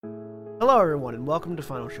Hello everyone and welcome to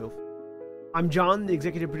Final Show. I'm John, the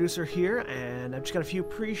executive producer here, and I've just got a few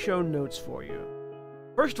pre-show notes for you.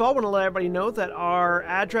 First of all, I want to let everybody know that our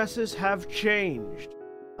addresses have changed.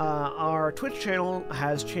 Our Twitch channel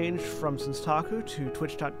has changed from Senstaku to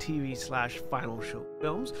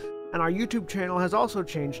twitch.tv/FinalShowFilms, and our YouTube channel has also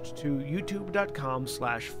changed to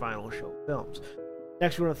youtube.com/FinalShowFilms.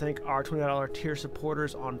 Next, we want to thank our $20 tier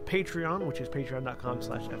supporters on Patreon, which is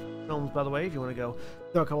patreon.com/FFilms, by the way, if you want to go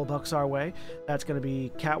throw a couple bucks our way. That's going to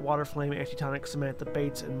be Cat Waterflame, Antitonic, Samantha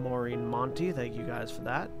Bates, and Maureen Monty. Thank you guys for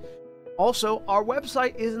that. Also, our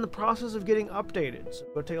website is in the process of getting updated, so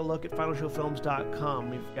go take a look at finalshowfilms.com.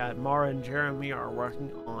 We've got Mara and Jeremy are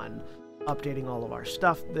working on updating all of our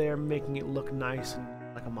stuff there, making it look nice and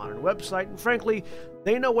like a modern website, and frankly,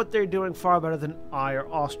 they know what they're doing far better than I or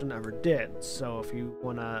Austin ever did. So if you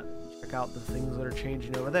want to check out the things that are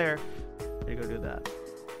changing over there, you go do that.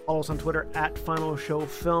 Follow us on Twitter at Final Show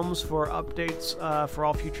Films for updates for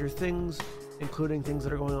all future things, including things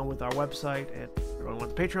that are going on with our website and are going on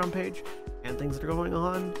with the Patreon page, and things that are going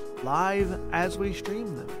on live as we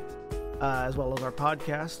stream them, as well as our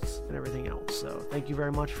podcasts and everything else. So thank you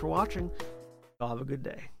very much for watching. Y'all have a good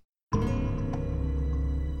day.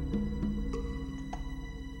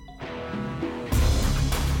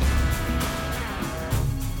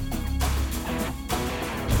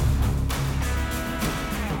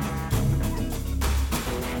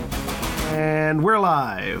 And we're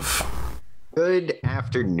live. Good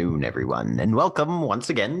afternoon, everyone, and welcome once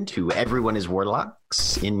again to Everyone is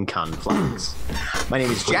Warlocks in Conflux. My name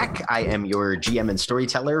is Jack. I am your GM and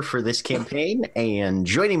storyteller for this campaign, and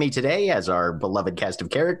joining me today as our beloved cast of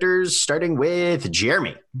characters, starting with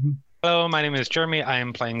Jeremy. Hello, my name is Jeremy. I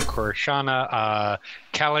am playing Corashana,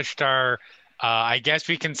 Kalashtar. I guess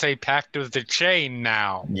we can say Pact of the Chain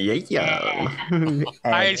now. Yeah.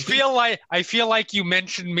 I feel like you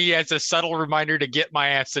mentioned me as a subtle reminder to get my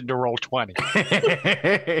ass into roll 20. Was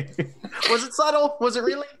it subtle? Was it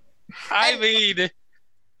really? I mean,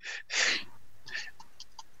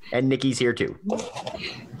 and Nikki's here too.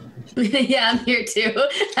 Yeah, I'm here too.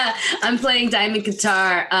 I'm playing Diamond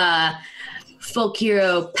Guitar, folk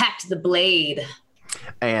hero, Pact the Blade.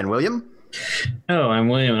 And William. Hello, I'm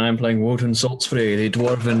William, and I'm playing Wotan Saltspray, the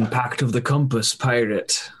Dwarven Pact of the Compass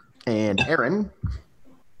pirate. And Erin.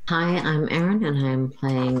 Hi, I'm Erin, and I'm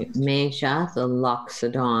playing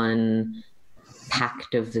Mayja-Loxodon,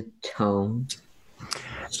 Pact of the Tome.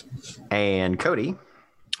 And Koty.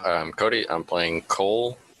 I'm Koty. I'm playing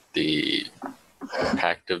Cole, the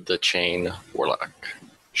Pact of the Chain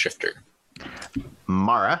Warlock-Shifter.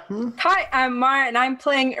 Mara. Hi, I'm Mara, and I'm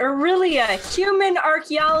playing Orillia, human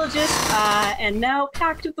archaeologist, and now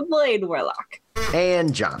Pact of the Blade Warlock.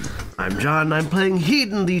 And John. I'm John. I'm playing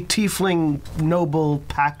Hedon, the Tiefling noble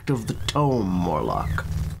Pact of the Tome Warlock.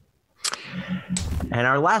 And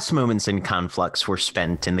our last moments in Conflux were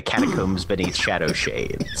spent in the catacombs beneath Shadow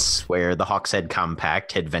Shades, where the Hawkshead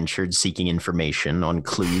Compact had ventured seeking information on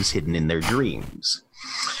clues hidden in their dreams.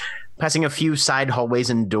 Passing a few side hallways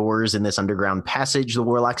and doors in this underground passage, the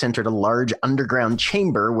Warlocks entered a large underground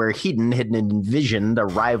chamber where Hedon had envisioned a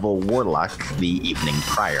rival Warlock the evening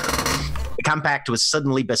prior. The Compact was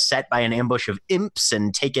suddenly beset by an ambush of imps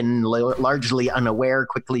and, taken largely unaware,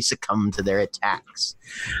 quickly succumbed to their attacks.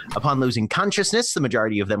 Upon losing consciousness, the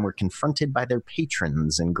majority of them were confronted by their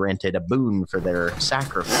patrons and granted a boon for their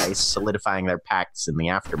sacrifice, solidifying their pacts in the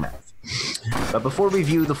aftermath. But before we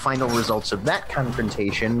view the final results of that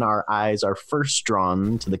confrontation, our eyes are first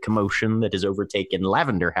drawn to the commotion that has overtaken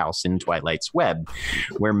Lavender House in Twilight's Web,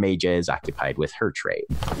 where Mayja is occupied with her trade.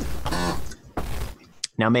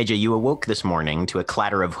 Now, Mayja, you awoke this morning to a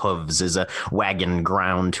clatter of hooves as a wagon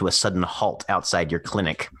ground to a sudden halt outside your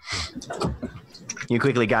clinic. You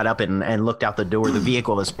quickly got up and looked out the door. The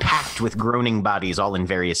vehicle was packed with groaning bodies, all in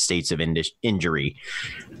various states of injury.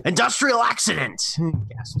 "Industrial accident!"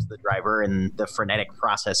 gasps the driver in the frenetic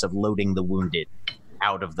process of loading the wounded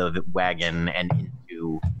out of the wagon and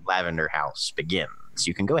into Lavender House begins.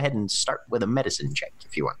 You can go ahead and start with a medicine check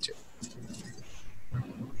if you want to.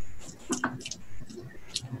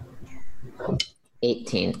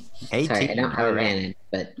 18. Sorry, I don't have advantage,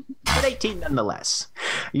 but 18 nonetheless.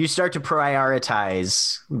 You start to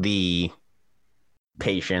prioritize the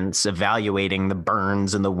patients, evaluating the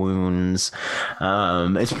burns and the wounds.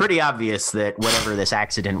 It's pretty obvious that whatever this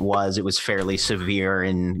accident was, it was fairly severe,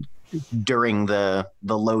 and during the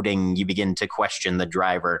loading, you begin to question the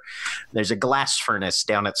driver. There's a glass furnace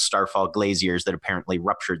down at Starfall Glaciers that apparently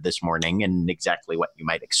ruptured this morning, and exactly what you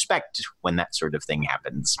might expect when that sort of thing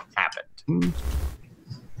happened.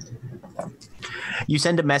 You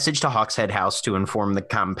send a message to Hawkshead House to inform the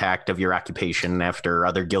compact of your occupation after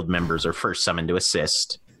other guild members are first summoned to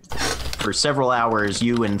assist. For several hours,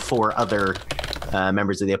 you and 4 other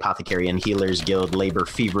members of the Apothecary and Healers Guild labor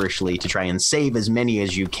feverishly to try and save as many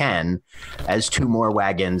as you can, as 2 more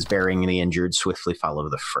wagons bearing the injured swiftly follow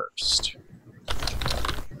the first.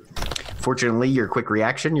 Fortunately, your quick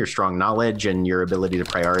reaction, your strong knowledge, and your ability to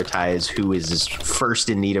prioritize who is first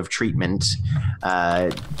in need of treatment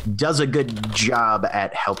does a good job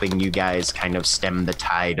at helping you guys kind of stem the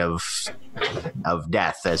tide of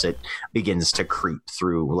death as it begins to creep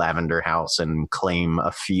through Lavender House and claim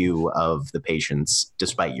a few of the patients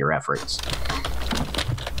despite your efforts.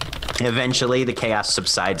 Eventually, the chaos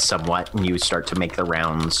subsides somewhat, and you start to make the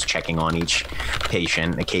rounds, checking on each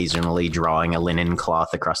patient, occasionally drawing a linen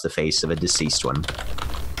cloth across the face of a deceased one.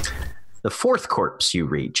 The 4th corpse you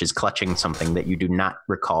reach is clutching something that you do not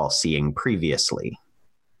recall seeing previously.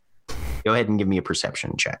 Go ahead and give me a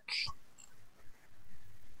perception check.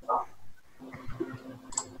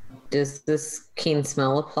 Does this keen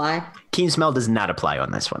smell apply? Keen smell does not apply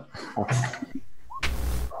on this one. Okay.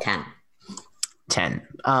 10. 10.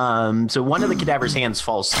 So one of the cadaver's hands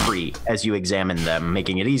falls free as you examine them,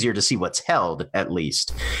 making it easier to see what's held, at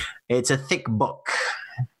least. It's a thick book,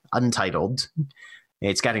 untitled.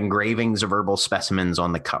 It's got engravings of herbal specimens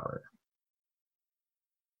on the cover.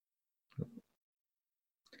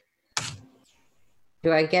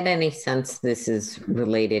 Do I get any sense this is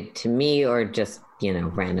related to me or just,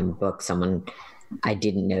 random book someone I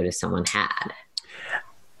didn't notice someone had?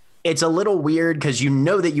 It's a little weird because you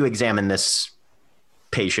know that you examined this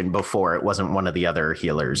patient before. It wasn't one of the other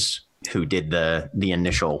healers who did the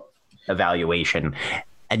initial evaluation,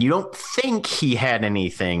 and you don't think he had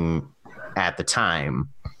anything at the time.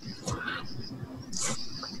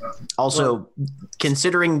 Also,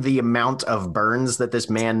 considering the amount of burns that this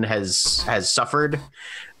man has suffered,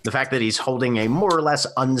 the fact that he's holding a more or less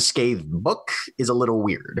unscathed book is a little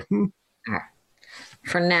weird. All right.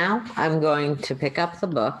 For now, I'm going to pick up the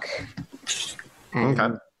book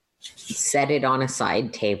and set it on a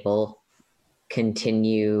side table,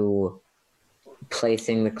 continue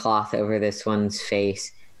placing the cloth over this one's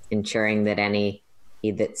face, ensuring that any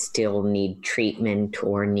that still need treatment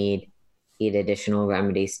or need additional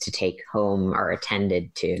remedies to take home are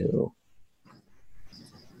attended to.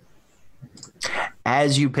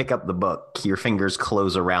 As you pick up the book, your fingers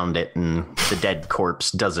close around it and the dead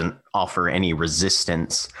corpse doesn't offer any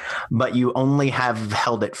resistance, but you only have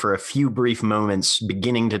held it for a few brief moments,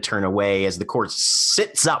 beginning to turn away as the corpse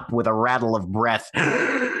sits up with a rattle of breath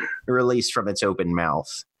released from its open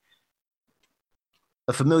mouth.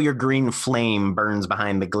 A familiar green flame burns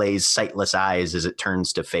behind the glazed, sightless eyes as it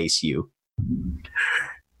turns to face you.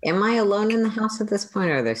 Am I alone in the house at this point,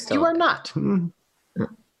 or are there still... You are not.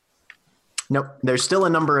 Nope, there's still a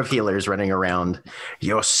number of healers running around.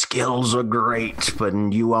 Your skills are great, but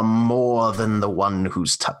you are more than the one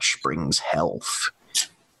whose touch brings health.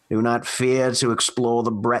 Do not fear to explore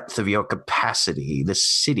the breadth of your capacity. The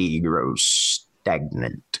city grows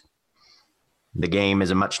stagnant. The game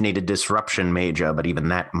is a much-needed disruption, Mayja, but even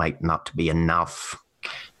that might not be enough.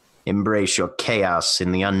 Embrace your chaos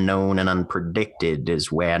in the unknown and unpredicted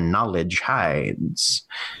is where knowledge hides.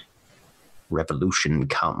 Revolution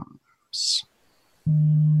comes.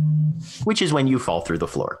 Which is when you fall through the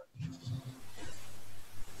floor.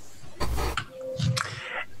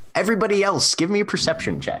 Everybody else, give me a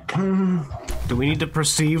perception check. Do we need to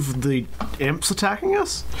perceive the imps attacking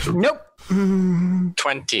us? Nope.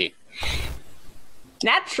 20.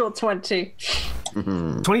 Natural 20.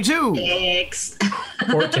 22. 6.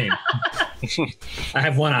 14. I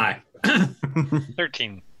have one eye.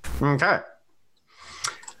 13. Okay.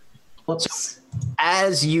 Whoops.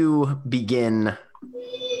 As you begin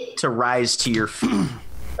to rise to your feet,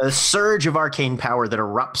 a surge of arcane power that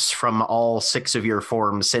erupts from all 6 of your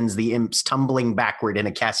forms sends the imps tumbling backward in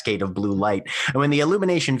a cascade of blue light. And when the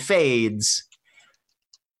illumination fades,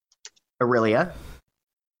 Orillia,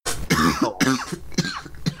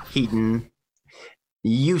 Hedon,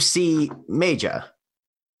 you see Mayja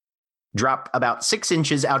drop about 6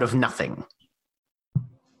 inches out of nothing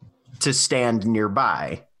to stand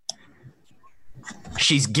nearby.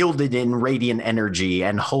 She's gilded in radiant energy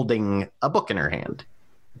and holding a book in her hand.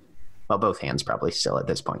 Well, both hands probably still at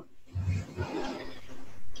this point.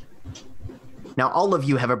 Now, all of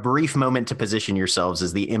you have a brief moment to position yourselves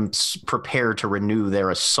as the imps prepare to renew their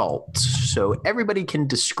assault. So everybody can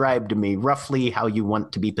describe to me roughly how you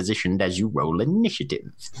want to be positioned as you roll initiative.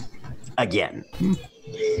 Again.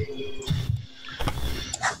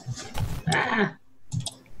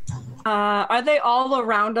 Are they all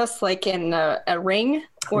around us, like in a ring?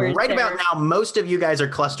 Or is Right there- about now, most of you guys are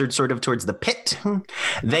clustered sort of towards the pit.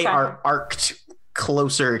 They are arced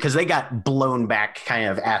closer because they got blown back kind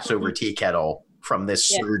of ass over tea kettle from this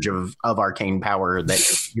surge of arcane power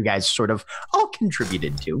that you guys sort of all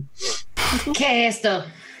contributed to. Okay, esto.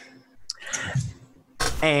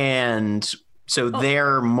 And so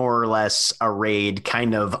they're more or less arrayed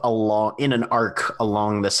kind of in an arc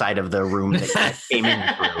along the side of the room that came in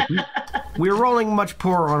through. We're rolling much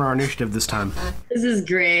poorer on our initiative this time. This is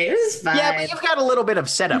great. This is fine. Yeah, but you've got a little bit of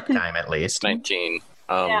setup time at least. 19.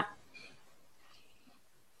 Yeah.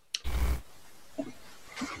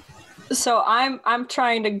 So I'm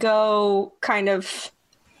trying to go kind of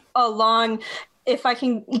along. If I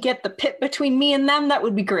can get the pit between me and them, that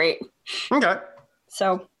would be great. Okay.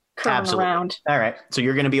 So curling around. All right. So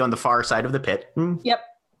you're going to be on the far side of the pit. Yep.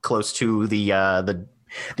 Close to the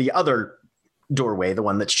other doorway, the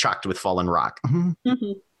one that's chocked with fallen rock. All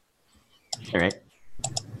right.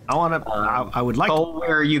 I would like. Cole,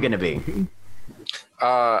 where are you going to be?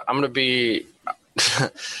 I'm going to be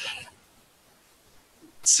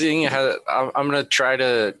seeing how I'm going to try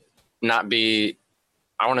to not be.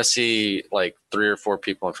 I want to see like 3 or 4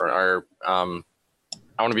 people in front. Or I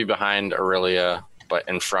want to be behind Orillia, but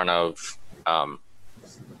in front of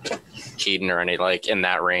Hedon or any like in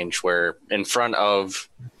that range where in front of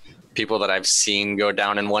people that I've seen go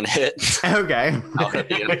down in one hit. Okay. I want to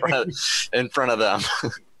be in front of them.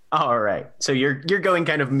 All right. So you're going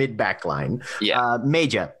kind of mid back line. Yeah.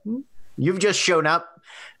 Mayja, you've just shown up.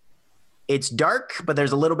 It's dark, but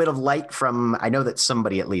there's a little bit of light from. I know that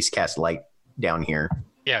somebody at least cast light down here.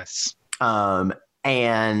 Yes.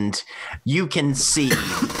 And you can see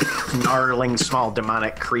gnarling small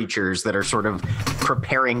demonic creatures that are sort of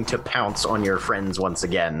preparing to pounce on your friends once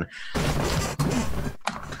again.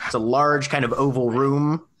 It's a large kind of oval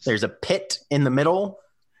room. There's a pit in the middle,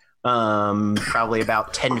 probably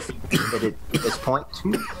about 10 feet at this point.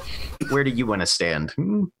 Where do you want to stand?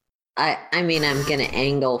 I mean, I'm going to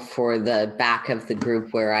angle for the back of the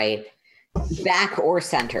group back or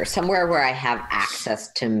center, somewhere where I have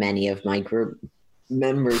access to many of my group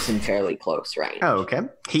members in fairly close range. Oh, okay.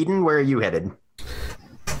 Hedon, where are you headed?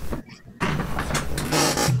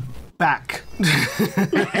 Back.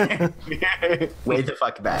 Way the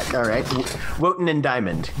fuck back. All right. Wotan and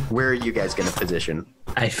Diamond, where are you guys going to position?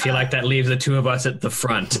 I feel like that leaves the two of us at the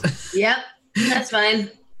front. Yep, that's fine.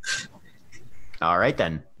 All right,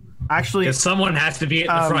 then. Actually, Because someone has to be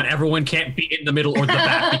at the front. Everyone can't be in the middle or the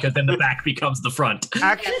back because then the back becomes the front.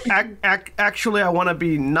 actually, I want to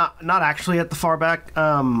be not actually at the far back.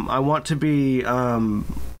 I want to be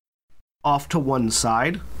off to one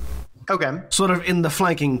side. Okay. Sort of in the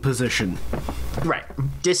flanking position. Right.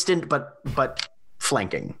 Distant, but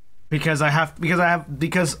flanking. Because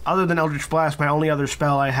other than Eldritch Blast, my only other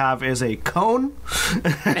spell I have is a cone,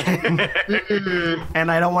 and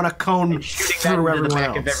I don't want a cone through everyone the back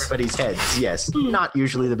else. of everybody's heads. Yes, not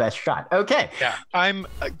usually the best shot. Okay. Yeah, I'm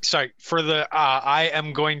sorry for the. I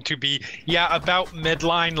am going to be about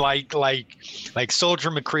midline, like Soldier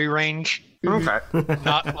McCree range. Okay.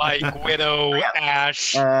 Not like Widow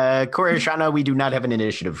Ash. Corashana, we do not have an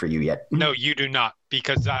initiative for you yet. No, you do not,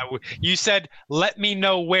 because you said let me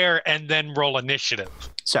know where and then roll initiative.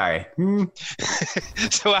 Sorry.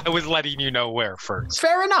 So I was letting you know where first.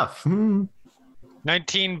 Fair enough.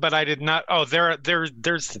 19, but I did not. Oh, there's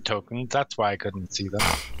the token. That's why I couldn't see them.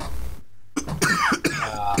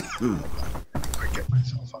 I get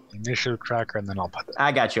myself on the initiative tracker, and then I'll put that.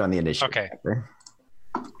 I got you on the initiative. Okay. Tracker.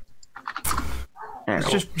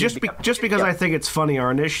 Just because I think it's funny,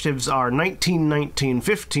 our initiatives are 19, 19,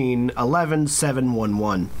 15, 11, 7, 1,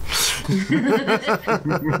 1.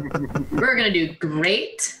 We're gonna do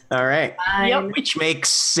great. All right. Yep. Which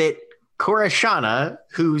makes it Corashana,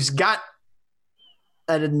 who's got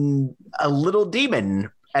a little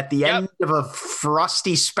demon at the end of a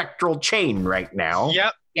frosty spectral chain right now.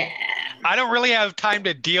 Yep. Yeah. I don't really have time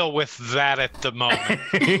to deal with that at the moment.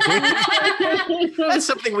 That's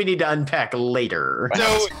something we need to unpack later.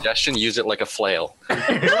 So, Suggestion: use it like a flail.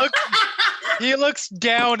 he looks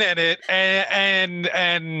down at it, and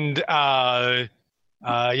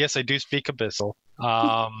yes, I do speak Abyssal.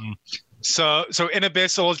 So in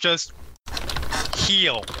Abyssal, just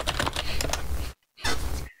heal,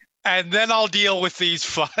 and then I'll deal with these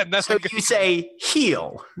fun. So you say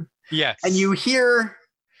heal, yes, and you hear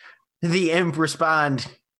the imp respond,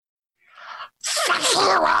 "Fuck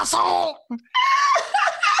you, asshole!"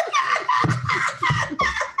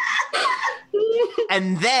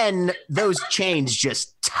 And then those chains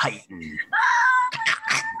just tighten.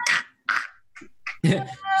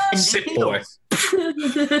 Sit, boy.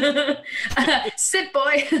 Sit,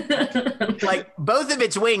 boy. Like both of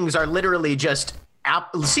its wings are literally just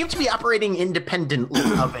seem to be operating independently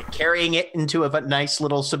of it, carrying it into a nice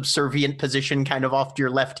little subservient position kind of off to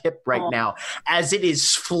your left hip right now, as it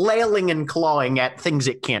is flailing and clawing at things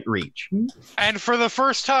it can't reach. And for the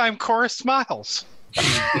first time, Cora smiles.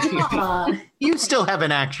 You still have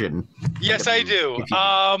an action. Yes, I do.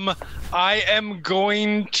 I am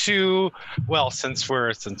going to, well, since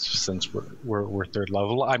we're third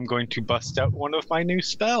level, I'm going to bust out one of my new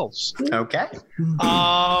spells. Okay.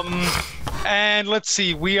 And let's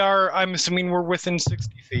see, I'm assuming we're within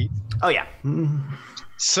 60 feet. Oh yeah.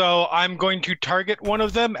 So I'm going to target one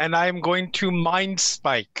of them, and I'm going to Mind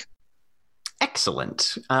Spike.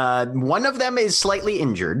 Excellent. One of them is slightly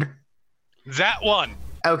injured. That one.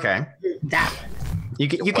 Okay. That You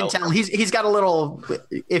can tell he's got a little.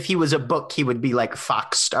 If he was a book, he would be like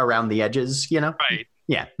foxed around the edges. You know. Right.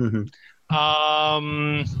 Yeah. Mm-hmm.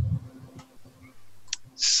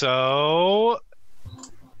 So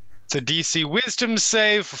it's a DC Wisdom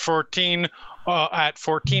save for 14. At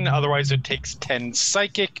 14, otherwise it takes 10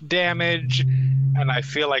 psychic damage, and I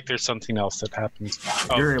feel like there's something else that happens.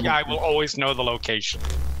 I will always know the location.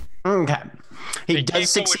 Okay. He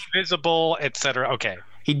does succeed. Visible, etc. Okay.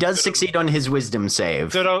 He does succeed on his wisdom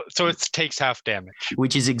save. So it takes half damage.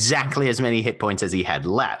 Which is exactly as many hit points as he had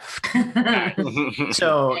left.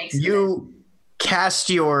 So you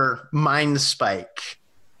cast your Mind Spike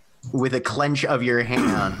with a clench of your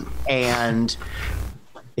hand, and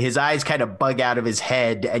his eyes kind of bug out of his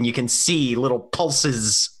head, and you can see little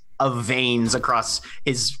pulses of veins across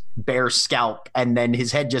his bare scalp, and then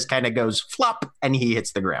his head just kind of goes flop, and he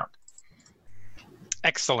hits the ground.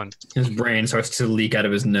 Excellent. His brain starts to leak out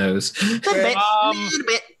of his nose. A little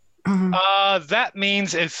bit. That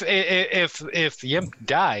means if the imp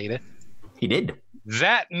died, He did.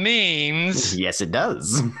 that means Yes, it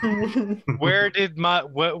does. where did my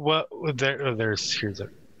here's a.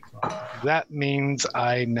 That means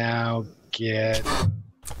I now get.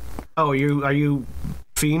 Oh, are you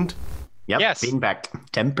fiend? Yep. Yes. Feedback.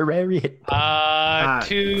 Temporary hit.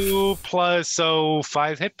 2 plus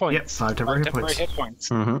 5 hit points. Yep, 5 temporary hit points.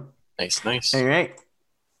 Mm-hmm. Nice. All right.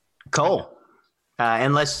 Cole.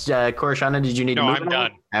 Unless Corashana, did you need to move? I'm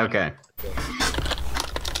done. Okay.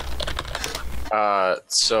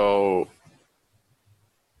 So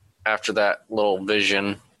after that little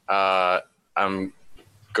vision, I'm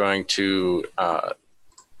going to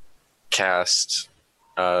cast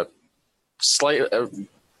slightly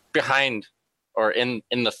behind or in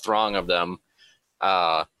the throng of them.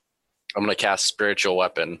 I'm going to cast Spiritual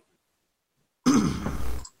Weapon.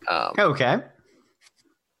 Okay.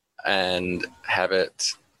 And have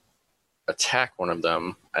it attack one of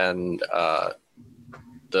them, and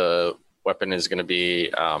the weapon is going to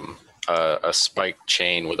be a spiked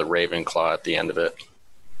chain with a raven claw at the end of it.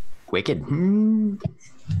 Wicked.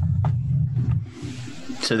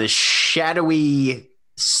 So the shadowy,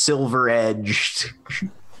 silver-edged,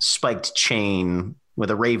 spiked chain with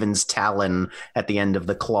a raven's talon at the end of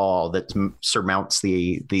the claw that surmounts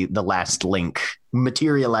the last link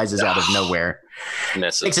materializes out of nowhere.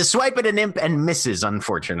 Misses. Takes a swipe at an imp and misses,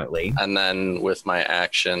 unfortunately. And then with my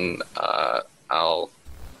action, I'll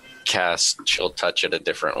cast Chill Touch at a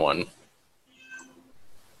different one.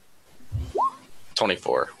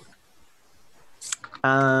 24.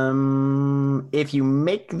 If you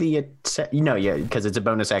make the attack, because it's a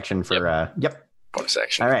bonus action for Bonus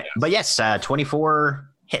action. All right, but yes, 24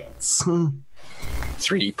 hits.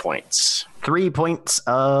 3 points. 3 points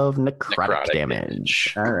of necrotic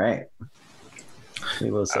damage. All right.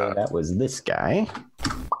 We will say that was this guy.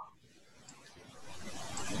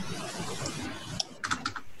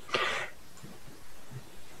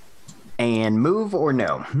 And move or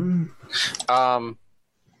no?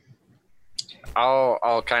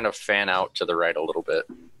 I'll kind of fan out to the right a little bit.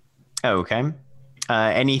 Okay.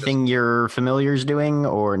 Anything your familiar's doing,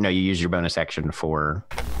 or no? You use your bonus action for.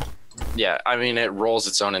 Yeah, I mean it rolls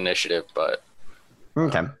its own initiative, but.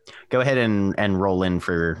 Okay. Go ahead and roll in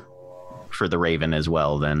for the Raven as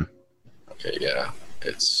well, then. Okay. Yeah,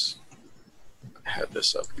 I had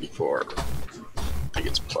this up before. I think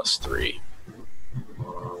it's +3.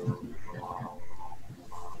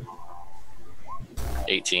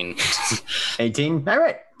 18. 18. All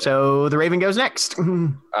right. So the Raven goes next.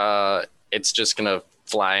 It's just gonna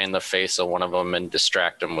fly in the face of one of them and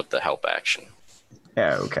distract them with the help action.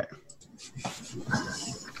 Okay.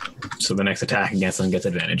 So the next attack against them gets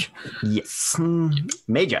advantage. Yes.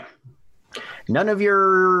 Mayja. None of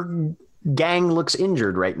your gang looks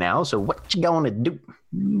injured right now, so what you going to do?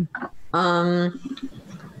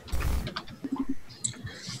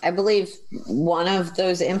 I believe one of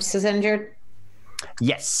those imps is injured.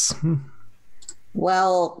 Yes.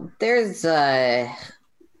 Well, there's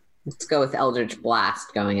let's go with Eldritch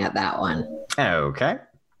Blast going at that one. Okay.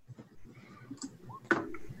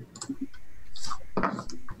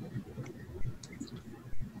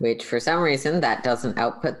 Which, for some reason, that doesn't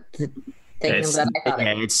output the thing It's- that I thought it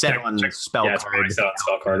Yeah, would. it's set on spell Yeah, it's card. probably set on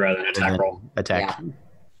spell card rather than attack roll. Attack.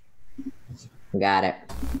 Got it.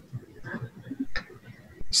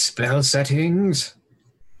 Spell settings.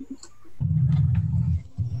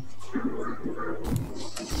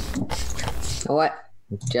 What?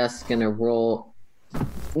 I'm just gonna roll.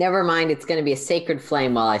 Never mind, it's gonna be a Sacred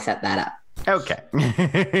Flame while I set that up. Okay.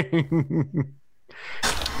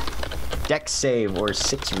 Dex save or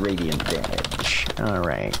 6 radiant damage. All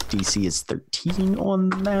right. DC is 13 on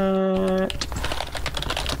that.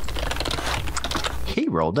 He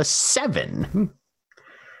rolled a 7.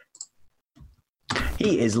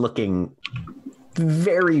 He is looking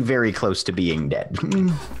very, very close to being dead.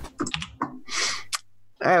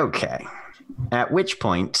 Okay. At which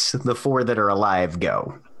point, the 4 that are alive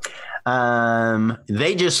go.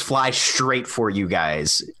 They just fly straight for you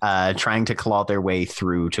guys, trying to claw their way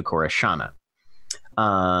through to Corashana.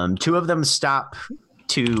 2 of them stop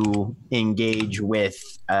to engage with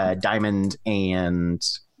Diamond and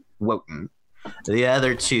Wotan. The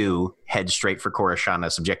other 2 head straight for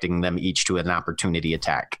Corashana, subjecting them each to an opportunity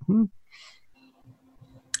attack.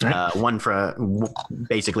 One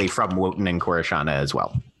basically from Wotan and Corashana as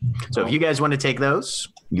well. So if you guys want to take those,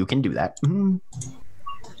 you can do that.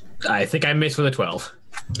 I think I missed with a 12.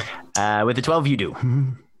 With the 12, you do.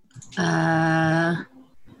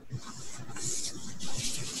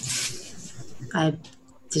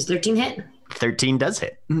 Does 13 hit? 13 does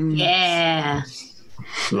hit. Yeah.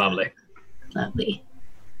 Lovely. Lovely.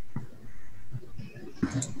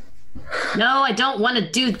 No, I don't want to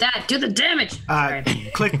do that. Do the damage.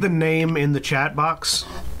 Click the name in the chat box,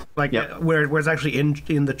 like where it's actually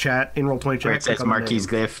in the chat in Roll20 chat. Where it says click on the Marquis name.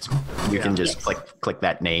 Gift, you can just click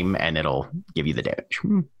that name and it'll give you the damage.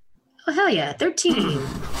 Oh hell yeah, 13.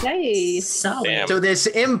 Nice. Solid. Damn. So this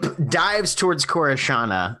imp dives towards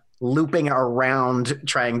Corashana, looping around,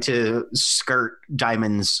 trying to skirt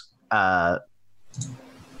Diamond's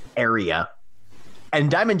area. And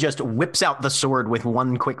Diamond just whips out the sword with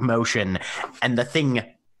one quick motion, and the thing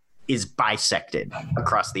is bisected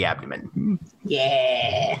across the abdomen.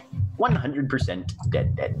 Yeah. 100%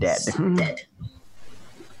 dead. Dead.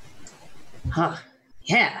 Huh.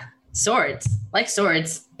 Yeah. Swords. Like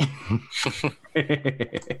swords. All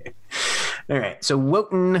right. So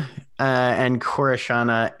Wotan and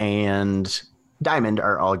Corashana and Diamond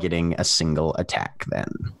are all getting a single attack then.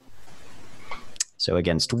 So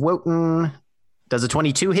against Wotan, does a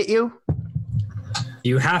 22 hit you?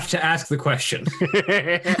 You have to ask the question.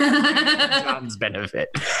 John's benefit.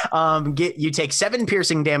 You take 7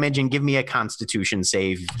 piercing damage and give me a Constitution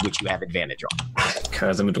save, which you have advantage on.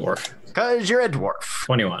 Because I'm a dwarf. Because you're a dwarf.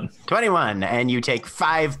 21. 21, and you take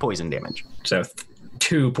 5 poison damage. So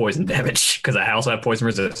 2 poison damage, because I also have poison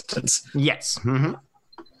resistance. Yes. Mm-hmm.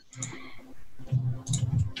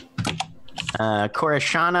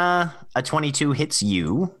 Corashana, a 22 hits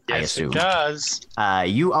you, I Yes, assume. it does.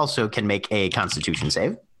 You also can make a Constitution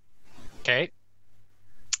save. Okay.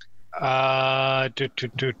 Because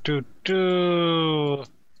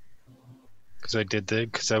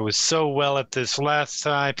I was so well at this last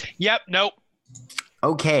time. Yep, nope.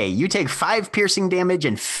 Okay, you take 5 piercing damage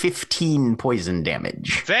and 15 poison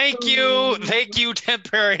damage. Thank you,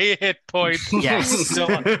 temporary hit points. Yes. So,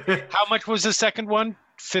 how much was the second one?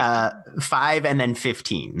 5 and then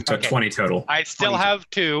 15. So Okay. 20 total. I still have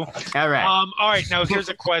 2. All right. All right, now here's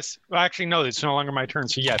a quest. Well, actually, no, it's no longer my turn.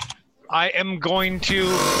 So yes, I am going to.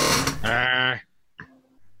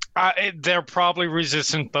 They're probably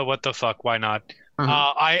resistant, but what the fuck? Why not?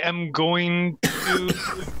 I am going to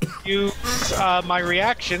use my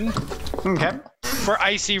reaction Okay. for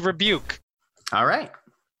Icy Rebuke. All right.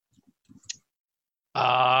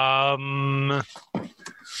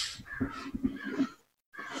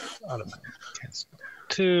 Automatic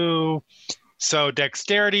 2. So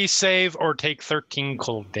dexterity save or take 13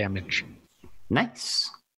 cold damage. Nice.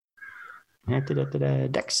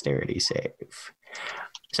 Dexterity save.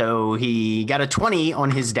 So he got a 20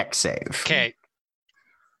 on his dex save. Okay,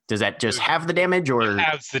 Does that just have the damage or?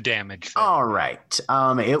 has the damage. All right.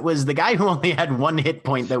 It was the guy who only had 1 hit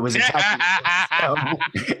point that was attacking. So,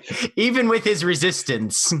 even with his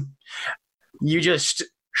resistance, you just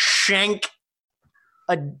shank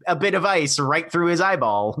a bit of ice right through his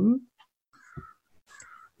eyeball.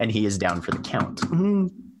 And he is down for the count.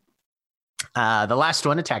 The last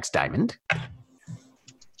one attacks Diamond.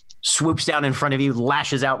 swoops down in front of you,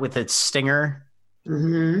 lashes out with its stinger.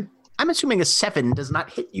 Mm-hmm. I'm assuming a 7 does not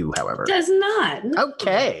hit you, however. Does not. No.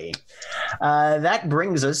 Okay. That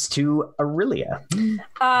brings us to Orillia.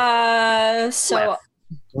 So Left.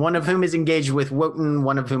 One of whom is engaged with Wotan,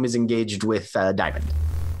 one of whom is engaged with Diamond.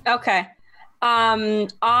 okay.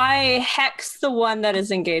 I hex the one that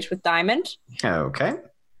is engaged with Diamond. Okay.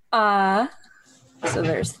 So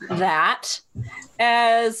there's that.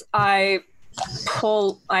 As I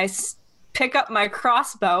pick up my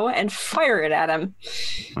crossbow and fire it at him.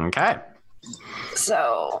 Okay.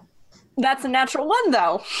 So that's a natural 1,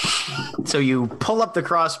 though. So you pull up the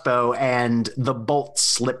crossbow and the bolt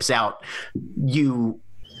slips out. You,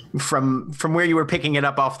 from where you were picking it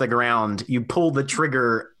up off the ground, you pull the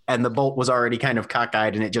trigger and the bolt was already kind of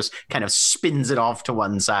cockeyed and it just kind of spins it off to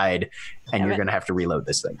one side and you're going to have to reload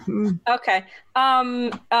this thing. Okay.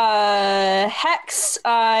 Hex,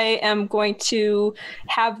 I am going to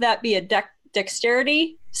have that be a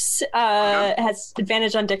dexterity. Has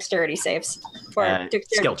advantage on dexterity saves for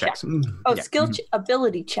dexterity skill checks.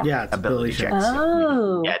 Ability check. Yeah, it's ability checks.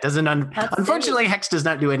 Oh. Yeah, it doesn't. Unfortunately, Hex does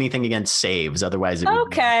not do anything against saves. Otherwise, it would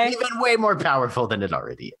be even way more powerful than it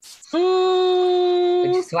already is.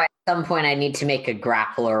 Which is why at some point I need to make a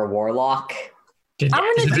grappler warlock. I'm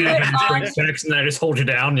going to do it on... And I just hold you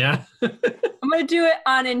down, yeah? I'm going to do it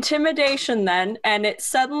on intimidation then, and it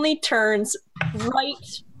suddenly turns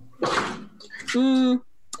right...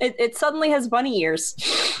 It suddenly has bunny ears.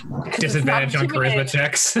 Disadvantage on charisma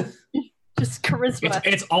checks. Just charisma.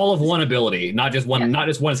 It's all of one ability, not just one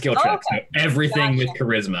skill check. Okay. So everything with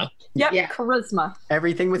charisma. Yep, yeah. Charisma.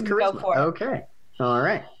 Everything with charisma. Go for it. Okay. All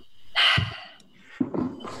right.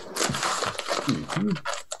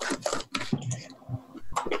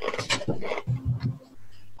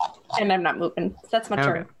 And I'm not moving. That's my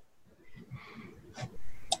turn.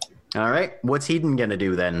 All right. What's Hedon gonna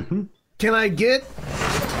do then? Can I get?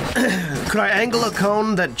 Could I angle a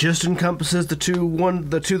cone that just encompasses the two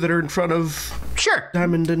that are in front of? Sure.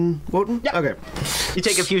 Diamond and Wotan? Yep. Okay. You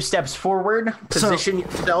take a few steps forward, position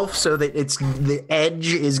yourself so that the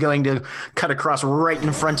edge is going to cut across right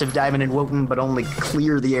in front of Diamond and Wotan, but only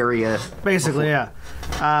clear the area. Basically, yeah.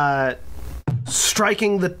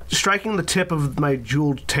 Striking the tip of my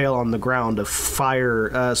jeweled tail on the ground, a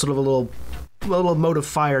fire, sort of a little mote of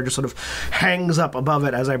fire just sort of hangs up above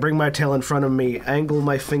it as I bring my tail in front of me, angle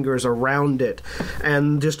my fingers around it,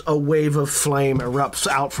 and just a wave of flame erupts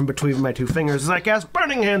out from between my two fingers as I cast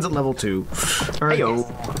Burning Hands at level 2. All right.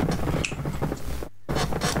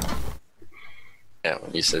 Yeah,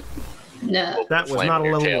 when you said No. That was flame not in a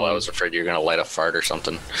your level tail, 1. I was afraid you were going to light a fart or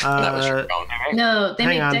something. And that was your phone. No, they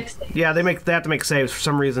Hang make on. dex saves. Yeah, they have to make saves. For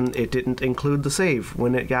some reason, it didn't include the save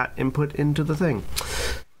when it got input into the thing.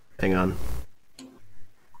 Hang on.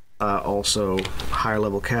 Also, higher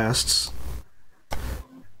level casts.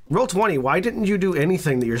 Roll 20. Why didn't you do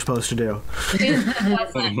anything that you're supposed to do?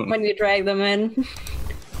 When you drag them in.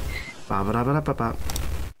 Ba-ba-da-ba-da-ba-ba.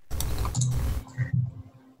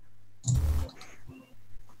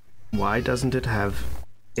 Why doesn't it have...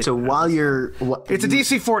 So while you're... It's a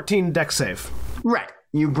DC 14 dex save. Right.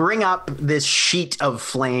 You bring up this sheet of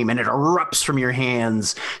flame and it erupts from your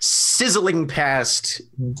hands, sizzling past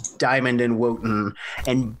Diamond and Wotan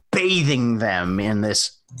and bathing them in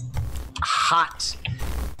this hot,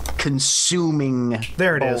 consuming...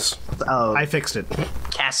 There it is. I fixed it.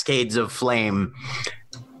 Cascades of flame.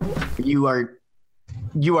 You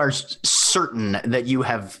are certain that you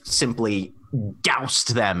have simply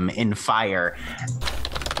doused them in fire.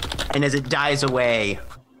 And as it dies away...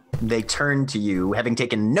 They turn to you, having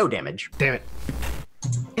taken no damage. Damn it.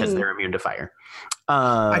 Because they're immune to fire.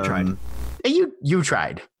 I tried. You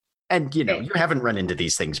tried. And, you haven't run into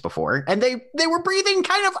these things before. And they were breathing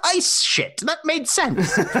kind of ice shit. That made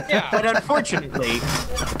sense. Yeah. But unfortunately...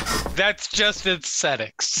 That's just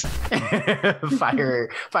aesthetics.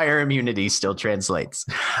 Fire immunity still translates.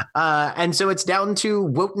 And so it's down to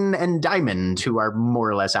Wotan and Diamond, who are more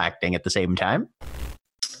or less acting at the same time.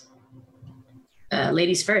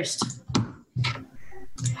 Ladies first.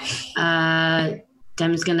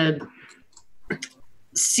 Diamond's gonna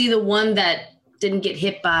see the one that didn't get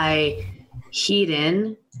hit by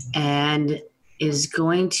Hedon and is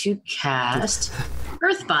going to cast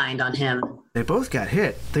Earthbind on him. They both got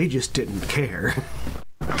hit. They just didn't care.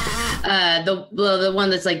 The one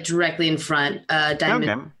that's like directly in front.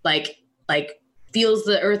 Diamond like feels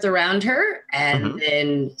the earth around her and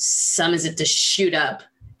then summons it to shoot up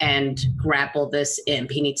and grapple this imp.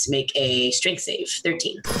 He needs to make a strength save,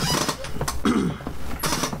 13.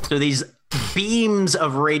 So these beams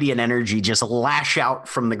of radiant energy just lash out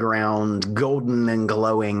from the ground, golden and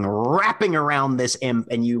glowing, wrapping around this imp,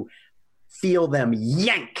 and you feel them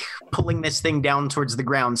yank, pulling this thing down towards the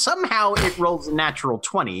ground. Somehow it rolls a natural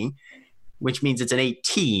 20, which means it's an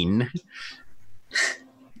 18.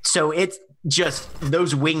 So it's just,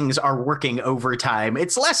 those wings are working overtime.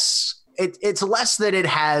 It's less that it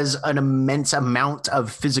has an immense amount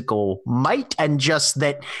of physical might, and just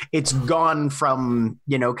that it's gone from,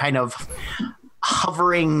 kind of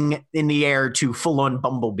hovering in the air to full-on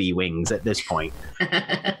bumblebee wings at this point.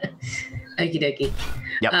 Okie dokie.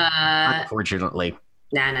 Yep. Unfortunately.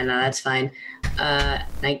 No, that's fine.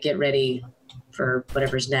 I get ready for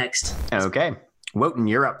whatever's next. Okay. Wotan,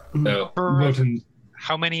 you're up. So, Wotan,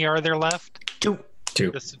 How many are there left? Two.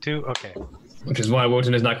 Just the 2? Okay. Which is why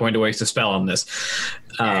Wotan is not going to waste a spell on this.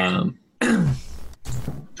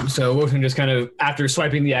 So Wotan just kind of, after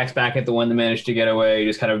swiping the axe back at the one that managed to get away,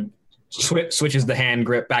 just kind of switches the hand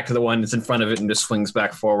grip back to the one that's in front of it and just swings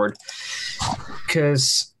back forward.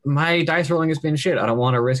 Because my dice rolling has been shit. I don't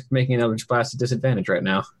want to risk making another blast at disadvantage right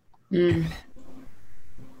now.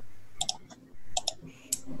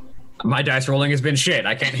 My dice rolling has been shit.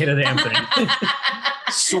 I can't hit a damn thing.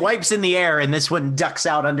 Swipes in the air, and this one ducks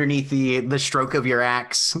out underneath the stroke of your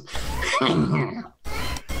axe.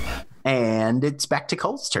 And it's back to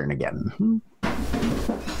Cole's turn again.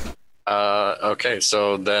 Okay,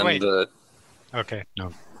 so then Wait. Okay,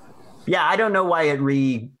 no. Yeah, I don't know why it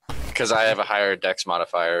because I have a higher dex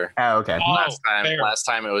modifier. Oh, okay. Fair. Last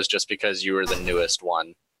time it was just because you were the newest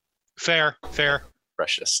one. Fair.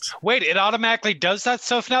 Freshest. Wait, it automatically does that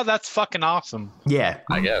stuff now? That's fucking awesome. Yeah.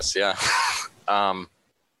 I guess, yeah.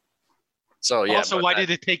 So yeah. Also, why did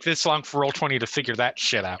it take this long for Roll20 to figure that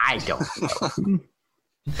shit out? I don't know.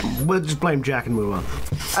 We'll just blame Jack and move on.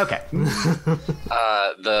 Okay.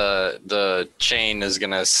 The chain is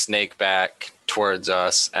gonna snake back towards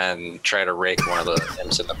us and try to rake one of the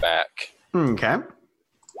imps in the back. Okay.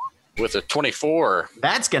 With a 24.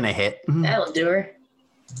 That's gonna hit. That'll do her.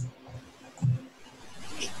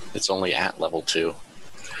 It's only at level 2.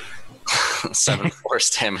 7 force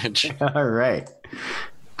damage. All right.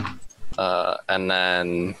 And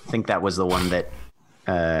then I think that was the one that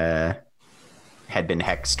had been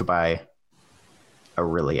hexed by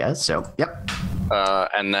Orillia. So, yep.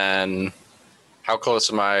 And then how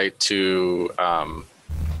close am I to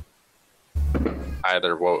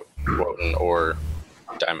either Wotan or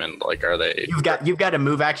Diamond? Like, are they? You've got a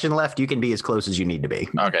move action left. You can be as close as you need to be.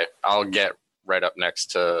 Okay, I'll get right up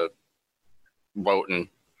next to Wotan.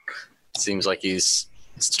 Seems like he's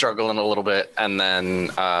struggling a little bit, and then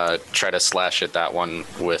try to slash at that one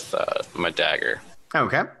with my dagger.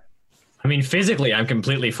 Okay. I mean, physically, I'm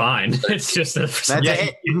completely fine. It's just That's you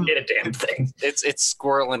it. didn't hit a damn thing. It's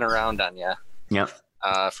squirreling around on you. Yep.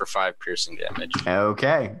 For 5 piercing damage.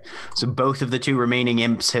 Okay. So both of the 2 remaining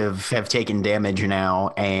imps have taken damage now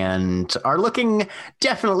and are looking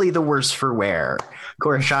definitely the worse for wear.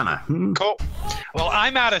 Corashana. Cool. Well,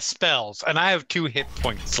 I'm out of spells, and I have 2 hit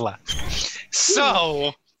points left.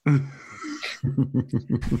 So,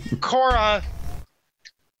 Cora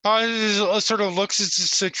sort of looks at the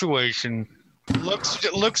situation,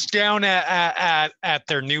 looks down at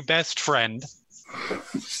their new best friend,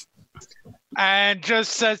 and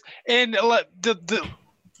just says, in the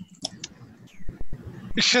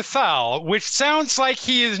Shathal, which sounds like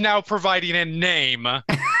he is now providing a name,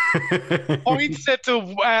 points at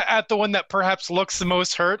the one that perhaps looks the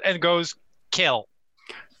most hurt and goes, kill.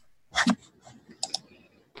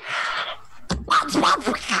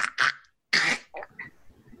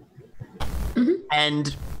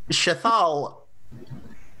 And Shathal,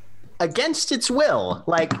 against its will,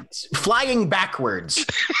 like flying backwards,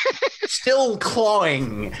 still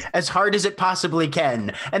clawing as hard as it possibly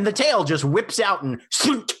can, and the tail just whips out and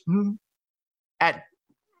at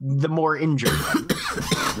the more injured one.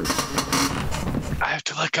 I have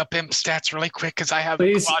to look up imp stats really quick because I have.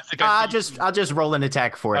 Please. I'll just roll an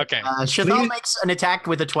attack for it. Okay. Shathal makes an attack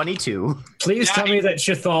with a 22. Please tell me that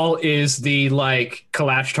Shathal is the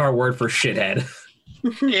Kalashtar word for shithead.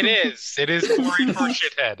 It is. It is Corey for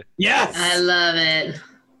shithead. Yes. I love it.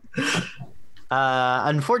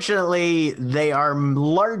 Unfortunately, they are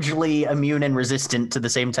largely immune and resistant to the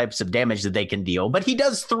same types of damage that they can deal, but he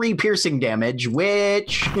does 3 piercing damage,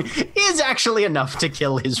 which is actually enough to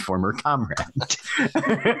kill his former comrade.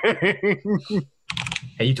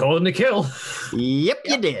 Hey, you told him to kill. Yep,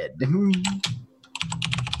 you did.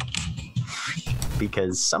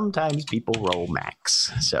 Because sometimes people roll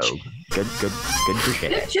max. So good for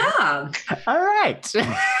shit. Good job. All right.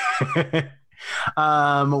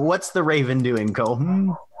 What's the Raven doing,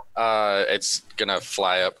 Cole? It's gonna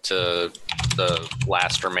fly up to the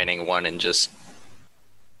last remaining one and just.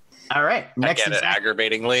 All right. Next get it attack.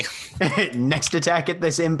 aggravatingly. Next attack at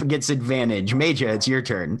this imp gets advantage. Mayja, it's your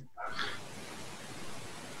turn.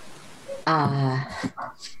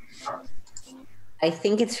 I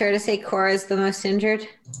think it's fair to say Cora is the most injured.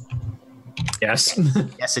 Yes.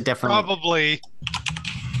 Yes, it definitely. Probably.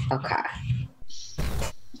 Okay.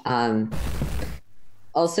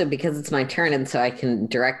 Also, because it's my turn, and so I can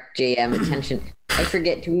direct JM attention. I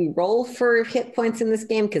forget. Do we roll for hit points in this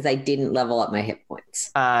game? Because I didn't level up my hit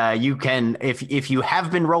points. You can, if you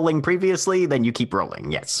have been rolling previously, then you keep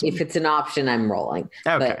rolling. Yes. If it's an option, I'm rolling.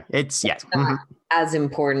 Okay. It's yes. It's not as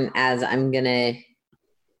important as I'm gonna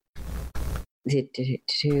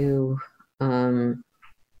do.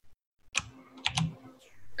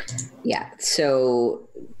 Yeah. So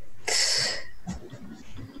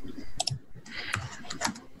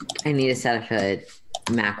I need to set up a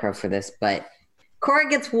macro for this, but Cora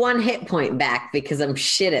gets 1 hit point back because I'm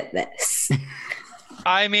shit at this.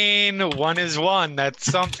 I mean, 1 is 1. That's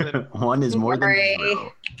something. 1 is more than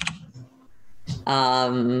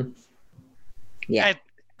 0. Yeah.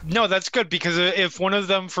 No, that's good because if one of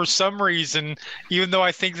them, for some reason, even though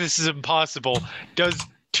I think this is impossible, does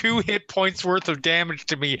 2 hit points worth of damage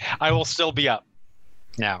to me, I will still be up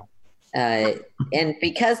now. And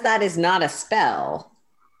because that is not a spell,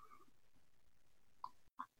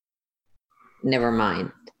 never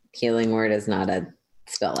mind. Healing Word is not a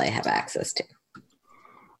spell I have access to.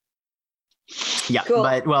 Yeah, Cool.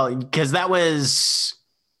 but because that was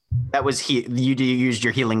you used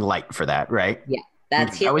your healing light for that, right? Yeah,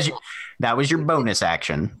 that's that was your bonus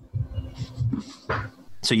action.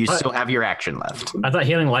 So you still have your action left. I thought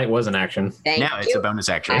Healing Light was an action. Thank Now you. it's a bonus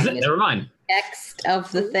action. Is it? Never mind. Text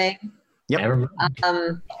of the thing. Yep. Never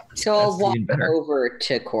mind. So I'll That's walk even better. over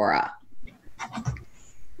to Cora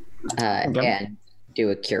and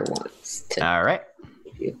do a cure wounds to All right.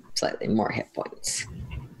 give you slightly more hit points.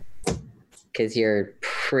 Because you're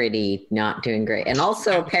pretty not doing great. And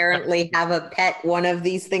also apparently have a pet one of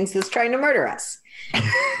these things that's trying to murder us.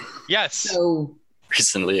 Yes. So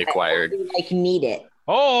Recently acquired. I need it.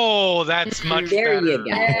 Oh, that's much There better. you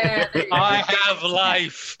go. I have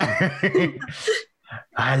life.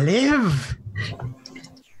 I live.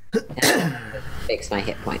 Fix my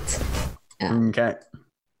hit points. Okay.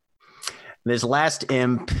 This last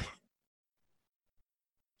imp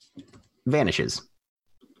vanishes.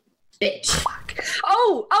 Bitch.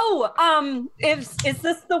 Is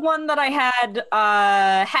this the one that I had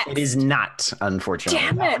hexed? It is not, unfortunately.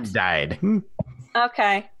 Damn That it. one died.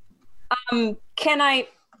 Okay. Can I?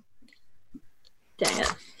 Dang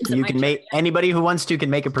it. Is it You my can turn? make anybody who wants to can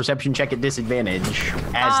make a perception check at disadvantage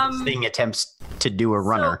as this thing attempts to do a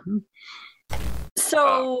runner.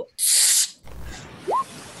 So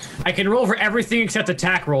I can roll for everything except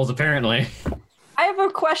attack rolls, apparently. I have a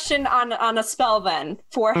question on a spell then.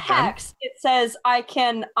 For Hex, it says I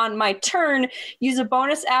can, on my turn, use a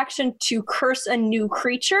bonus action to curse a new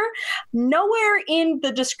creature. Nowhere in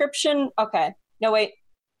the description. Okay. No, wait.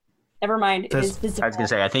 Never mind. It is visible. I was going to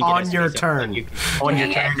say, I think On it has your to be something turn. on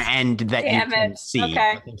your turn and that Damn you can it. see.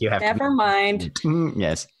 Okay. I think you have Never to mind.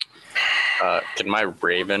 Yes. Can my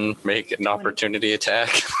Raven make an opportunity attack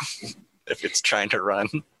if it's trying to run?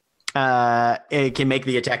 It can make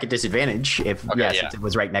the attack at disadvantage if since it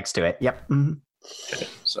was right next to it. Yep. Mhm. Okay,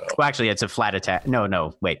 so Well, actually, it's a flat attack.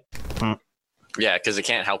 No, wait. yeah, because it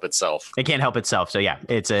can't help itself. It can't help itself. So yeah,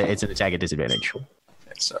 it's an attack at disadvantage. Okay,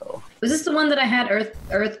 so Was this the one that I had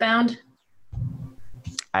Earthbound?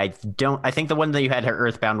 I think the one that you had her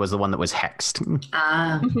Earthbound was the one that was hexed.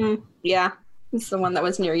 Yeah. It's the one that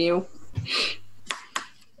was near you.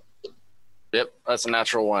 yep, that's a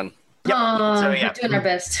natural one. Yep. So, yeah. We're doing our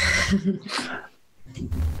best.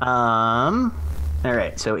 All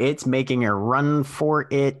right, so it's making a run for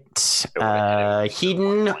it.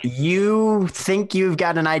 Hedon, you think you've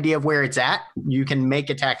got an idea of where it's at. You can make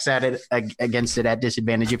attacks at it against it at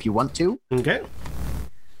disadvantage if you want to. Okay.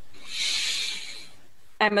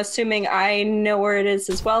 I'm assuming I know where it is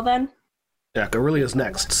as well then. Yeah, Aurelia's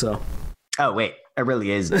next, so. Oh wait, it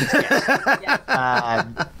really is.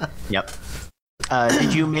 Yep.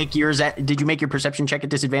 Did you make your perception check at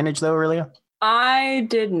disadvantage though, Aurelia? I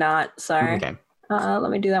did not. Sorry. Okay.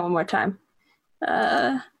 Let me do that one more time.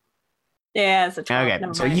 Yeah, it's a 12. Okay,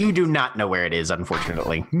 Never so mind. you do not know where it is,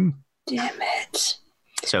 unfortunately. Damn it.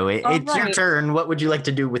 So it's your right. turn. What would you like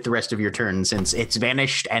to do with the rest of your turn since it's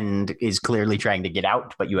vanished and is clearly trying to get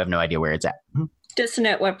out, but you have no idea where it's at?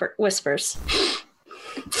 Dissonant whispers.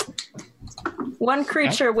 One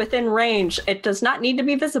creature within range. It does not need to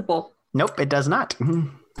be visible. Nope, it does not.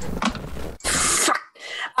 Fuck.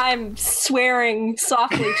 I'm swearing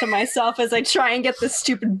softly to myself as I try and get this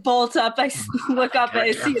stupid bolt up. I look up and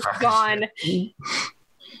I see it's gone.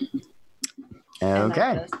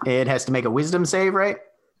 Okay. It has to make a wisdom save, right?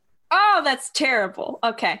 Oh, that's terrible.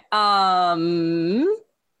 Okay. I mean,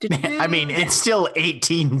 it's still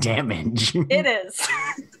 18 damage. It is.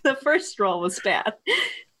 The first roll was bad.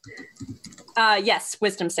 Yes,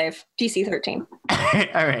 wisdom save. DC 13.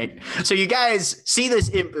 All right. So you guys see this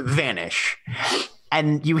imp vanish,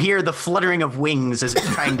 and you hear the fluttering of wings as it's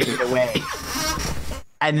trying to get away.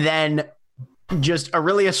 And then just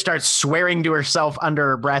Orillia starts swearing to herself under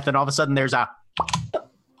her breath, and all of a sudden there's a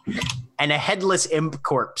headless imp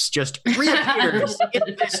corpse just reappears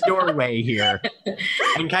in this doorway here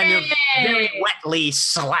and kind of very wetly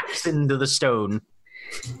slaps into the stone.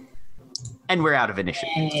 And we're out of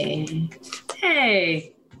initiative.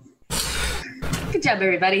 Hey. Good job,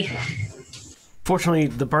 everybody. Fortunately,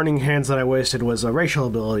 the burning hands that I wasted was a racial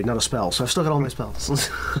ability, not a spell, so I've still got all my spells.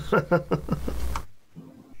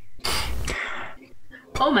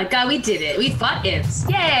 Oh my god, we did it. We fought imps.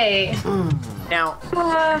 Yay! Now,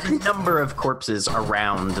 there's a number of corpses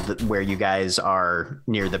around where you guys are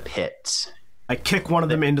near the pit. I kick one of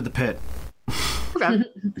them into the pit. Okay.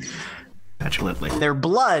 Petulantly. Their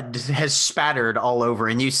blood has spattered all over,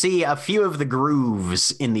 and you see a few of the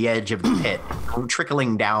grooves in the edge of the pit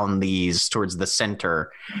trickling down these towards the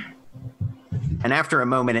center. And after a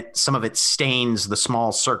moment, some of it stains the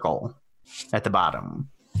small circle at the bottom.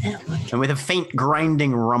 And with a faint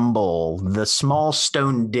grinding rumble, the small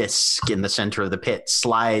stone disc in the center of the pit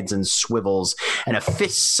slides and swivels, and a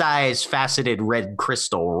fist-sized faceted red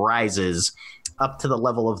crystal rises up to the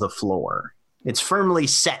level of the floor. It's firmly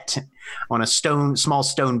set on a small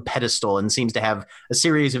stone pedestal and seems to have a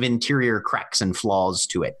series of interior cracks and flaws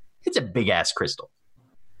to it. It's a big-ass crystal.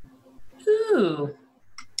 Ooh.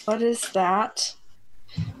 What is that?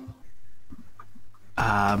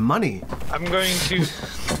 Money. I'm going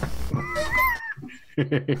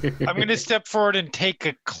to step forward and take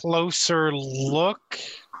a closer look.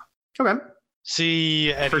 Okay.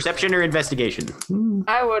 See. Perception or investigation?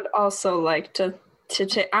 I would also like to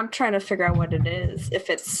take. I'm trying to figure out what it is. If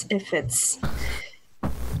it's.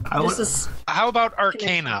 How about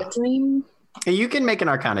Arcana? Dream? You can make an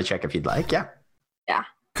Arcana check if you'd like. Yeah. Yeah.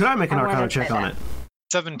 Could I make an Arcana check on it?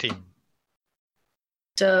 17.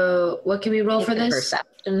 So, what can we roll for this?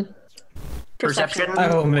 Perception.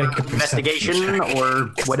 I will make a investigation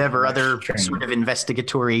or whatever other sort of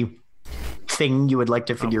investigatory thing you would like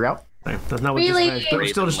to figure out. That's not what Really? this is, but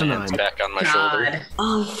it's still just a 9. Back on my shoulder.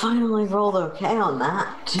 Oh, finally rolled okay on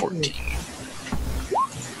that. 14.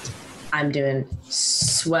 I'm doing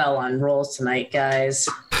swell on rolls tonight, guys.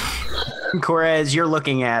 Cora, as you're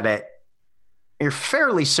looking at it, you're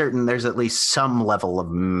fairly certain there's at least some level of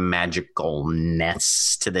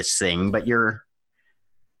magicalness to this thing, but you're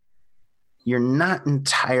not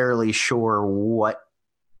entirely sure what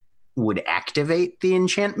would activate the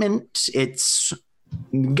enchantment. It's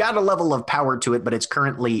got a level of power to it, but it's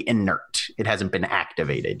currently inert. It hasn't been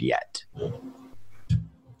activated yet.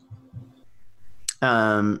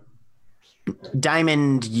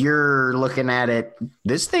 Diamond, you're looking at it.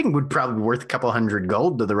 This thing would probably be worth a couple $100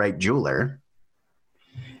 gold to the right jeweler.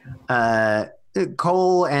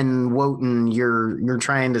 Cole and Wotan, you're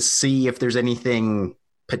trying to see if there's anything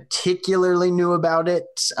particularly new about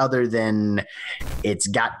it other than it's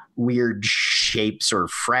got weird shapes or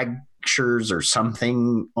fractures or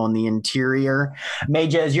something on the interior.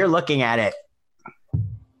 Mayja, as you're looking at it,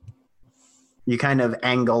 you kind of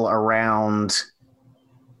angle around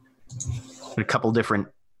a couple different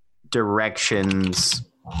directions.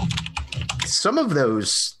 Some of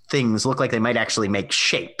those things look like they might actually make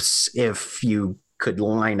shapes if you could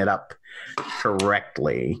line it up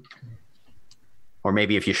correctly. Or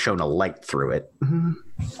maybe if you shone a light through it,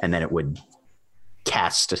 and then it would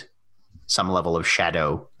cast some level of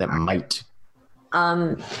shadow that might.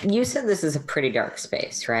 You said this is a pretty dark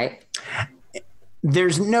space, right?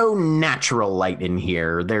 There's no natural light in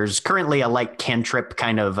here. There's currently a light cantrip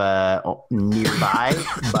kind of nearby,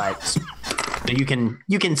 but you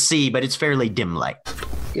can see, but it's fairly dim light.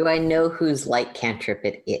 Do I know whose light cantrip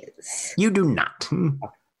it is? You do not.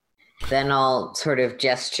 Then I'll sort of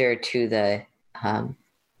gesture to the... I'd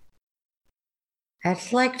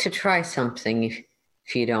like to try something,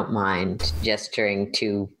 if you don't mind, gesturing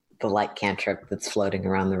to the light cantrip that's floating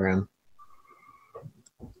around the room.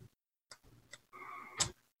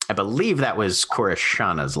 I believe that was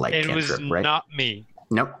Corashana's light cantrip, right? It was not me.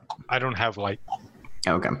 Nope. I don't have light.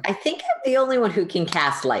 Okay. I think I'm the only one who can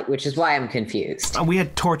cast light, which is why I'm confused. We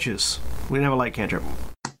had torches. We didn't have a light cantrip.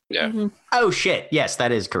 Yeah. Oh, shit. Yes,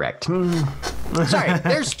 that is correct. Sorry,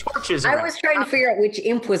 there's torches around. I was trying to figure out which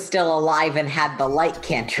imp was still alive and had the light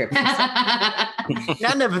cantrip.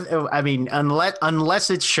 None of, I mean, unless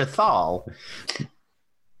it's Shathal.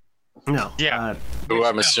 No. Yeah. Who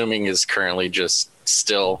I'm assuming is currently just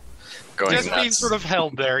still going Just being nuts. sort of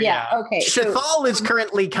held there, yeah. Okay. Shathal is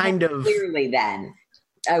currently kind of... Clearly then,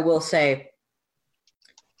 I will say,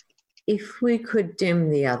 if we could dim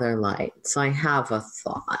the other lights, I have a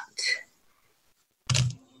thought.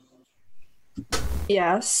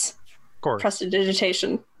 Yes. Of course.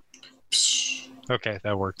 Prestidigitation. Okay,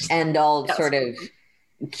 that works. And I'll Yes. sort of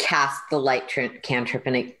cast the light cantrip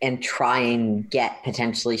and try and get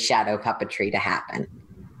potentially shadow puppetry to happen.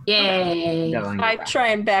 Yay. I try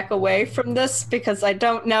and back away from this because I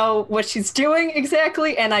don't know what she's doing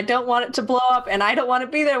exactly, and I don't want it to blow up, and I don't want to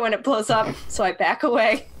be there when it blows up, so I back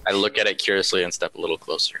away. I look at it curiously and step a little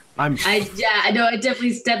closer. I know. I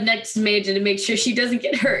definitely step next to Mayja to make sure she doesn't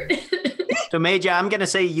get hurt. So, Mayja, I'm going to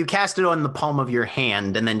say you cast it on the palm of your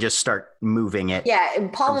hand and then just start moving it. Yeah, in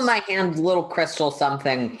palm of my hand, little crystal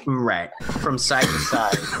something. Right, from side to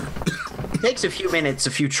side. It takes a few minutes,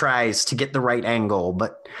 a few tries to get the right angle,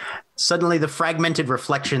 but suddenly the fragmented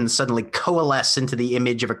reflections suddenly coalesce into the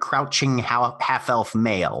image of a crouching half-elf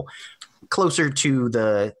male, closer to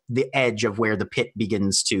the edge of where the pit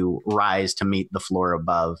begins to rise to meet the floor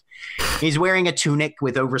above. He's wearing a tunic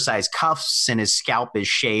with oversized cuffs, and his scalp is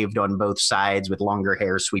shaved on both sides with longer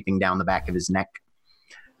hair sweeping down the back of his neck.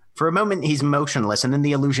 For a moment, he's motionless, and then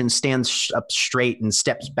the illusion stands up straight and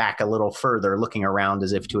steps back a little further, looking around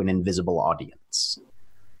as if to an invisible audience.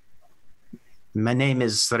 My name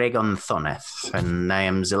is Regon Thoneth, and I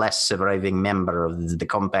am the last surviving member of the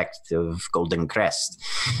Compact of Golden Crest.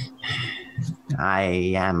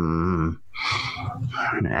 I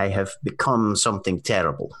have become something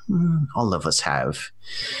terrible. All of us have.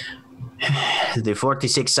 The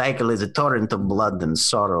 46 cycle is a torrent of blood and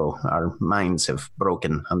sorrow. Our minds have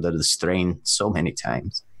broken under the strain so many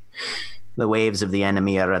times. The waves of the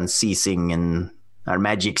enemy are unceasing, and our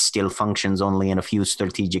magic still functions only in a few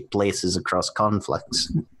strategic places across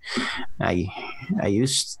Conflux. I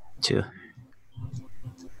used to.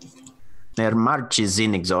 Their march is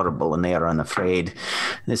inexorable, and they are unafraid.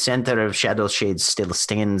 The center of Shadow Shade still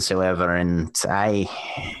stands, however, and I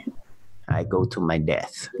go to my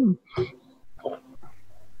death.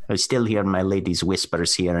 I still hear my lady's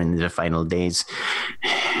whispers here in the final days.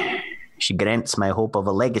 She grants my hope of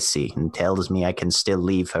a legacy and tells me I can still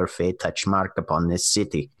leave her fey-touch mark upon this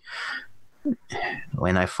city.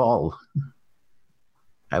 When I fall,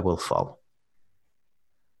 I will fall.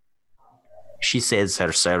 She says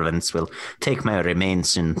her servants will take my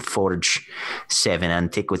remains and forge 7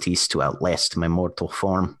 antiquities to outlast my mortal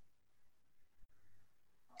form.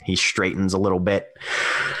 He straightens a little bit.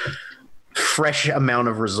 Fresh amount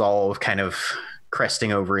of resolve kind of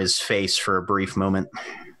cresting over his face for a brief moment.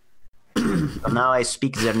 So now I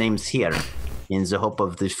speak their names here in the hope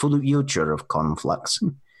of the full future of Conflux.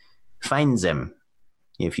 Find them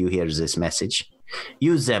if you hear this message.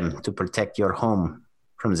 Use them to protect your home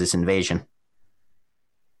from this invasion.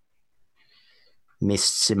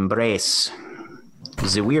 Mist's Embrace,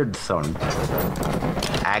 the Weird Thorn,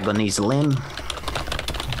 Agony's Limb,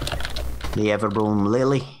 the Everbloom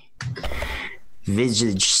Lily,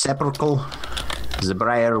 Visage Sepulchral, the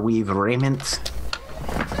Briarweave Raiment,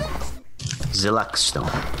 the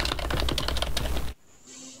Luckstone.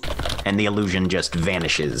 And the illusion just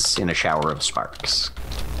vanishes in a shower of sparks.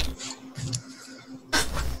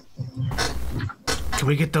 Can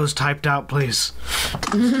we get those typed out, please?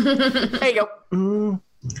 There you go.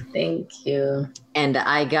 Thank you. And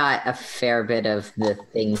I got a fair bit of the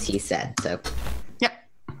things he said, so Yeah.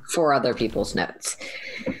 for other people's notes.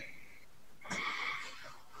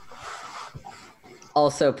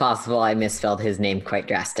 Also possible I misspelled his name quite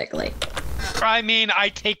drastically. I mean, I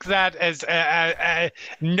take that as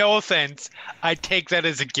no offense. I take that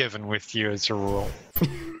as a given with you as a rule.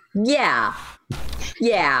 Yeah.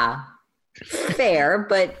 Fair,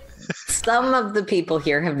 but some of the people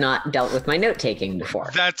here have not dealt with my note-taking before.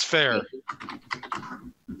 That's fair.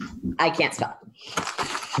 I can't spell.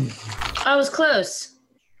 I was close.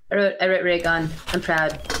 I wrote Raygon. I'm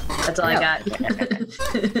proud. That's all I got.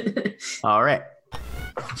 All right.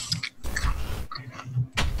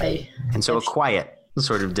 I- And so a quiet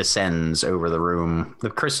sort of descends over the room. The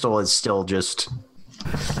crystal is still just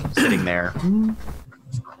sitting there.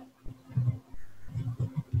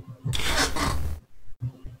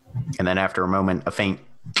 And then after a moment, a faint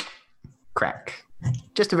crack,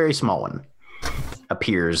 just a very small one,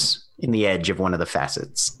 appears in the edge of one of the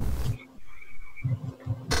facets.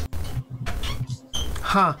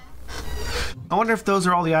 Huh. I wonder if those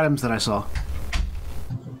are all the items that I saw.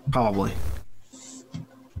 Probably.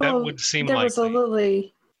 That would seem there like was a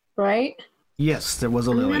lily, right? Yes, there was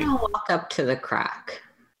a I'm lily. gonna walk up to the crack.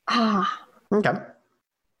 Ah, Okay.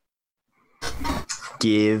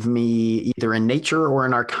 Give me either a nature or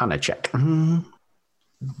an arcana check.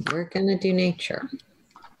 We're gonna do nature.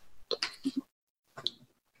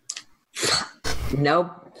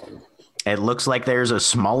 Nope. It looks like there's a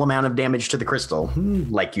small amount of damage to the crystal,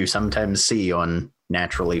 like you sometimes see on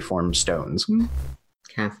naturally formed stones.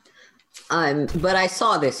 Okay. But I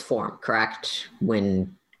saw this form, correct?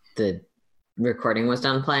 When the recording was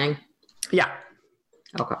done playing? Yeah.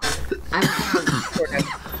 Okay. I'm gonna sort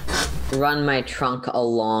of run my trunk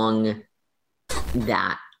along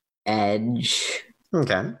that edge.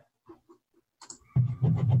 Okay.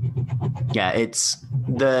 Yeah, it's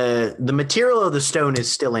the material of the stone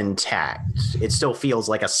is still intact. It still feels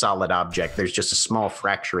like a solid object. There's just a small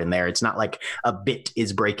fracture in there. It's not like a bit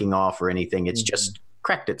is breaking off or anything. It's just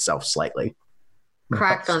cracked itself slightly.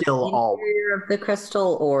 Cracked on the interior of the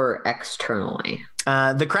crystal or externally?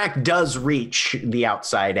 The crack does reach the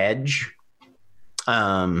outside edge,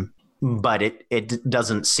 but it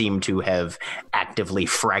doesn't seem to have actively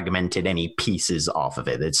fragmented any pieces off of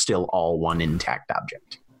it. It's still all one intact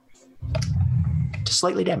object. Just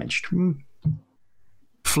slightly damaged.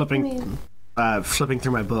 Flipping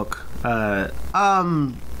through my book. I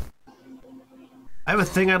have a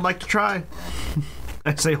thing I'd like to try.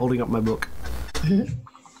 I'd say, holding up my book.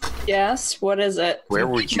 yes. What is it? Where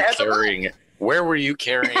were you carrying it? Where were you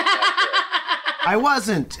carrying it? I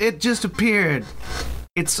wasn't. It just appeared.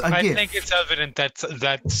 It's a gift. I think it's evident that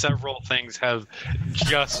several things have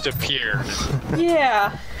just appeared.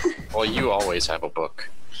 Yeah. Well, you always have a book.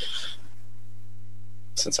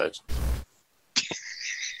 Since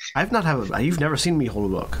You've never seen me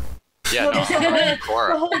hold a book. Yeah, no,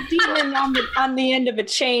 the whole demon on the end of a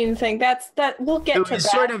chain thing. That we'll get It to was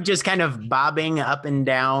that. sort of just kind of bobbing up and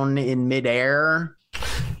down in midair,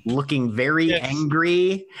 looking very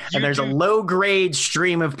angry. And there's a low-grade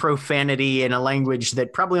stream of profanity in a language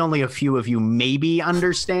that probably only a few of you maybe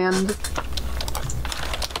understand.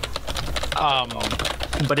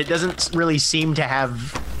 But it doesn't really seem to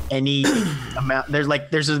have any amount. There's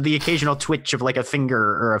the occasional twitch of like a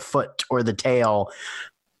finger or a foot or the tail.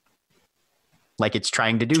 Like it's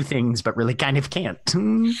trying to do things, but really kind of can't.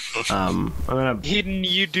 Hedon,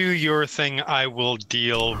 you do your thing. I will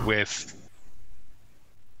deal with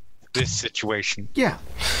this situation. Yeah.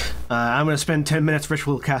 I'm going to spend 10 minutes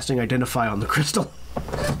ritual casting Identify on the crystal.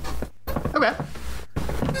 Okay.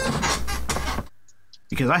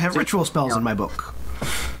 Because I have ritual spells in my book.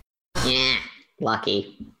 Yeah,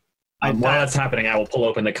 lucky. While that's happening, I will pull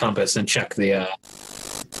open the compass and check the...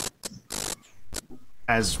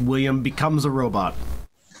 As William becomes a robot.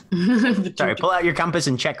 Sorry, pull out your compass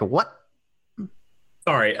and check what?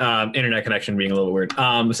 Sorry, internet connection being a little weird.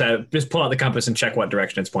 So just pull out the compass and check what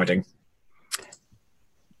direction it's pointing.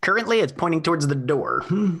 Currently, it's pointing towards the door.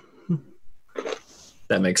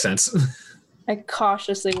 That makes sense. I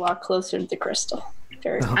cautiously walk closer to the crystal.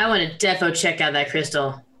 I want to defo check out that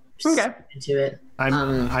crystal. Just Okay. into it. I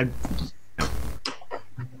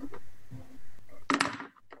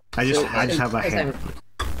just have a hand.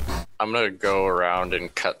 I'm gonna go around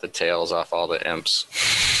and cut the tails off all the imps.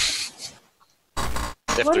 If What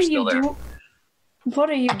they're are still you there. doing? What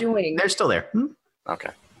are you doing? They're still there. Okay.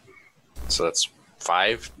 So that's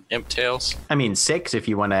 5 imp tails. I mean, 6 if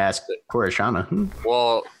you want to ask Corashana.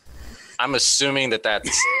 Well, I'm assuming that that's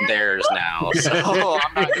theirs now, so I'm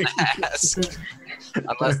not gonna ask.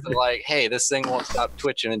 Unless they're like, hey, this thing won't stop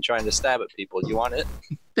twitching and trying to stab at people. You want it?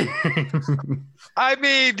 I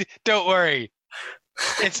mean, don't worry.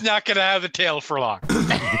 It's not going to have the tail for long.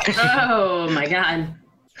 Oh my god.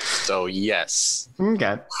 So yes.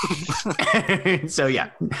 Okay. So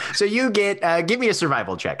yeah. So you get give me a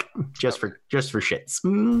survival check just for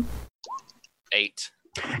shits. 8.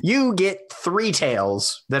 You get 3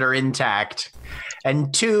 tails that are intact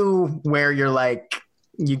and 2 where you're like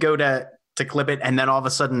you go to clip it and then all of a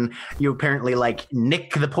sudden you apparently like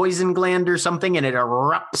nick the poison gland or something and it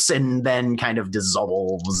erupts and then kind of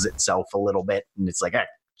dissolves itself a little bit and it's like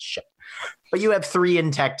shit. But you have 3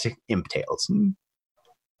 intact imp tails.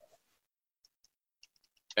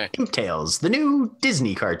 Okay. Imp Tales, the new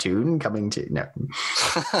Disney cartoon coming to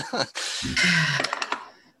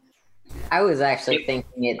I was actually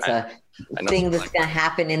thinking it's a thing that's going to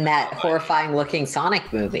happen in that horrifying looking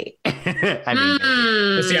Sonic movie. I mean,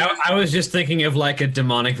 See, I was just thinking of like a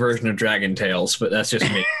demonic version of Dragon Tales, but that's just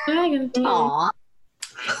me. Aww.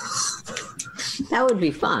 That would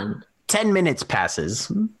be fun. 10 minutes passes.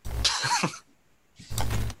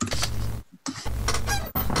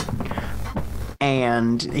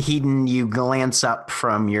 And Hedon, you glance up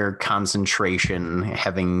from your concentration,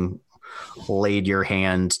 having laid your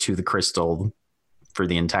hand to the crystal for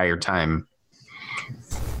the entire time.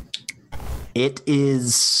 It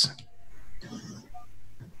is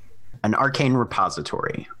an arcane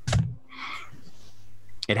repository.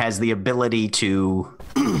 It has the ability to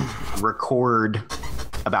record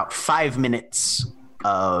about 5 minutes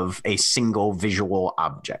of a single visual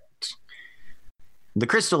object. The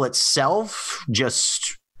crystal itself,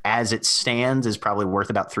 just as it stands, is probably worth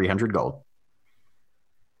about 300 gold.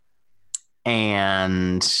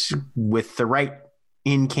 And with the right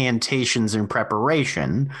incantations and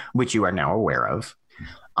preparation, which you are now aware of,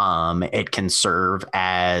 it can serve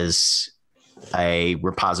as a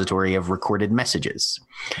repository of recorded messages.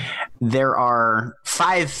 There are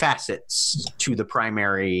 5 facets to the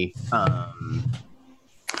primary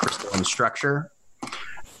crystalline structure.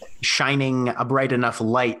 Shining a bright enough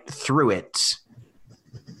light through it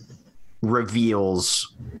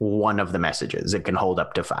reveals one of the messages. It can hold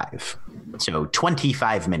up to 5. So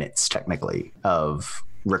 25 minutes, technically, of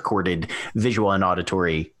recorded visual and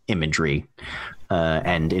auditory imagery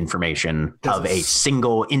and information of a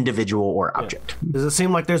single individual or object. Does it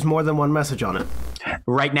seem like there's more than one message on it?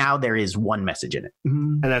 Right now, there is one message in it.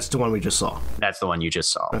 And that's the one we just saw? That's the one you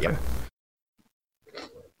just saw, okay. Yep.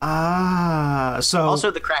 So... Also,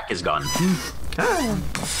 the crack is gone.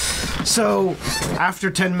 So, after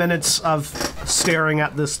 10 minutes of staring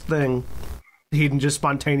at this thing, Hedon just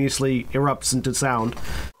spontaneously erupts into sound.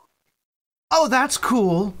 Oh, that's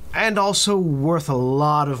cool, and also worth a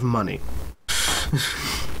lot of money.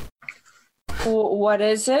 What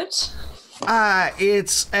is it?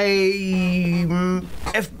 It's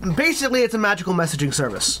basically it's a magical messaging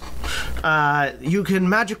service. You can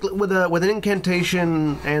magically, with an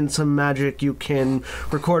incantation and some magic, you can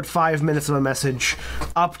record 5 minutes of a message.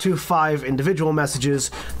 Up to 5 individual messages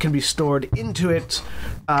can be stored into it.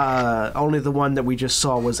 Only the one that we just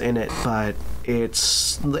saw was in it, but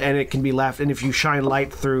it can be left. And if you shine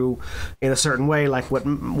light through in a certain way, like what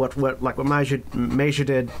Mayja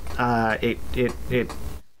did, it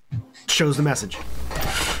shows the message.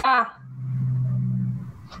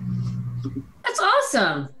 That's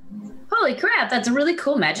awesome. Holy crap, that's a really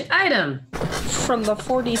cool magic item. From the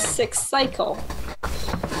 46th cycle.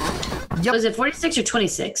 Yep. Was it 46 or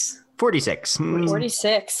 26? 46.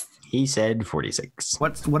 46. He said 46.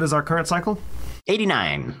 What is our current cycle?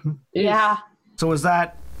 89. Yeah. So is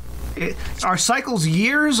that... Are cycles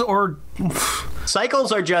years or...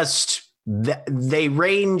 Cycles are just... They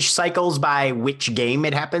range cycles by which game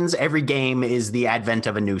it happens. Every game is the advent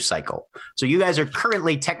of a new cycle. So you guys are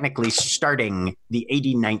currently technically starting the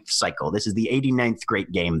 89th cycle. This is the 89th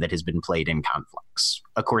great game that has been played in Conflux,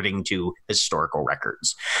 according to historical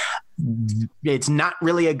records. It's not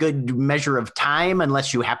really a good measure of time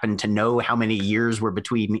unless you happen to know how many years were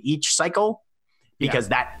between each cycle, because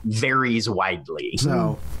that varies widely.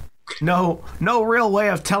 So... No real way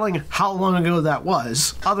of telling how long ago that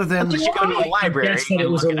was, other than you go to a library. Yes, it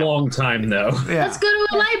was a long time, though. Yeah. Let's go to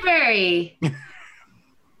a library.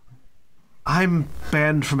 I'm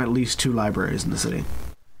banned from at least 2 libraries in the city.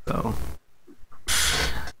 So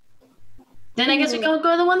then I guess we can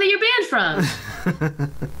go to the one that you're banned from.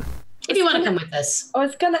 If you want to come with us. I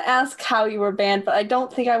was going to ask how you were banned, but I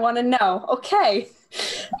don't think I want to know. Okay.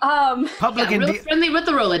 Public real friendly with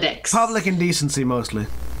the Rolodex. Public indecency, mostly.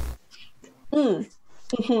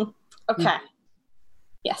 Okay.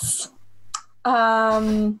 Yes.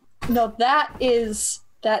 No, that is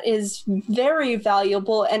very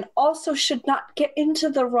valuable and also should not get into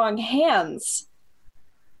the wrong hands.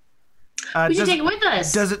 We should take it with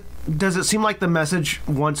us. Does it seem like the message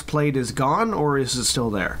once played is gone, or is it still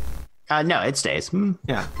there? No, it stays.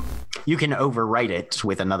 Yeah. You can overwrite it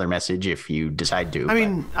with another message if you decide to. I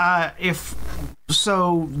mean,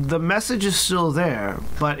 so the message is still there,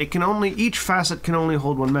 but each facet can only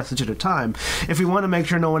hold one message at a time. If we want to make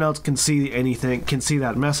sure no one else can see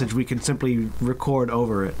that message, we can simply record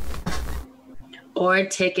over it. Or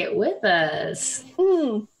take it with us.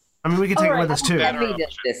 I mean, we can take it with us too. Heavy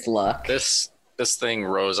does this look? This thing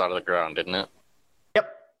rose out of the ground, didn't it?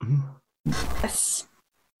 Yep. Yes.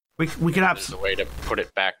 We could There's a way to put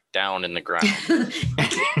it back down in the ground. And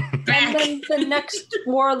then the next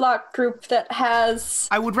warlock group that has...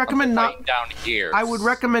 I would recommend not down here. I would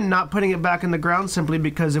recommend not putting it back in the ground, simply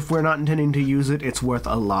because if we're not intending to use it, it's worth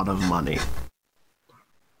a lot of money.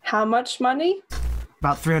 How much money?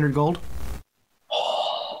 About 300 gold.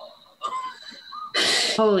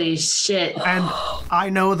 Holy shit. And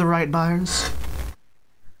I know the right buyers.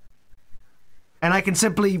 And I can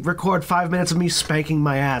simply record 5 minutes of me spanking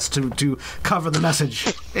my ass to cover the message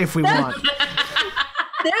if we want.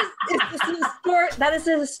 That is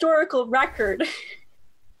a historical record.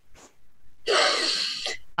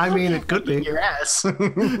 I mean, it could be. Your ass.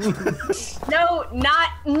 No, not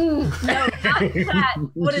that.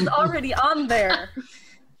 What is already on there?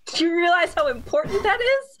 Do you realize how important that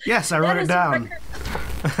is? Yes, I wrote it down.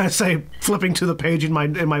 I say, flipping to the page in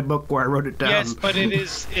my book where I wrote it down. Yes, but it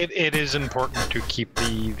is important to keep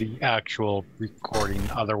the actual recording.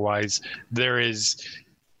 Otherwise, there is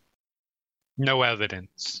no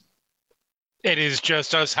evidence. It is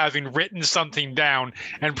just us having written something down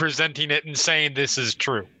and presenting it and saying this is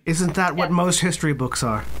true. Isn't that what most history books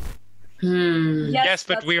are? Yes,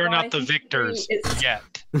 but we are not the victors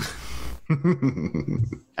yet.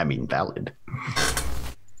 I mean, valid.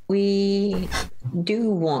 We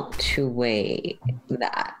do want to weigh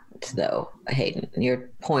that, though, Hayden.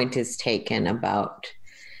 Your point is taken about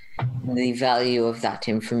the value of that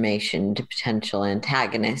information to potential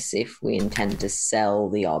antagonists if we intend to sell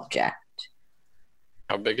the object.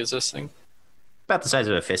 How big is this thing? About the size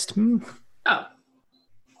of a fist. Oh.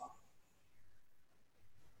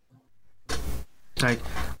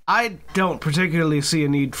 I don't particularly see a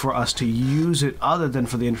need for us to use it other than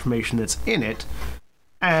for the information that's in it.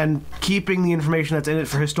 And keeping the information that's in it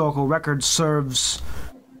for historical records serves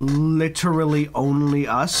literally only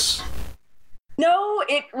us. No,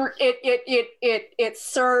 it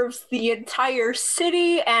serves the entire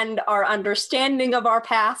city and our understanding of our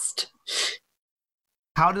past.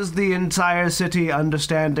 How does the entire city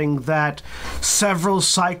understanding that several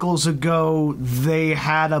cycles ago they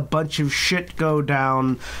had a bunch of shit go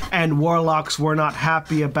down and warlocks were not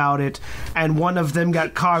happy about it and one of them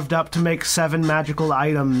got carved up to make 7 magical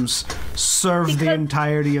items serve the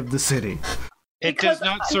entirety of the city? It does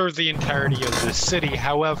not serve the entirety of the city.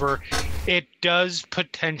 However, it does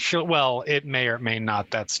it may or may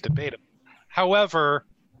not. That's debatable. However,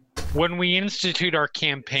 when we institute our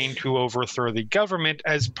campaign to overthrow the government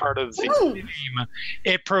as part of the game,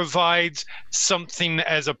 it provides something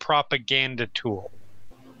as a propaganda tool.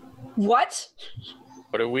 What?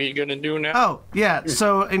 What are we going to do now? Oh, yeah.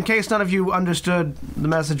 So in case none of you understood the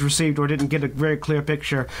message received or didn't get a very clear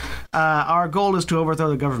picture, our goal is to overthrow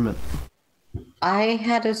the government. I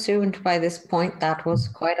had assumed by this point that was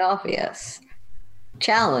quite obvious.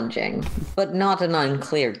 Challenging, but not an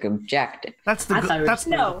unclear objective. That's the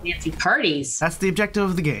fancy parties. That's the objective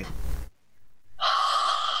of the game.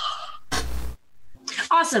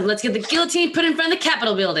 Awesome. Let's get the guillotine put in front of the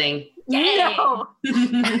Capitol building. Yay! No.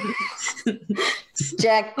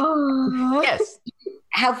 Jack, yes.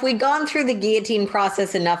 Have we gone through the guillotine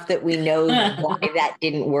process enough that we know why that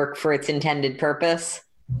didn't work for its intended purpose?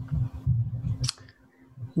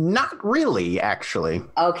 Not really, actually.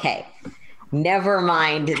 Okay. Never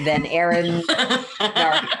mind, then Erin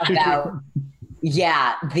about,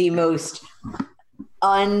 the most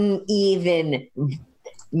uneven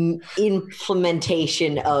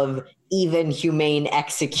implementation of even humane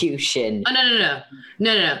execution. Oh,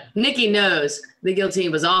 no. Nikki knows the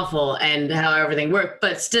guillotine was awful and how everything worked,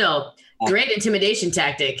 but still, great intimidation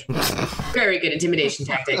tactic. Very good intimidation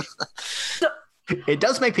tactic. It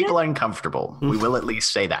does make people uncomfortable. We will at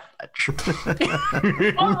least say that much.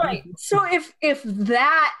 All right. So if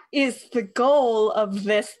that is the goal of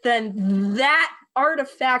this, then that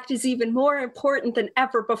artifact is even more important than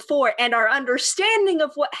ever before. And our understanding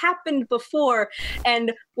of what happened before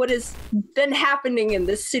and what has been happening in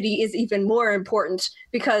this city is even more important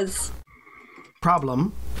because...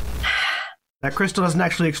 Problem. That crystal doesn't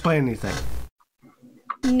actually explain anything.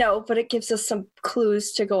 No, but it gives us some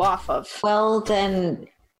clues to go off of. Well, then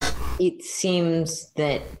it seems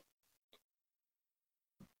that...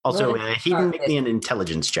 Also, he can make me an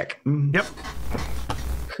intelligence check. Yep.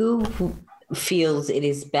 Who feels it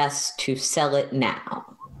is best to sell it now?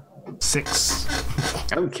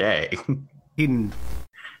 6. Okay. Hedon.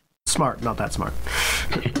 Smart, not that smart.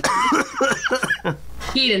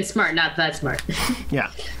 Hedon, smart, not that smart.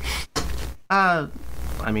 Yeah. I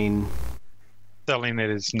mean... Selling it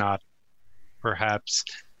is not perhaps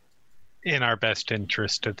in our best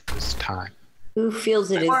interest at this time. Who feels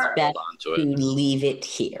it is best to leave it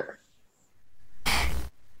here?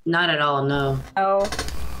 Not at all, no. Oh.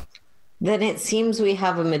 Then it seems we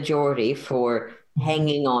have a majority for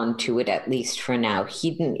hanging on to it, at least for now.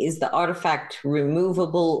 Hedon, is the artifact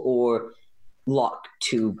removable or locked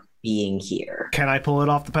to being here. Can I pull it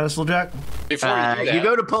off the pedestal, Jack? Before you do that, You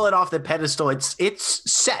go to pull it off the pedestal.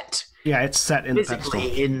 It's set. Yeah, it's set in the pedestal.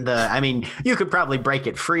 I mean, you could probably break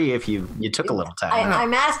it free if you took a little time.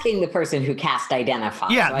 I'm asking the person who cast Identify.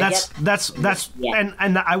 Yeah, so that's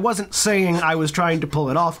and I wasn't saying I was trying to pull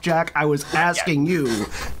it off, Jack. I was asking you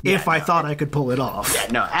if I thought I could pull it off.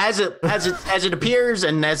 Yeah, no, as it appears,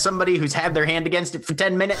 and as somebody who's had their hand against it for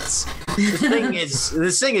 10 minutes,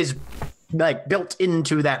 this thing is like built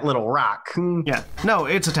into that little rock. Yeah, no,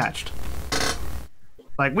 it's attached.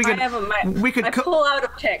 Like we could I pull out a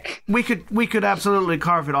pick. We could absolutely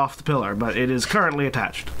carve it off the pillar, but it is currently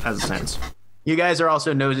attached as it stands. You guys are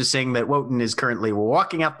also noticing that Wotan is currently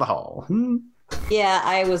walking out the hall. Yeah,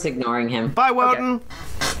 I was ignoring him. Bye, Wotan.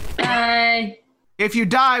 Bye. If you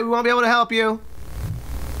die, we won't be able to help you.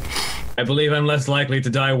 I believe I'm less likely to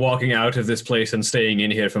die walking out of this place than staying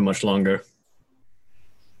in here for much longer.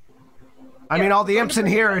 I mean, all the imps in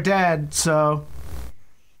here are dead, so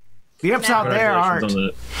the imps out there aren't.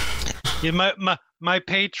 Yeah, my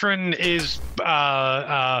patron is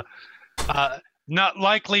not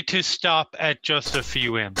likely to stop at just a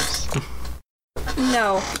few imps.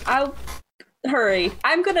 No, I'll hurry.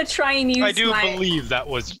 I'm gonna try and use I do believe that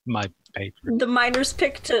was my patron. the miner's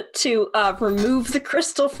pick to remove the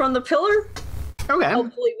crystal from the pillar. Okay.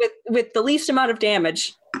 Hopefully with the least amount of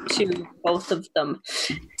damage to both of them.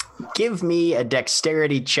 Give me a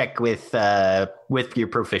dexterity check with your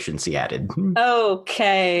proficiency added.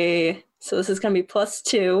 Okay. So this is going to be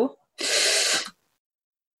 +2.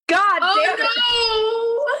 God damn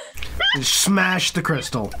it! Smash the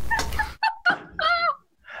crystal.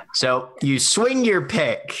 So you swing your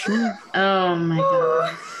pick, Oh my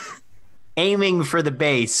god. aiming for the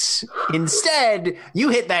base. Instead, you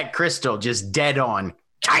hit that crystal just dead on.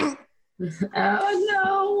 Chang!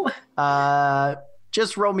 Oh no.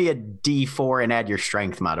 Just roll me a d4 and add your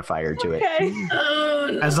strength modifier to it. Okay. Oh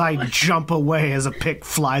no. As I jump away as a pick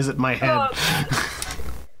flies at my head.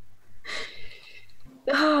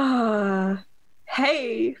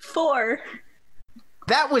 Hey, 4.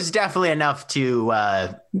 That was definitely enough to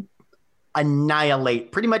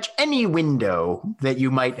annihilate pretty much any window that you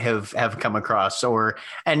might have come across,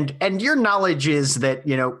 and your knowledge is that,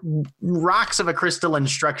 you know, rocks of a crystalline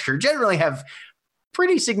structure generally have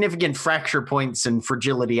pretty significant fracture points and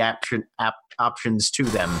fragility options to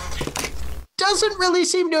them. Doesn't really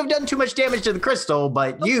seem to have done too much damage to the crystal,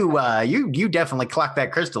 but you definitely clocked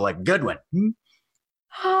that crystal a good one.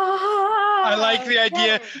 I like the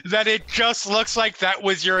idea that it just looks like that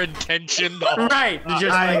was your intention. Right, just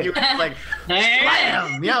like you like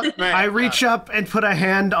slam. Yep. Right. I reach up and put a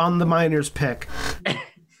hand on the miner's pick.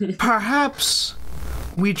 Perhaps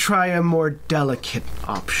we try a more delicate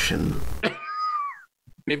option.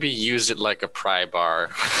 maybe use it like a pry bar.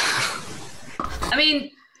 I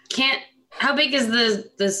mean, how big is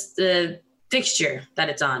the fixture that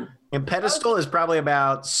it's on? A pedestal is probably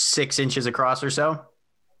about 6 inches across or so,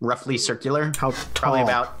 roughly circular. How Probably tall?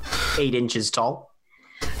 about 8 inches tall.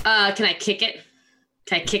 Can I kick it?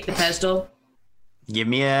 Can I kick the pedestal? Give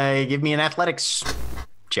me an athletics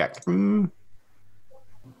check.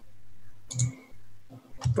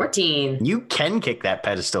 14. You can kick that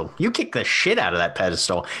pedestal. You kick the shit out of that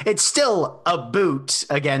pedestal. It's still a boot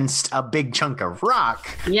against a big chunk of rock,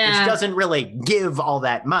 Yeah. which doesn't really give all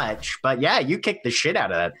that much. But yeah, you kick the shit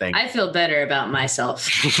out of that thing. I feel better about myself.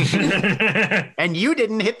 And you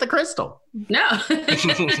didn't hit the crystal. No.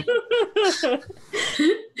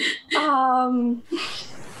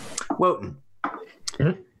 Wotan.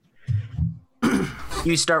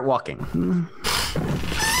 You start walking.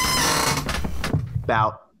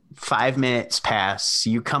 About 5 minutes pass.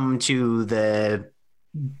 You come to the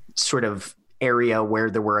sort of area where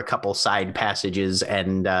there were a couple side passages,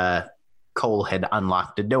 and Cole had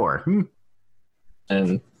unlocked a door.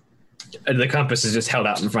 And the compass is just held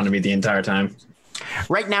out in front of me the entire time.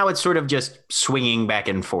 Right now, it's sort of just swinging back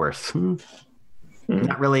and forth.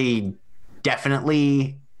 Not really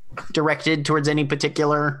definitely directed towards any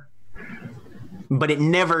particular, but it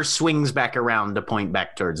never swings back around to point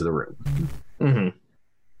back towards the room. Mm-hmm.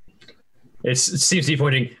 It seems to be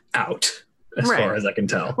pointing out, as far as I can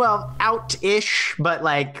tell. Well, out-ish, but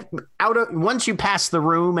like once you pass the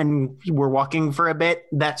room and we're walking for a bit,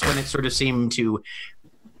 that's when it sort of seemed to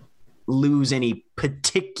lose any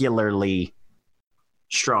particularly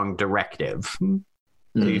strong directive. So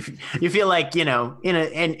you feel like, you know,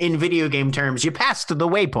 in video game terms, you passed the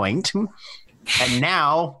waypoint, and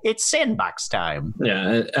now it's sandbox time.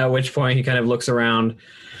 Yeah, at which point he kind of looks around.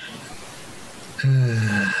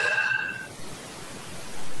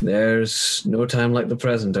 There's no time like the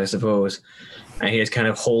present, I suppose. And he just kind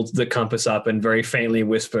of holds the compass up and very faintly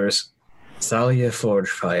whispers, Thalia Forge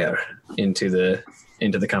Fire into the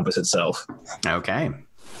compass itself. Okay.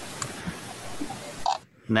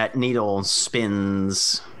 And that needle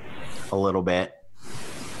spins a little bit.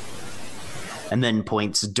 And then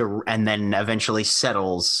points, and then eventually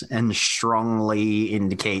settles and strongly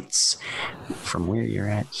indicates from where you're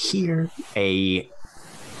at here, a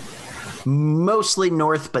mostly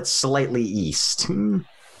north, but slightly east.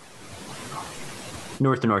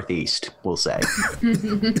 North-northeast, we'll say.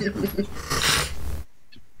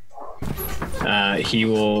 He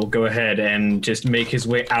will go ahead and just make his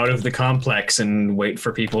way out of the complex and wait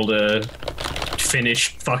for people to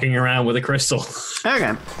finish fucking around with a crystal.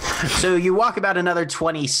 Okay. So you walk about another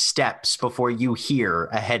 20 steps before you hear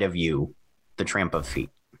ahead of you the tramp of feet.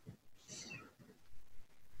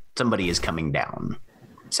 Somebody is coming down.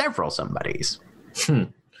 Several somebodies.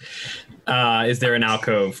 Is there an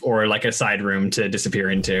alcove or like a side room to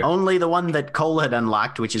disappear into? Only the one that Cole had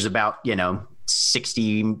unlocked, which is about,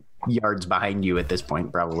 60 yards behind you at this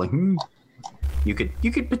point, probably. You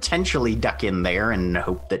could potentially duck in there and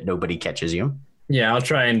hope that nobody catches you. Yeah, I'll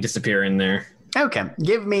try and disappear in there. Okay.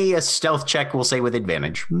 Give me a stealth check, we'll say with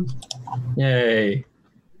advantage. Yay.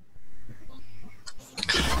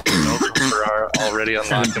 We're already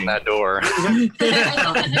unlocking that door.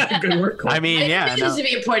 Good work, Cole. I mean, yeah. This to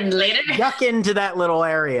be important later. Duck into that little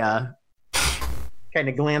area, kind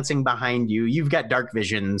of glancing behind you. You've got dark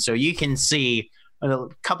vision, so you can see a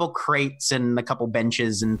couple crates and a couple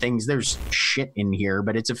benches and things. There's shit in here,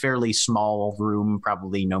 but it's a fairly small room,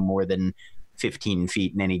 probably no more than 15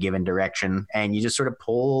 feet in any given direction. And you just sort of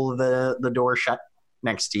pull the door shut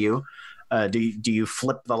next to you. Do you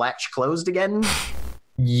flip the latch closed again?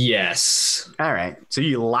 Yes. All right. So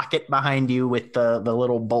you lock it behind you with the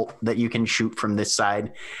little bolt that you can shoot from this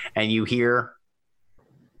side, and you hear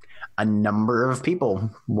a number of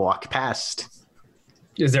people walk past.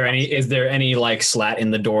 Is there any like slat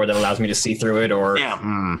in the door that allows me to see through it, or?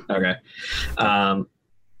 Yeah. Okay.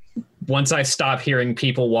 Once I stop hearing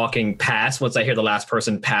people walking past, once I hear the last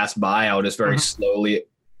person pass by, I'll just very slowly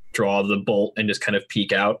draw the bolt and just kind of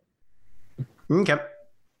peek out. Okay.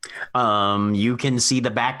 You can see the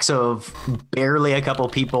backs of barely a couple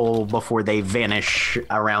people before they vanish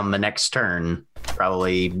around the next turn.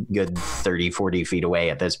 Probably good 30, 40 feet away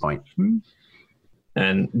at this point.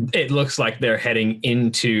 And it looks like they're heading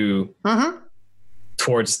into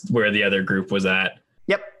towards where the other group was at.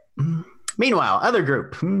 Yep. Meanwhile, other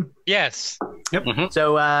group. Yes. Yep.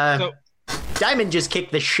 So Diamond just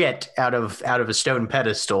kicked the shit out of a stone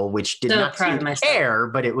pedestal, which did not seem to care,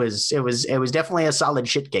 but it was definitely a solid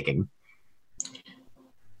shit kicking.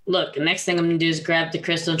 Look, the next thing I'm gonna do is grab the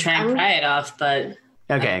crystal and try and pry it off, but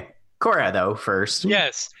okay. Cora, though, first.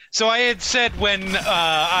 Yes. So I had said when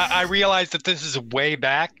I realized that this is way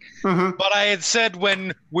back, but I had said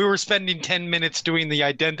when we were spending 10 minutes doing the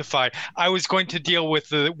identify, I was going to deal with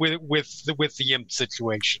the imp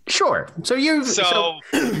situation. Sure. So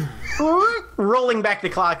rolling back the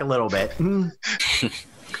clock a little bit.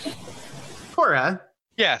 Cora.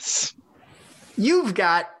 Yes. You've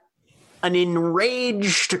got an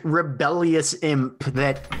enraged, rebellious imp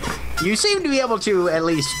that you seem to be able to at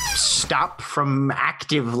least stop from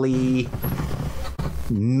actively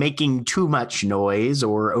making too much noise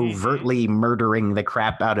or overtly murdering the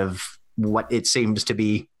crap out of what it seems to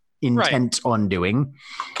be intent on doing.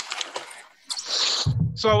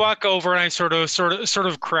 So I walk over and I sort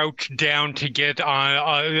of crouch down to get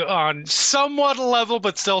on somewhat level,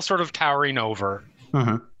 but still sort of towering over.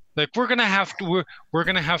 Like we're gonna have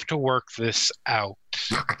to work this out.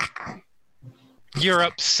 You're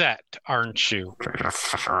upset, aren't you?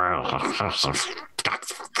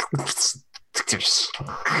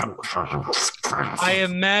 I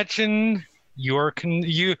imagine you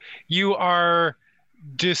are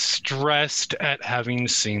distressed at having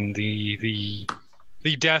seen the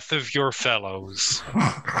death of your fellows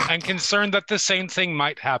and concerned that the same thing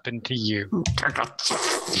might happen to you.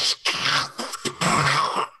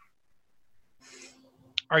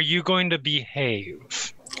 Are you going to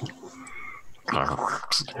behave?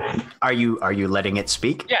 Are you letting it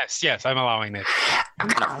speak? Yes, I'm allowing it. I'm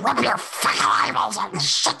gonna rub your fucking eyeballs out and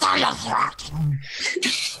shut down your throat.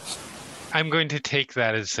 I'm going to take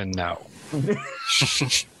that as a no.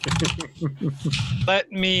 Let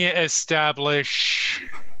me establish.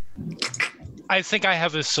 I think I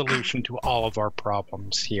have a solution to all of our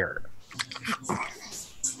problems here.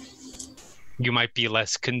 You might be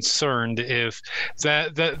less concerned if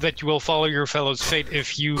that you will follow your fellow's fate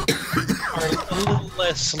if you are a little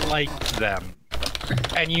less like them,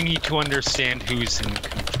 and you need to understand who's in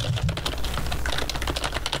control.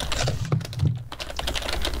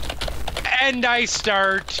 And I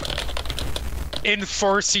start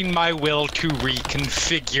enforcing my will to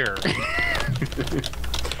reconfigure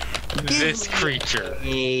this creature.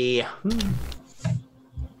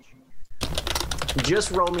 Just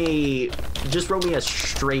roll me a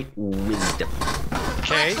straight wisdom.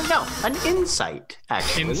 Okay. No, an insight,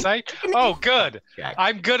 actually. Insight? Oh, good.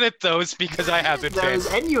 I'm good at those because I have advantage.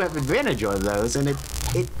 And you have advantage on those, and it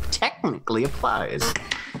technically applies.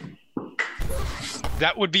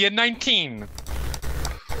 That would be a 19.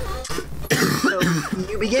 So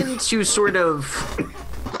you begin to sort of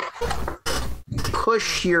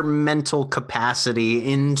push your mental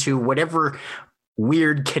capacity into whatever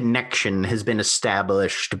weird connection has been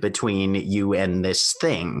established between you and this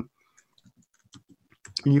thing.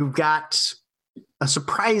 You've got a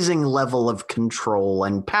surprising level of control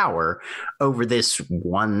and power over this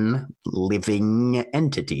one living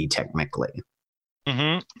entity, technically.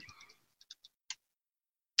 Mm-hmm.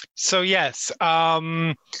 So yes,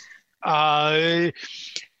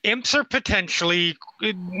 imps are potentially.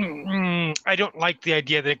 I don't like the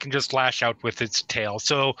idea that it can just lash out with its tail.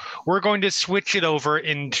 So we're going to switch it over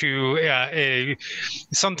into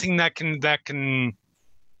something that can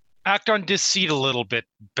act on deceit a little bit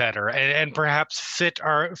better, and perhaps fit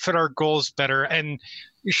our goals better, and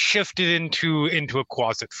shift it into a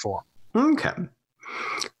quasit form. Okay.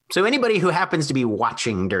 So anybody who happens to be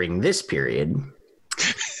watching during this period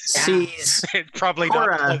sees it's probably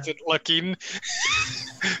Cora not pleasant looking.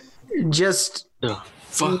 Just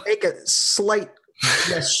make a slight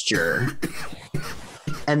gesture,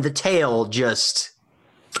 and the tail just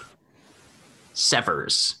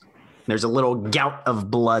severs. There's a little gout of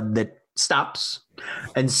blood that stops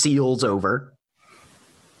and seals over.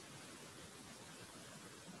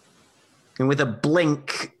 And with a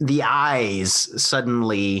blink, the eyes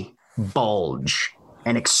suddenly bulge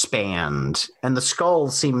and expand, and the skull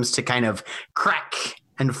seems to kind of crack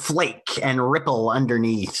and flake and ripple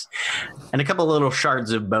underneath, and a couple little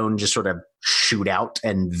shards of bone just sort of shoot out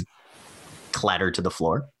and clatter to the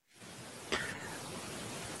floor.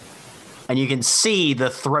 And you can see the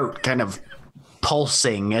throat kind of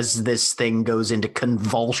pulsing as this thing goes into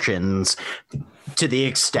convulsions to the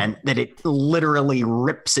extent that it literally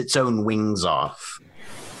rips its own wings off.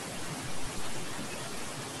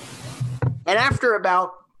 And after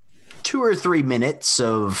about 2 or 3 minutes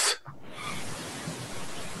of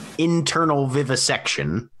internal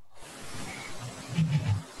vivisection,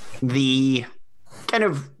 the kind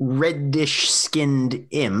of reddish-skinned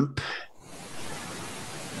imp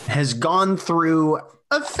has gone through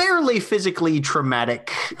a fairly physically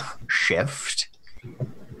traumatic shift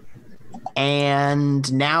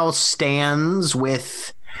and now stands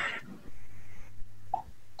with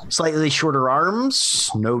slightly shorter arms,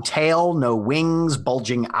 no tail, no wings,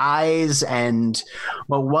 bulging eyes, and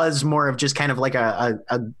what was more of just kind of like a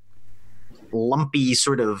lumpy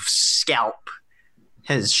sort of scalp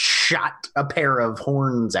has shot a pair of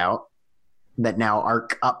horns out that now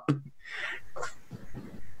arc up.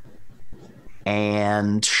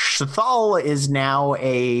 And Shathal is now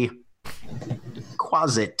a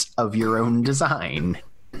quasit of your own design.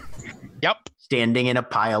 Yep. Standing in a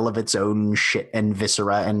pile of its own shit and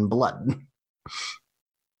viscera and blood.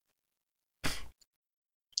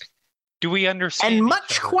 Do we understand? And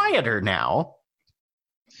much quieter now.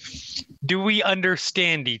 Do we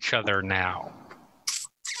understand each other now?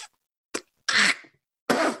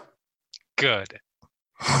 Good.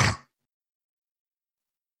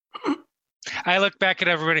 I look back at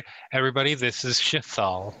everybody. Everybody, this is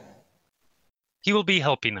Shathal. He will be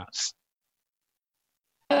helping us.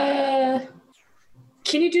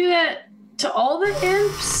 Can you do that to all the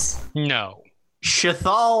imps? No.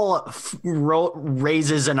 Shathal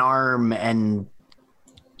raises an arm and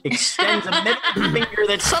extends a middle finger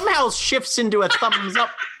that somehow shifts into a thumbs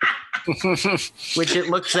up, which it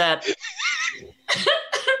looks at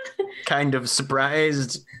kind of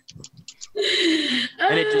surprised,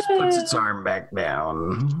 and it just puts its arm back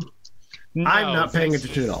down. No, I'm not paying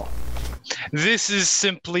attention at all. This is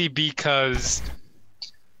simply because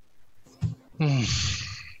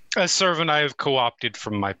a servant I have co-opted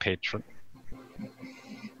from my patron.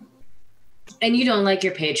 And you don't like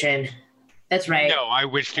your patron. That's right. No, I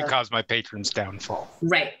wish to cause my patron's downfall.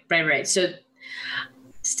 Right. So,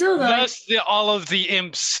 still though... Thus, all of the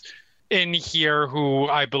imps in here who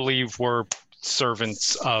I believe were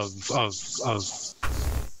servants of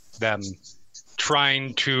them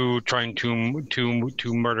trying to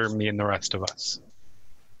murder me and the rest of us.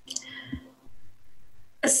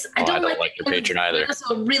 I don't like your patron either. I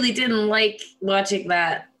also really didn't like watching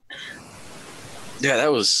that. Yeah,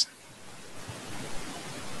 that was...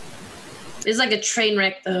 It's like a train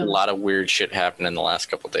wreck, A though. lot of weird shit happened in the last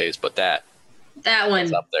couple of days, but that one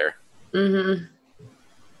is up there. Mm-hmm.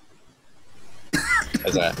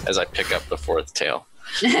 As I pick up the fourth tail.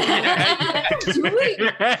 I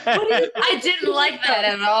didn't like that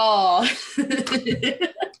at all.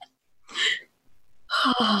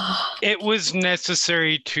 It was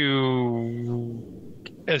necessary to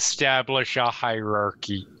establish a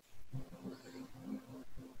hierarchy.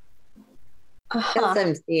 Because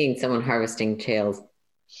I'm seeing someone harvesting tails.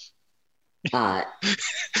 I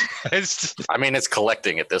mean, it's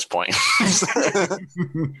collecting at this point.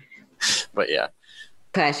 But yeah.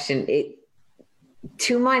 Question.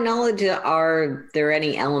 To my knowledge, are there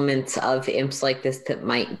any elements of imps like this that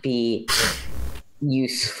might be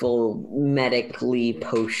useful medically,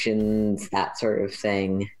 potions, that sort of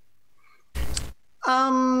thing?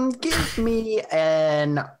 Give me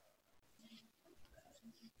an...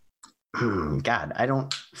 God, I'm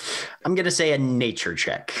going to say a nature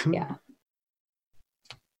check. Yeah.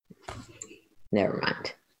 Never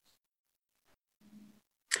mind.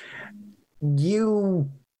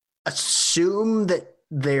 You assume that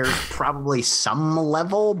there's probably some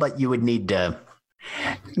level, but you'd need to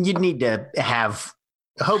have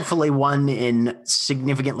hopefully one in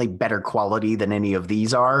significantly better quality than any of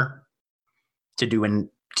these are to do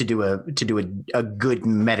a good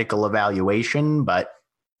medical evaluation, but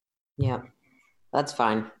yeah, that's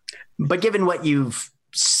fine. But given what you've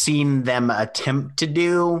seen them attempt to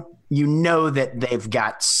do, you know that they've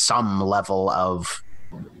got some level of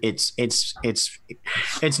it's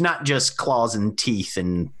not just claws and teeth,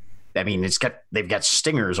 and I mean they've got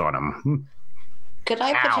stingers on them. Could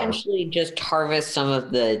I potentially just harvest some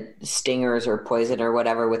of the stingers or poison or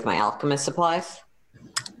whatever with my alchemist supplies?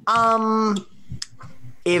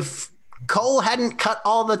 If Cole hadn't cut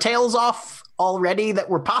all the tails off already that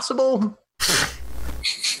were possible,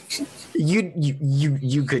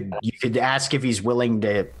 you could ask if he's willing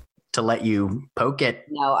to let you poke it.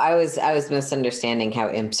 No, I was misunderstanding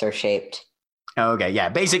how imps are shaped. Okay, yeah.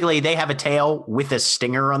 Basically, they have a tail with a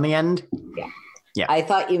stinger on the end. Yeah. I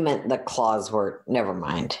thought you meant the claws were. Never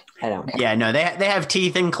mind. I don't care. Yeah, no, they have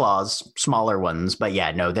teeth and claws, smaller ones, but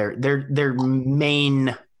yeah, no, their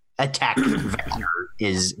main attack vector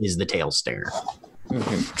is the tail stinger.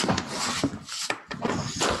 Mm-hmm.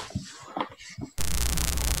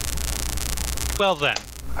 Well then,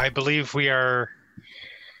 I believe we are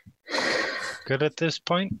good at this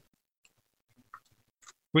point.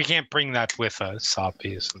 We can't bring that with us,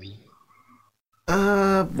 obviously.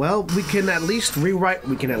 Well, we can at least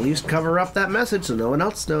cover up that message so no one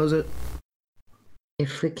else knows it.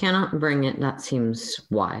 If we cannot bring it, that seems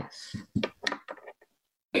wise.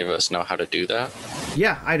 Any of us know how to do that?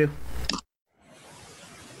 Yeah, I do.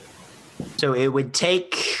 So it would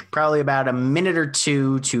take probably about a minute or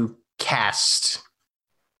two to cast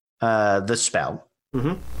the spell.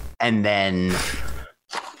 Mm-hmm. And then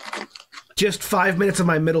just 5 minutes of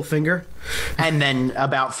my middle finger. And then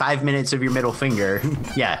about 5 minutes of your middle finger.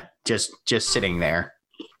 Yeah, just sitting there.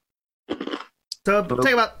 So it'll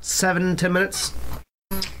take about 7-10 minutes.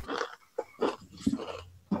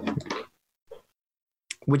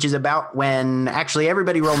 Which is about when... Actually,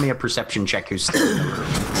 everybody roll me a perception check who's still in the room.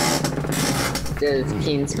 Does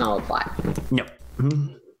keen smell apply? No.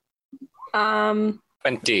 Mm-hmm.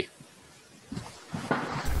 20.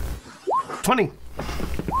 20.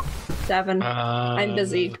 7. I'm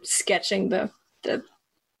busy sketching the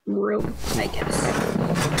room, I guess.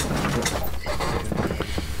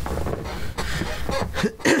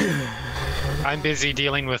 I'm busy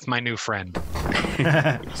dealing with my new friend.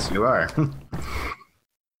 Yes, you are.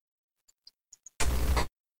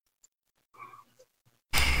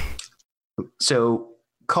 So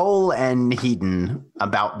Cole and Hedon,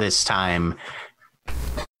 about this time,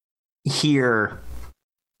 hear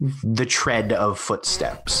the tread of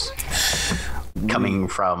footsteps coming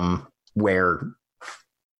from where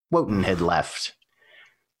Wotan had left.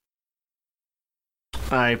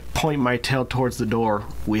 I point my tail towards the door.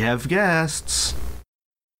 We have guests.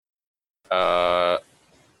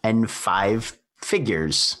 And 5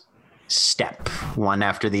 figures step, one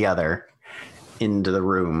after the other, into the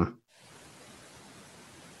room.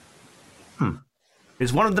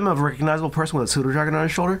 Is one of them a recognizable person with a pseudo dragon on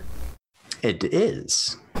his shoulder? It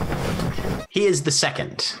is. He is the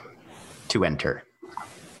second to enter.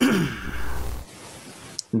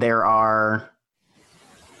 There are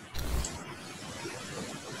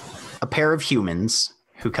a pair of humans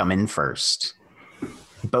who come in first.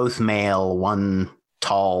 Both male, one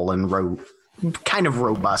tall and kind of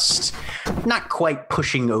robust. Not quite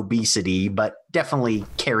pushing obesity, but definitely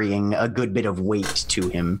carrying a good bit of weight to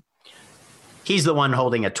him. He's the one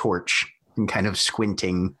holding a torch, and kind of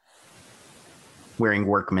squinting, wearing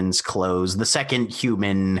workman's clothes. The second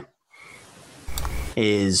human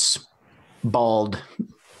is bald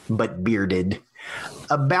but bearded,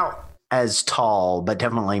 about as tall, but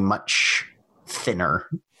definitely much thinner,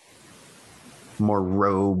 more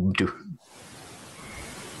robed.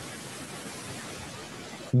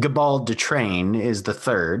 Gabald de Train is the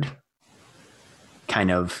third, kind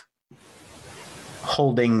of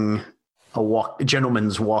holding a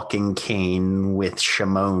gentleman's walking cane with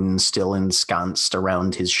Shimon still ensconced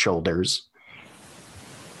around his shoulders.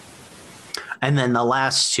 And then the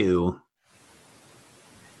last two,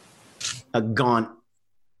 a gaunt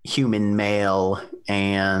human male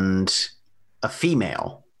and a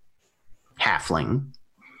female halfling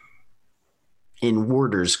in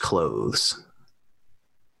warder's clothes,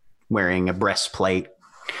 wearing a breastplate.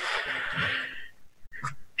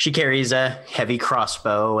 She carries a heavy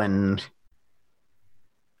crossbow and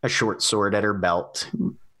a short sword at her belt.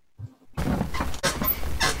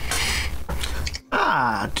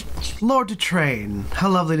 Lord de Train, how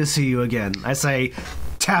lovely to see you again. I say,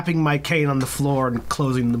 tapping my cane on the floor and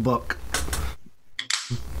closing the book.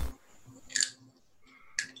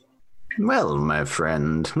 Well, my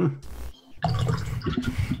friend,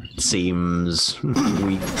 it seems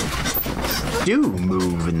we do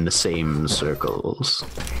move in the same circles.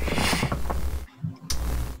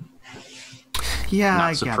 Yeah,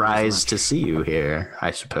 Not surprised to see you here,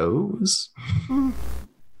 I suppose.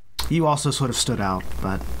 You also sort of stood out,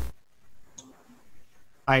 but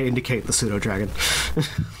I indicate the pseudo-dragon.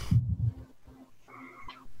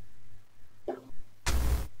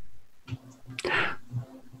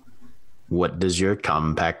 What does your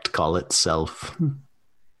compact call itself?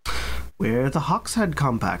 We're the Hawkshead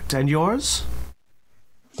Compact. And yours?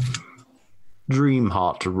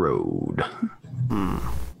 Dreamheart Road.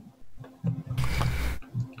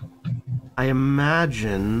 I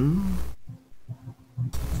imagine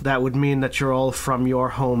that would mean that you're all from your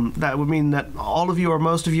home. That would mean that all of you or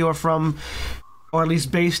most of you are from, or at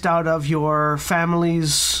least based out of your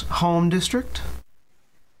family's home district?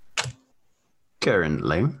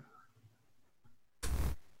 Currently.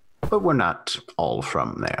 But we're not all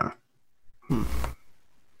from there.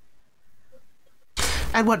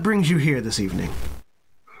 And what brings you here this evening?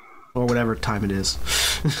 Or whatever time it is.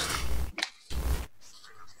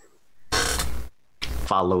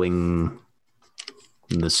 Following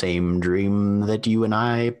the same dream that you and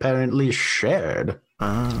I apparently shared.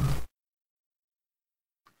 Well,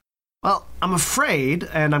 I'm afraid,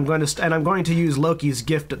 and I'm going to use Loki's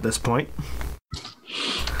gift at this point.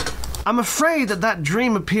 I'm afraid that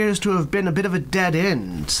dream appears to have been a bit of a dead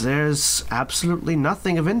end. There's absolutely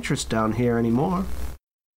nothing of interest down here anymore.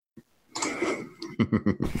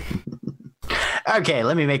 Okay,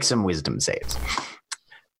 let me make some wisdom saves.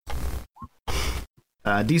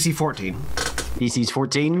 DC 14. DC's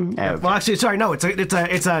 14? Yeah, well, actually, sorry, no, it's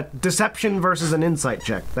a deception versus an insight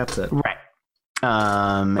check. That's it. Right.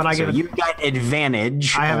 But I you got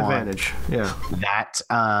advantage. I have advantage. Yeah. That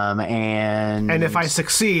and if I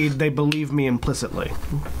succeed, they believe me implicitly.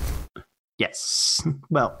 Yes.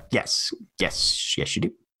 Well, yes, you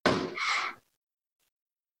do.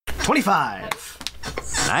 25.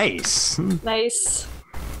 Nice. Nice.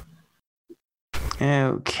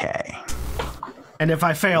 Okay. And if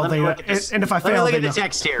I fail, Let me look at the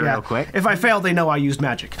text here real quick. If I fail, they know I used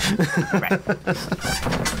magic. Right.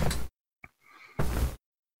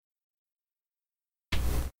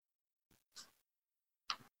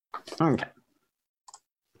 Okay.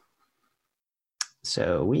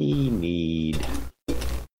 So we need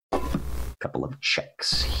a couple of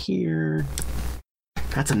checks here.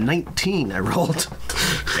 That's a 19 I rolled.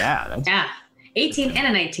 Yeah. Yeah. 18 and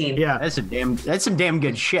a 19. Yeah. That's some damn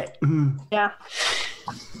good shit. Yeah.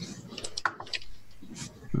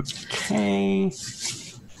 Okay.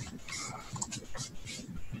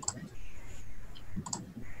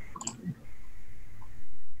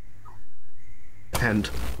 And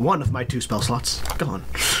one of my 2 spell slots gone.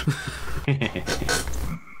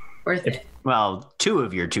 Worth it. Well, 2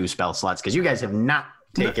 of your 2 spell slots, because you guys have not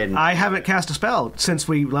taken. I haven't cast a spell since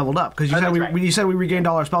we leveled up, because you said we regained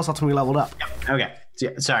all our spell slots when we leveled up. Yep. Okay.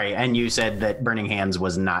 Sorry, and you said that Burning Hands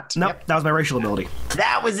was not. Nope, that was my racial ability.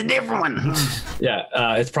 That was a different one. Yeah,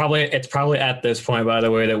 it's probably at this point, by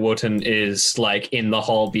the way, that Wotan is like in the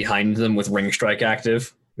hall behind them with Ring Strike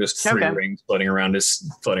active, just 3 rings floating around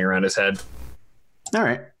his head. All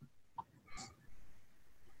right.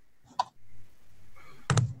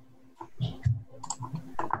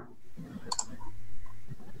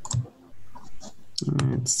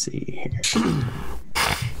 Let's see here.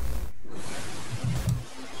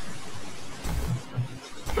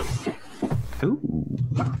 Ooh.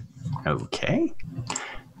 Okay.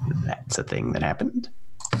 That's a thing that happened.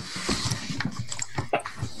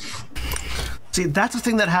 See, that's a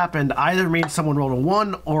thing that happened. Either means someone rolled a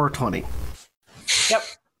 1 or a 20. Yep.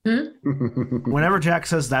 Whenever Jack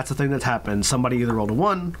says that's a thing that's happened, somebody either rolled a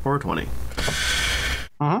 1 or a 20.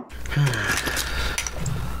 Uh-huh.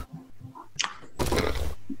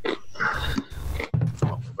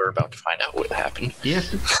 We're about to find out what happened. Yeah.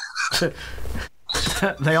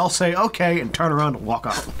 They all say okay and turn around and walk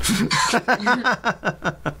off.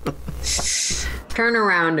 Turn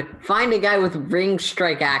around, find a guy with ring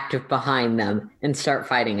strike active behind them, and start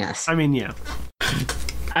fighting us. I mean, yeah.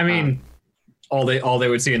 I mean, all they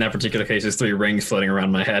would see in that particular case is 3 rings floating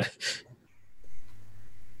around my head.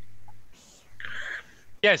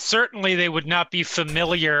 Yes, certainly they would not be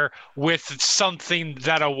familiar with something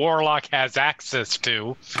that a warlock has access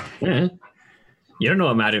to. Mm-hmm. You don't know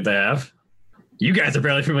what magic they have. You guys are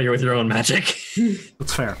barely familiar with your own magic.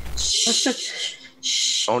 That's fair.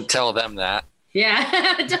 Don't tell them that.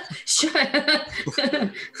 Yeah.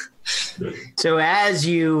 So as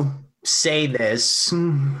you say this,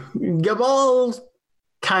 Gabal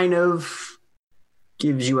kind of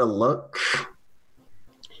gives you a look.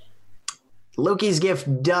 Loki's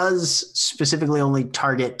gift does specifically only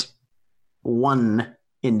target one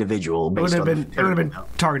individual. It would have been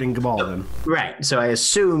targeting Gabal then. Right. So I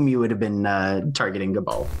assume you would have been targeting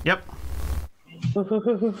Gabal. Yep.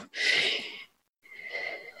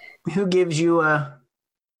 Who gives you a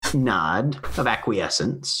nod of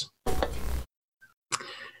acquiescence.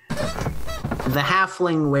 The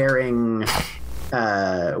halfling wearing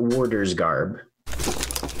warder's garb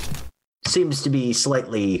seems to be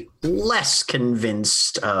slightly less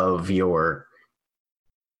convinced of your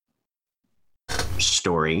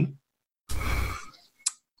story.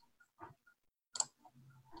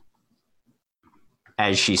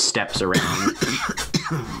 As she steps around.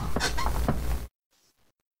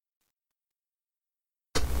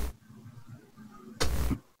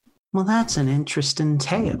 Well, that's an interesting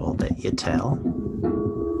tale that you tell.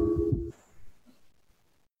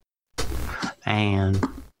 And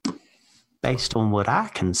based on what I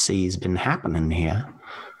can see has been happening here,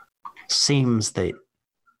 seems that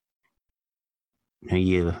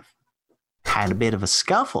you had a bit of a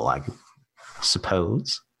scuffle, I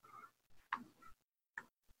suppose.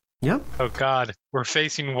 Yep. Oh, God. We're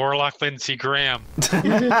facing Warlock Lindsey Graham.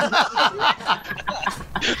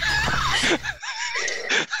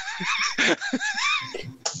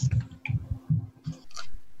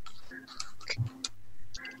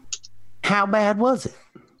 How bad was it?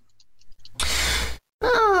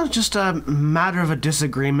 Just a matter of a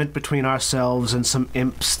disagreement between ourselves and some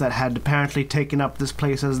imps that had apparently taken up this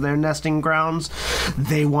place as their nesting grounds.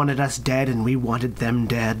 They wanted us dead and we wanted them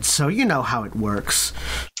dead, so you know how it works.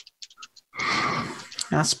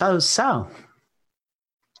 I suppose so.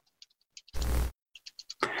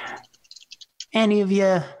 Any of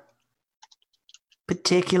you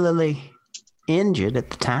particularly injured at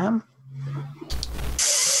the time?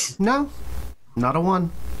 No, not a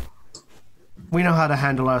one. We know how to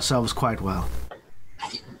handle ourselves quite well.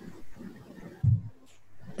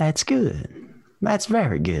 That's good. That's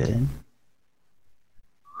very good.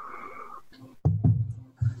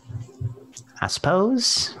 I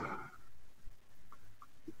suppose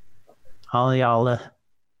all y'all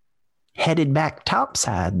headed back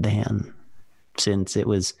topside then, since it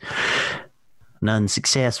was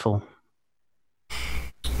unsuccessful.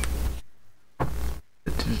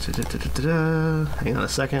 Hang on a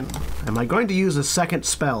second. Am I going to use a second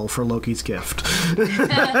spell for Loki's gift?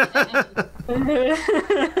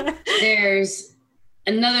 There's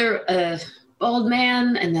another old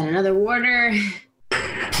man and then another warder.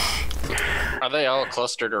 Are they all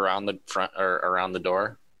clustered around the front or around the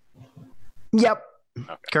door? Yep.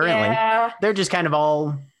 Okay. Currently. Yeah. They're just kind of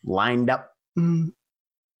all lined up.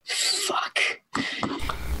 Fuck.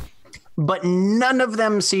 But none of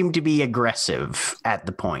them seem to be aggressive at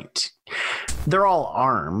the point. They're all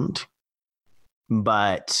armed,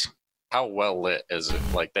 but How well lit is it?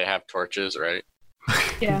 Like they have torches, right?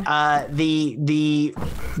 Yeah. the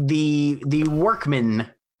workman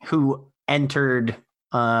who entered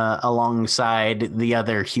alongside the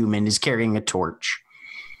other human is carrying a torch,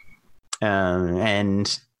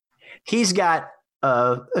 and he's got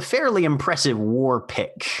a fairly impressive war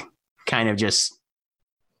pick, kind of just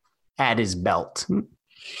at his belt.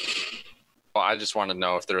 Well, I just want to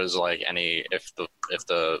know if there is like any, if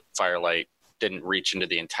the firelight didn't reach into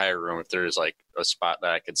the entire room, if there's like a spot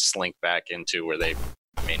that I could slink back into where they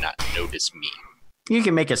may not notice me. You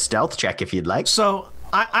can make a stealth check if you'd like. So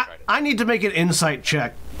I need to make an insight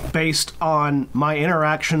check based on my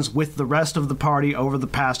interactions with the rest of the party over the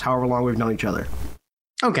past however long we've known each other.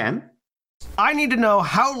 Okay. I need to know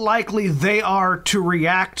how likely they are to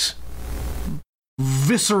react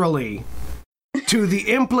viscerally to the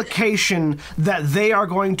implication that they are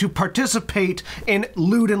going to participate in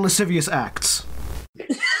lewd and lascivious acts.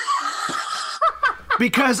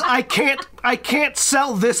 Because I can't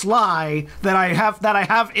sell this lie that I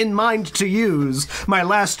have in mind to use my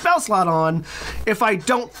last spell slot on if I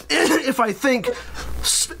think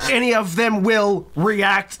any of them will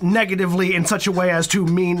react negatively in such a way as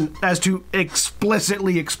to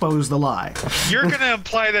explicitly expose the lie. You're going to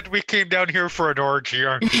imply that we came down here for an orgy,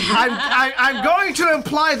 aren't you? I'm going to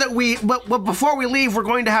imply that but before we leave, we're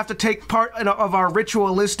going to have to take part of our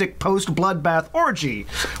ritualistic post-bloodbath orgy,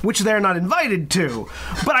 which they're not invited to.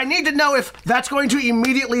 But I need to know if that's going to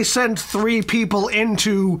immediately send 3 people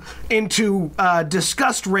into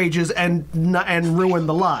disgust rages and ruin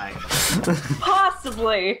the lie.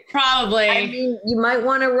 Possibly. Probably. I mean, you might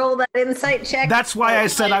want to roll that insight check. That's why I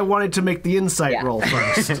said I wanted to make the insight roll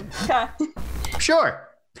first. Okay. Sure.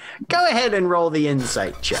 Go ahead and roll the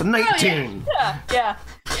insight check. 19. Yeah.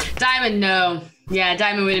 Diamond, no. Yeah,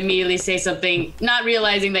 Diamond would immediately say something, not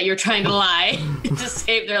realizing that you're trying to lie to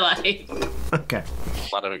save their life. Okay.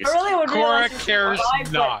 I really would Cora realize cares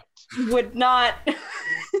not. Would not.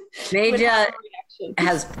 Mayja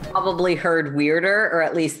has probably heard weirder, or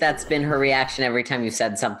at least that's been her reaction every time you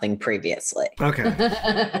said something previously. Okay.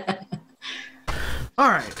 All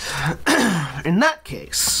right. In that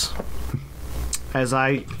case,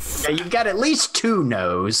 you've got at least 2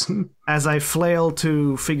 no's. As I flail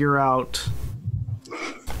to figure out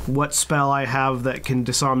what spell I have that can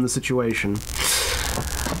disarm the situation.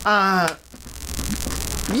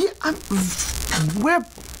 We're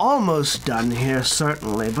almost done here,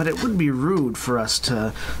 certainly, but it would be rude for us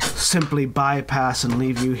to simply bypass and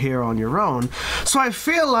leave you here on your own. So I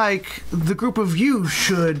feel like the group of you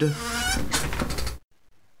should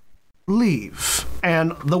leave.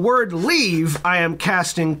 And the word leave, I am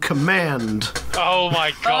casting command. Oh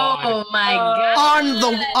my god. Oh my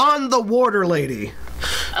god. On the warder lady.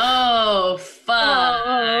 Oh, fuck.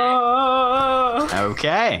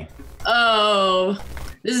 Okay. Oh.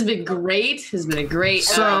 This has been great. This has been a great...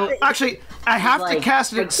 So, actually, I have to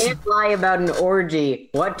cast it... I can't lie about an orgy.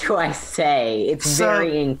 What do I say? It's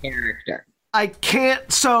very in character. I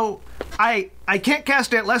can't... So, I can't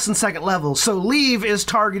cast it at less than 2nd level. So, leave is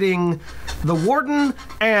targeting the warden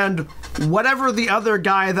and whatever the other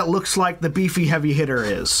guy that looks like the beefy heavy hitter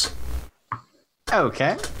is.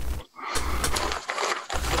 Okay.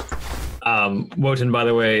 Wotan, by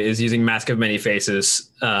the way, is using Mask of Many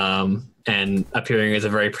Faces and appearing as a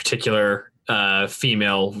very particular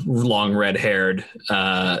female, long red-haired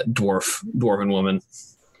dwarven woman.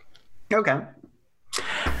 Okay.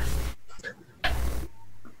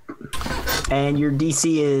 And your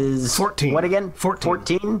DC is 14. What again?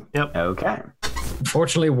 14. Yep. Okay.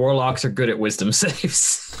 Unfortunately, warlocks are good at wisdom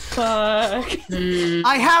saves. Fuck.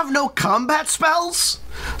 I have no combat spells,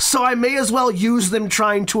 so I may as well use them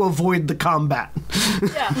trying to avoid the combat.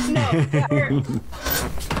 Yeah, no. Yeah,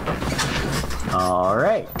 All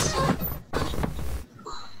right.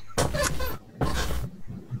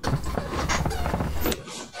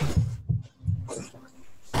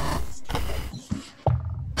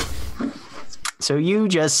 So you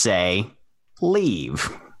just say, leave.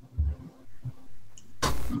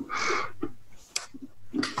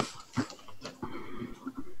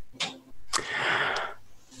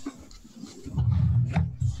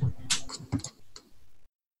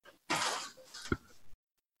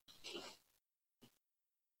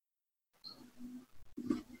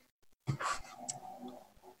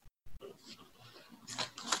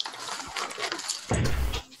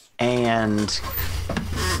 And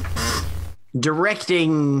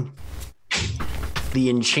directing the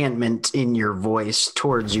enchantment in your voice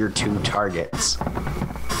towards your 2 targets.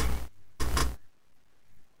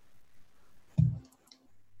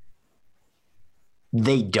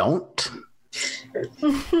 They don't.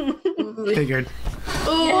 Figured.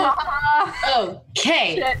 Ooh. Yeah.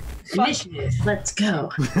 Okay. Shit. Initiative. Let's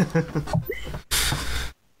go.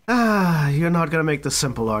 You're not gonna make this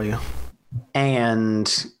simple, are you? And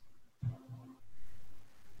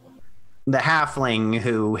the halfling,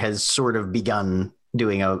 who has sort of begun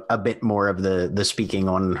doing a bit more of the speaking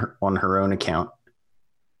on her own account.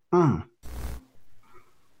 Well,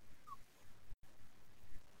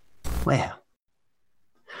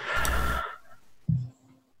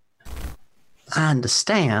 I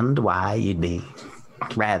understand why you'd be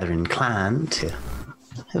rather inclined to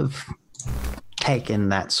have taken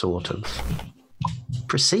that sort of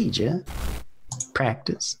procedure.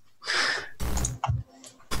 practice.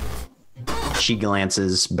 She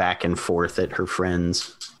glances back and forth at her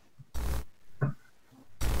friends.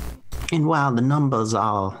 And while the numbers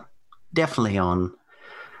are definitely on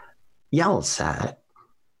y'all's side,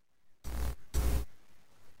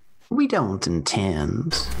 we don't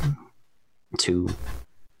intend to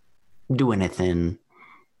do anything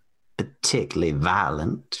particularly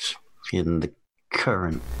violent in the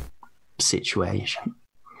current situation.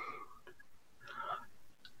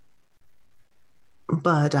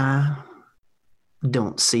 But I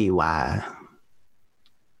don't see why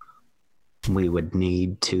we would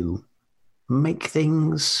need to make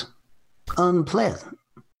things unpleasant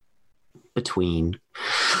between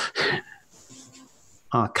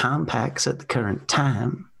our compacts at the current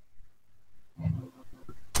time.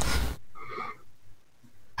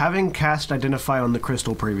 Having cast Identify on the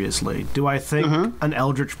crystal previously, do I think an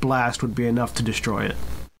Eldritch Blast would be enough to destroy it?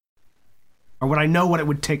 Or would I know what it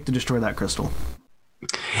would take to destroy that crystal?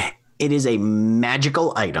 It is a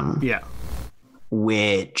magical item. Yeah.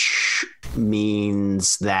 Which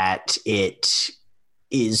means that it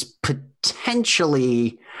is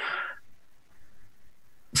potentially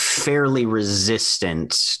fairly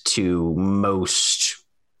resistant to most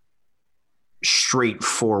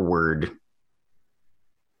straightforward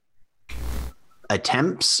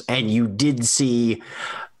attempts. And you did see,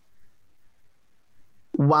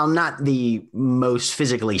 while not the most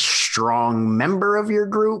physically strong member of your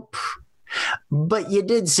group, but you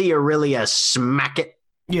did see Orillia smack it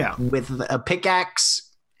with a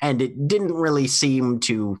pickaxe, and it didn't really seem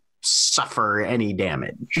to suffer any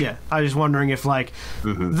damage. Yeah, I was wondering if, like,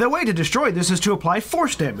 the way to destroy this is to apply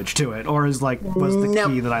force damage to it, or is, like, was the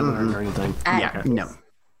key that I learned or anything? At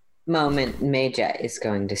moment, Mayja is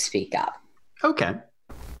going to speak up. Okay.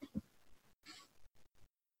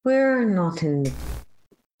 We're not in the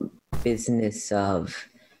business of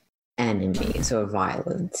enemies or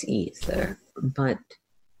violence either, but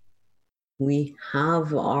we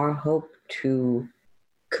have our hope to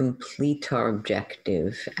complete our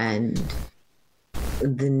objective and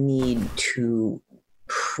the need to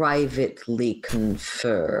privately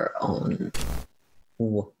confer on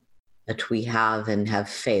what we have and have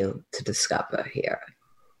failed to discover here.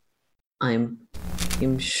 I'm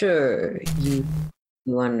sure you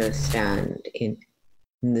understand in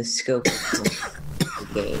the scope of the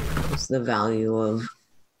game is the value of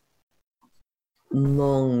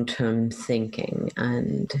long-term thinking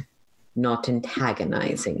and not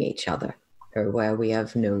antagonizing each other, or where we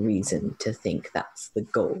have no reason to think that's the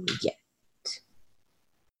goal yet.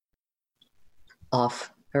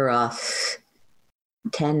 Offer us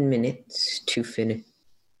 10 minutes to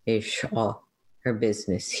finish all her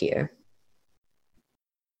business here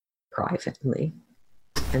privately,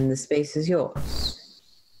 and the space is yours.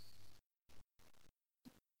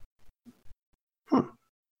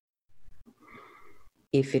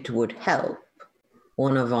 If it would help,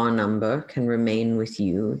 one of our number can remain with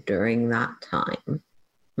you during that time,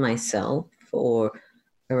 myself or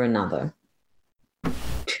another,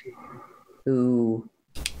 to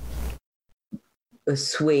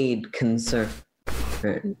assuade concerns.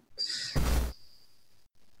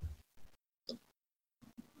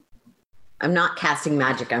 I'm not casting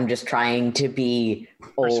magic, I'm just trying to be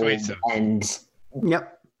old and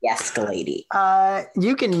escalating.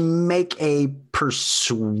 You can make a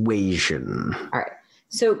persuasion. All right.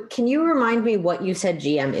 So can you remind me what you said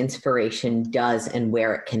GM Inspiration does and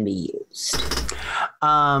where it can be used?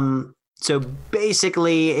 So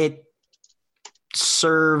basically it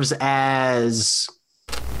serves as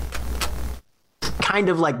kind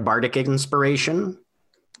of like Bardic Inspiration.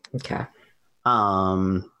 Okay.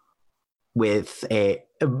 With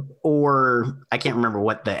or I can't remember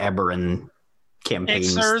what the Eberron campaign it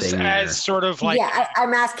serves as sort of like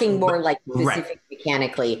I'm asking more like specific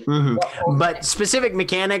mechanically. But specific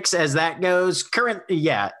mechanics as that goes,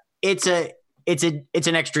 it's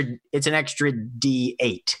an extra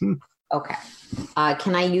D8. Okay.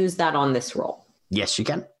 Can I use that on this roll? Yes, you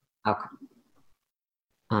can. Okay.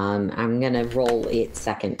 I'm gonna roll it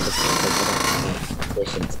second just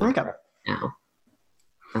because now.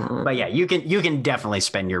 But yeah, you can definitely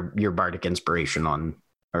spend your Bardic Inspiration on,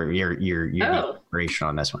 or your inspiration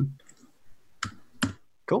on this one.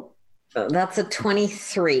 Cool. So that's a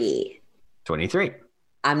 23. 23.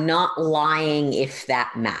 I'm not lying if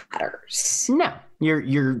that matters. No,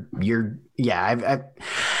 you're I've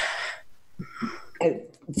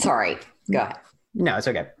sorry. Go ahead. No, it's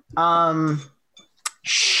okay.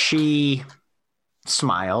 She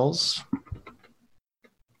smiles.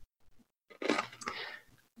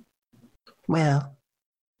 Well,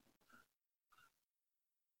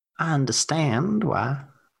 I understand why.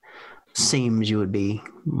 Seems you would be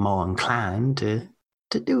more inclined to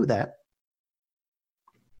do that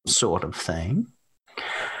sort of thing.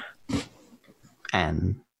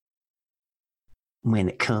 And when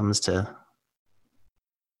it comes to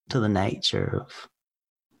the nature of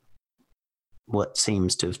what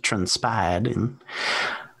seems to have transpired in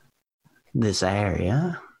this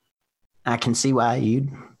area, I can see why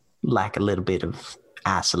you'd like a little bit of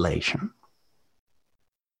isolation.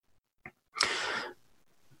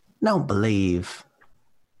 Don't believe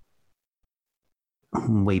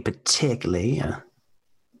we particularly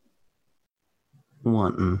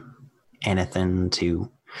wanting anything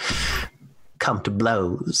to come to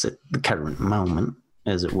blows at the current moment,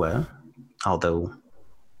 as it were. Although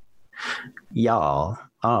y'all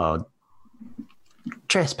are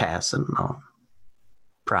trespassing on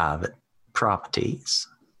private properties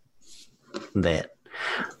that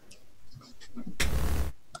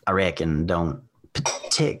I reckon don't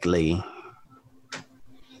particularly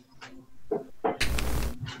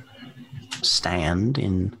stand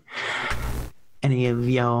in any of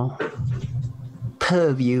your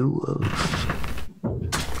purview of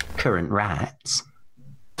current rights.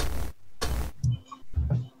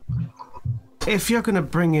 If you're going to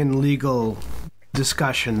bring in legal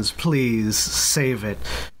discussions, please save it.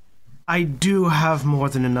 I do have more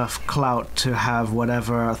than enough clout to have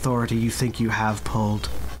whatever authority you think you have pulled.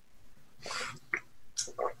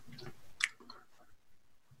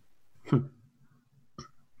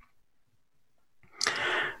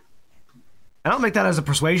 And I'll make that as a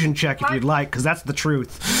persuasion check if you'd like, because that's the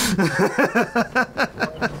truth.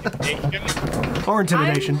 Or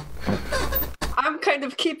intimidation. I'm kind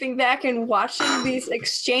of keeping back and watching these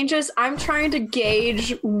exchanges. I'm trying to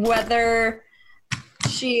gauge whether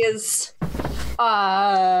she is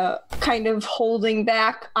kind of holding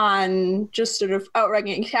back on just sort of outright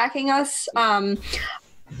attacking us, on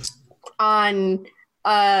kind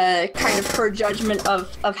of her judgment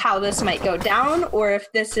of how this might go down, or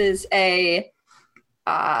if this is a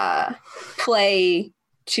play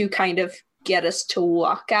to kind of get us to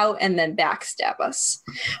walk out and then backstab us,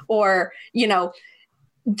 or, you know,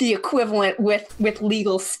 the equivalent with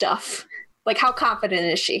legal stuff. Like, how confident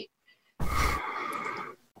is she?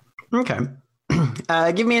 Okay.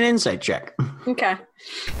 Give me an insight check. Okay.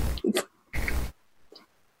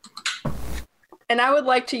 And I would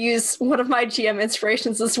like to use one of my GM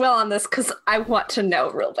inspirations as well on this, because I want to know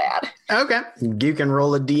real bad. Okay. You can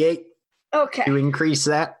roll a d8 Okay. to increase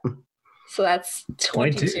that. So that's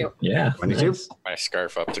 22. Yeah. 22. Nice. My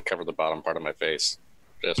scarf up to cover the bottom part of my face,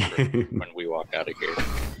 just for when we walk out of here.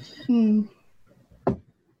 Hmm.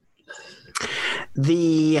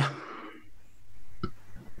 The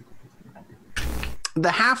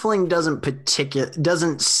halfling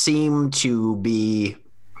doesn't seem to be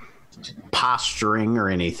posturing or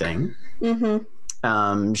anything.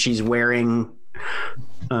 Mm-hmm. She's wearing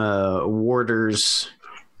warder's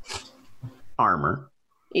armor.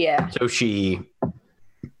 Yeah. So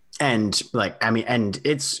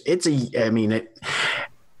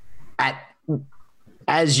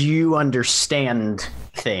as you understand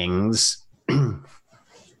things,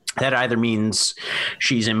 that either means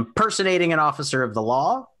she's impersonating an officer of the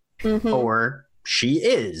law, Mm-hmm. or she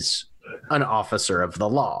is an officer of the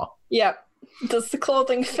law. Yep. Does the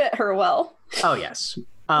clothing fit her well? Oh, yes.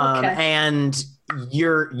 Okay. And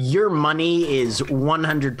your money is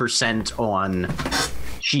 100% on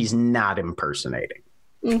she's not impersonating.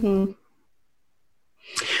 Mm-hmm.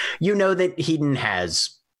 You know that Hedon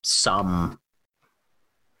has some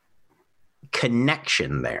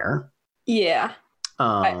connection there. Yeah.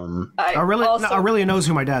 Aurelia knows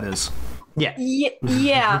who my dad is. Yeah.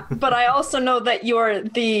 Yeah, but I also know that you're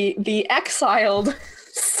the exiled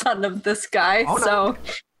son of this guy. Oh, no. So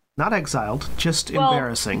Not exiled, just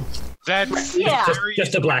embarrassing. That's Yeah.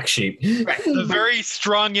 Just a black sheep. right. The very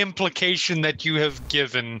strong implication that you have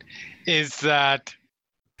given is that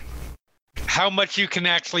how much you can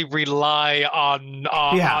actually rely on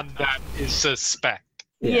that is suspect.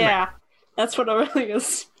 yeah, that's what Orillia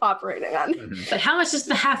is operating on. But how much does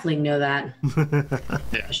the halfling know that?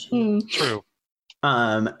 Mm. True.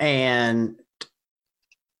 And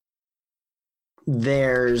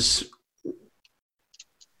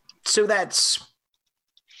so that's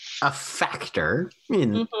a factor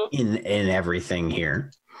in everything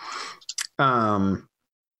here.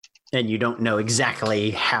 And you don't know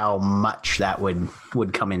exactly how much that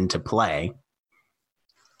would come into play.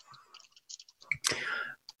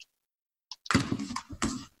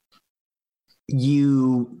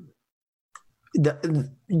 The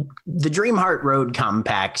Dreamheart Road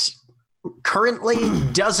Compact currently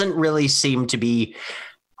doesn't really seem to be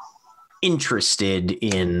interested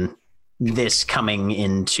in this coming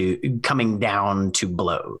down to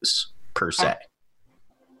blows per se.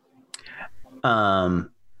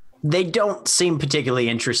 They don't seem particularly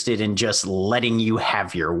interested in just letting you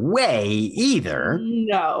have your way either.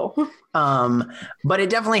 No. But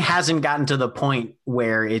it definitely hasn't gotten to the point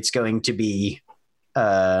where it's going to be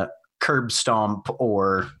curb stomp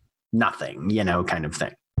or nothing, kind of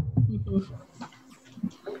thing. Mm-hmm.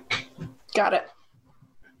 Got it.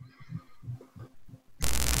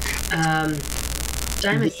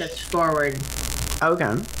 Diamond steps forward.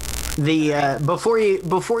 Okay. Before you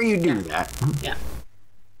do that. Yeah.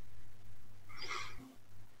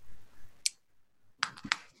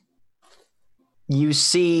 You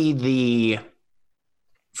see the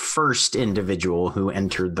first individual who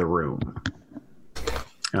entered the room.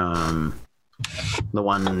 The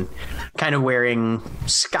one kind of wearing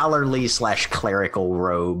scholarly / clerical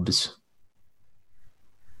robes.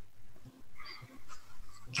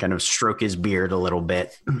 Kind of stroke his beard a little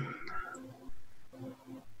bit.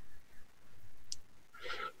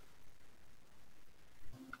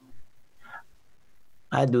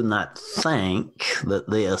 I do not think that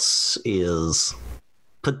this is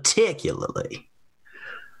particularly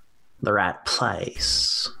the right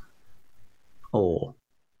place or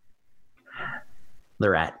the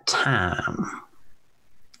right time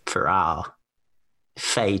for our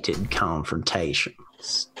fated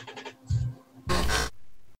confrontations.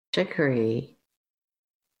 Agree.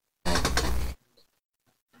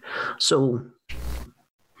 So,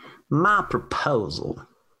 my proposal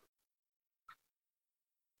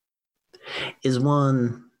is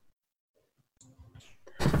one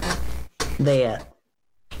that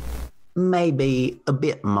may be a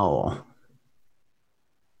bit more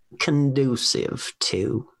conducive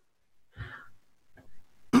to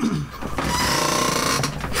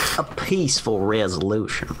a peaceful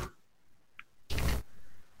resolution.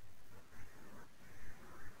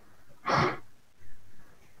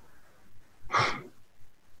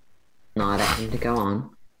 Not at him to go on.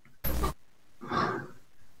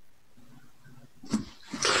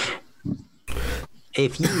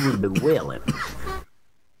 If you would be willing,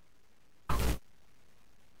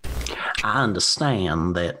 I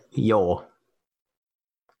understand that your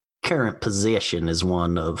current position is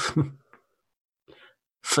one of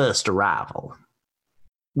first arrival,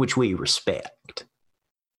 which we respect.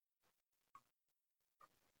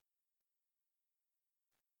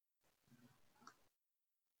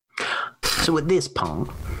 So at this point,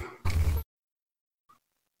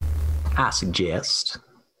 I suggest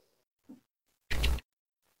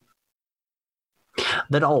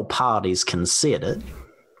that all parties considered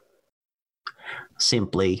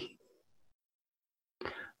simply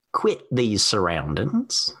quit these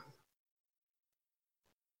surroundings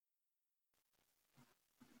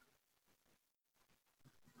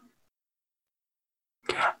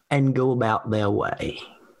and go about their way.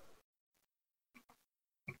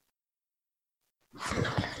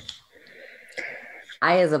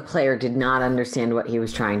 I, as a player, did not understand what he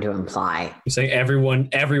was trying to imply. You're saying everyone.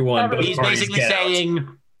 Both He's parties basically get out.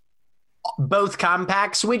 saying both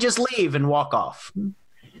compacts, we just leave and walk off.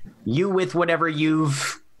 You with whatever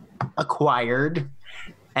you've acquired,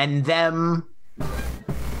 and them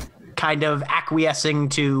kind of acquiescing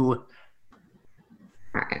to.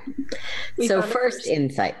 All right. So first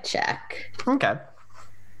insight check. Okay.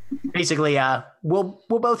 Basically, we'll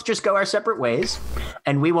both just go our separate ways,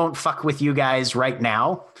 and we won't fuck with you guys right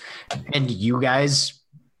now, and you guys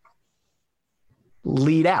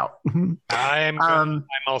lead out. I'm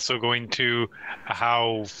also going to.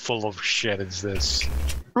 How full of shit is this?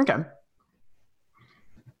 Okay.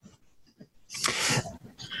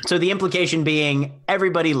 So the implication being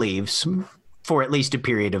everybody leaves for at least a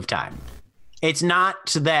period of time. It's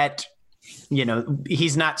not that,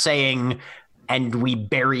 he's not saying, and we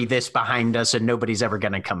bury this behind us and nobody's ever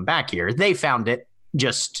going to come back here. They found it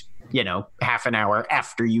just, half an hour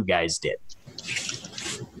after you guys did.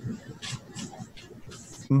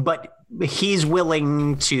 But he's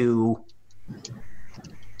willing to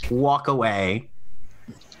walk away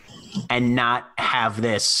and not have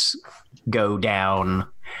this go down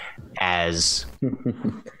as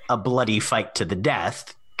a bloody fight to the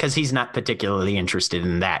death, because he's not particularly interested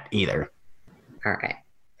in that either. All right.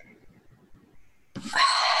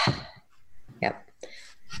 Yep.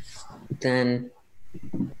 Then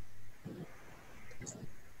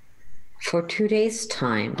for 2 days'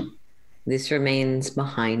 time, this remains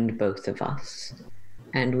behind both of us,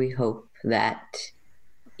 and we hope that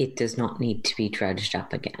it does not need to be dredged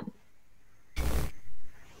up again.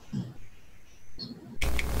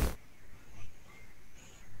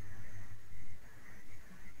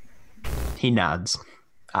 He nods.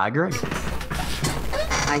 I agree.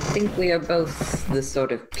 I think we are both the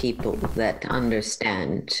sort of people that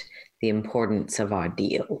understand the importance of our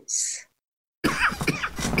deals.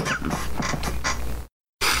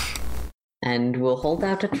 And we'll hold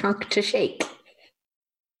out a trunk to shake.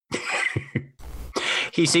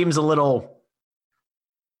 He seems a little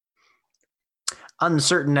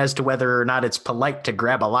uncertain as to whether or not it's polite to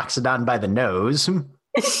grab a Loxodon by the nose,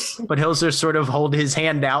 but he'll just sort of hold his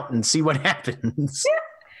hand out and see what happens.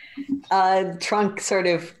 Trunk sort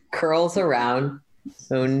of curls around,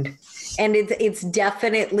 and it's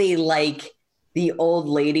definitely like the old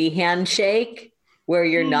lady handshake, where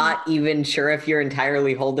you're not even sure if you're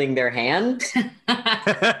entirely holding their hand.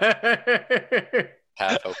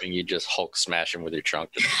 Half hoping you just Hulk smash him with your trunk.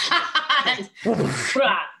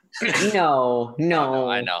 No.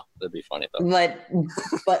 I know. That'd be funny though.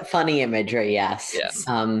 But funny imagery, yes. Yes.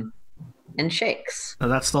 And shakes. Now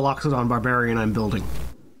that's the Loxodon barbarian I'm building.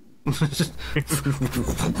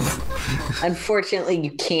 Unfortunately,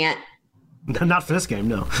 you can't. Not for this game,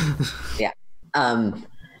 no. Yeah.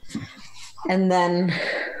 And then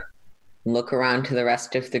look around to the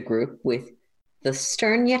rest of the group with the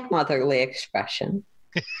stern yet motherly expression.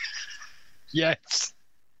 Yes.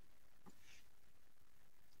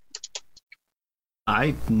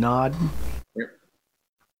 I nod.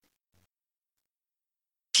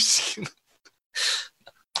 Of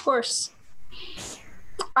course.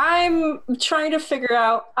 I'm trying to figure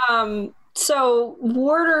out, so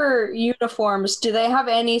warder uniforms, do they have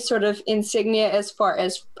any sort of insignia as far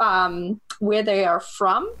as where they are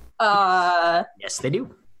from? Yes, they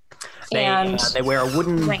do. They wear a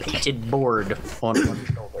wooden painted board on one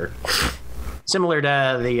shoulder. Similar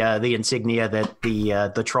to the insignia that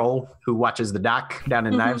the troll who watches the dock down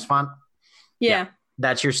in Knives Font. Yeah.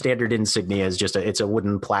 That's your standard insignia. Is just it's a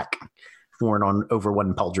wooden plaque worn on over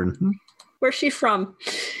one pauldron. Where's she from?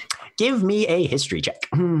 Give me a history check.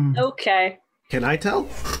 Okay. Can I tell?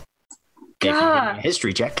 If you give me a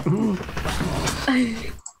history check.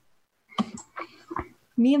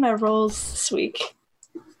 Me and my rolls this week.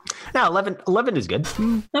 No, 11 is good.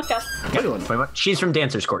 Okay. She's from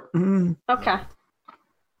Dancer's Court. Okay.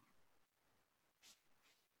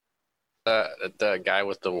 The guy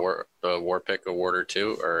with the war pick a warder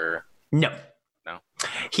too, or no?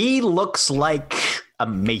 He looks like a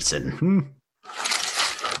mason,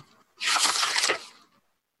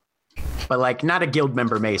 but like not a guild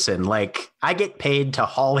member mason. Like I get paid to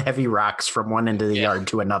haul heavy rocks from one end of the yard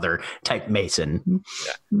to another type mason.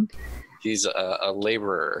 Yeah. He's a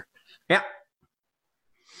laborer. Yeah.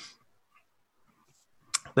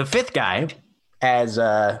 The fifth guy, as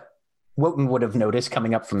Wotan would have noticed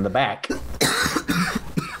coming up from the back,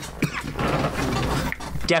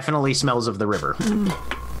 definitely smells of the river.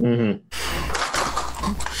 Mm-hmm.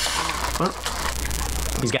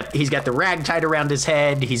 He's got the rag tied around his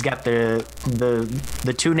head. He's got the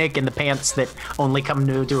tunic and the pants that only come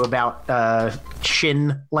to about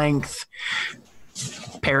shin length.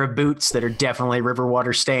 Pair of boots that are definitely river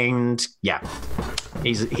water stained. Yeah,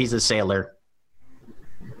 he's a sailor.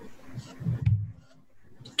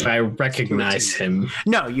 Do I recognize him?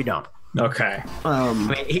 No, you don't. Okay.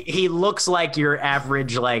 He looks like your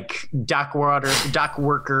average like dock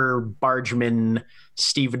worker, bargeman,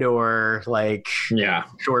 stevedore, like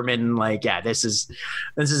shoreman. Like this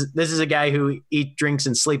is a guy who eats, drinks,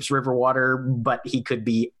 and sleeps river water, but he could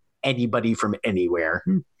be anybody from anywhere.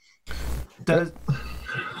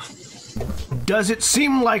 Does it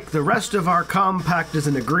seem like the rest of our compact is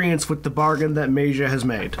in agreement with the bargain that Mayja has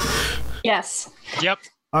made? Yes. Yep.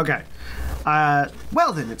 Okay.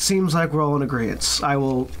 Well then, it seems like we're all in agreement. I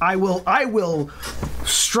will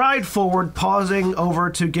stride forward, pausing over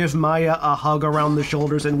to give Maya a hug around the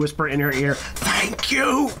shoulders and whisper in her ear, "Thank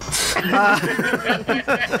you."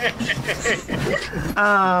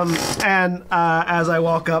 And as I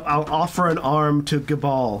walk up, I'll offer an arm to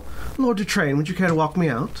Gabal. "Lord Dutrain, would you care to walk me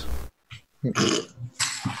out?"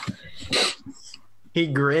 He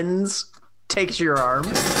grins, takes your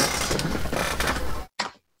arm.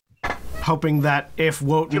 Hoping that if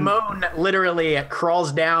Wotan... Jamon literally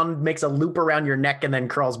crawls down, makes a loop around your neck, and then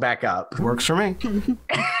crawls back up. Works for me.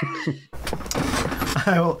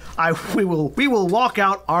 We will walk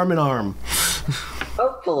out arm in arm.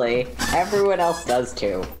 Hopefully, everyone else does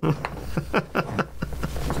too. I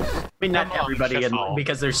mean, not everybody,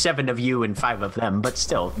 because there's 7 of you and 5 of them, but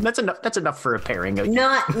still, that's enough. That's enough for a pairing.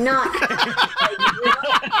 Not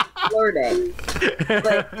flirting,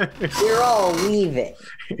 but we're all leaving.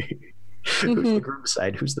 Who's the groom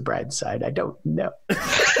side? Who's the bride side? I don't know.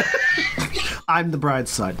 I'm the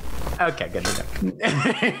bride's side. Okay, good to know.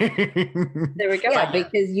 There we go. Yeah,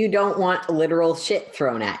 because you don't want literal shit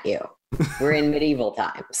thrown at you. We're in medieval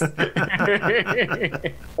times.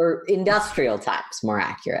 Or industrial times, more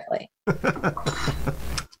accurately.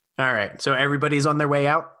 All right, so everybody's on their way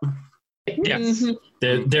out? Yes.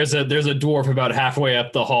 There's a dwarf about halfway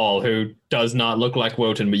up the hall who does not look like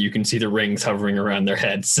Wotan, but you can see the rings hovering around their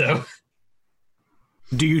heads. So,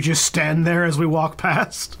 Do you just stand there as we walk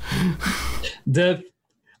past? the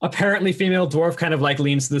apparently female dwarf kind of like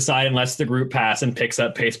leans to the side and lets the group pass and picks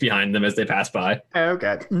up pace behind them as they pass by.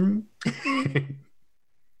 Okay.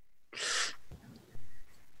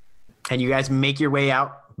 And you guys make your way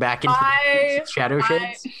out back into the shadow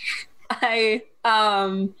shades?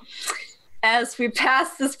 As we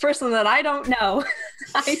pass this person that I don't know,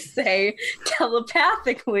 I say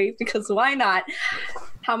telepathically, because why not?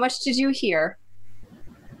 How much did you hear?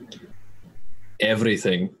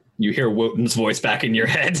 Everything. You hear Wotan's voice back in your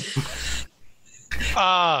head.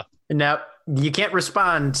 No, you can't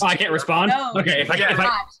respond. I can't respond? No, okay,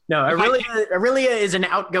 No, Orillia is an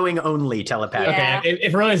outgoing only telepath. Yeah. Okay,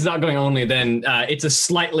 if Orillia is outgoing only, then it's a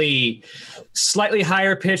slightly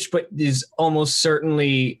higher pitch, but is almost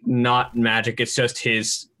certainly not magic. It's just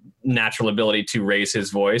his natural ability to raise his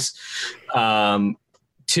voice. And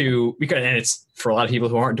it's for a lot of people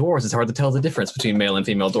who aren't dwarves, it's hard to tell the difference between male and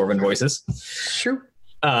female dwarven voices. Sure.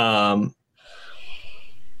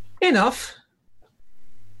 Enough.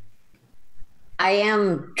 I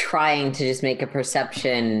am trying to just make a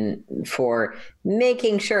perception for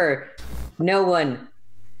making sure no one,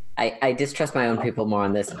 I distrust my own people more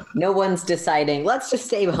on this. No one's deciding, let's just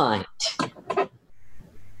stay behind.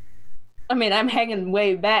 I mean, I'm hanging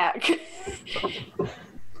way back.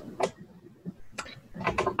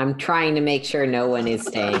 I'm trying to make sure no one is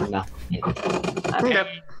staying behind.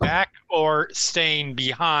 Hanging back or staying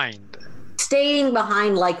behind? Staying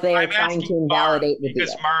behind like they are trying to invalidate the deal.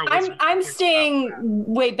 I'm staying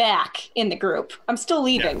way back in the group. I'm still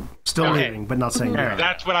leaving. Yeah. Still leaving, but not saying that.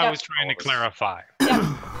 That's what I was trying to clarify.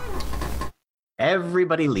 Yeah.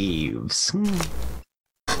 Everybody leaves.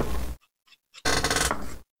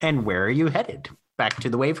 And where are you headed? Back to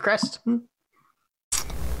the Wave Crest?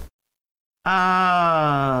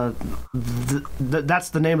 That's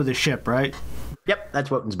the name of the ship, right? Yep, that's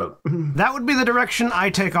Wotan's boat. That would be the direction I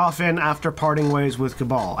take off in after parting ways with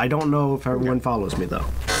Cabal. I don't know if everyone follows me, though.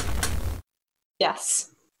 Yes.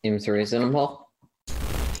 Seems reasonable.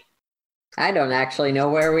 I don't actually know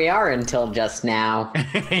where we are until just now.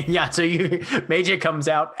 Yeah, so Mayja comes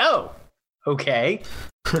out. Oh, okay.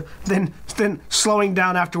 Then slowing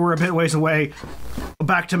down after we're a bit ways away,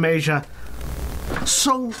 back to Mayja.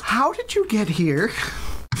 So, how did you get here?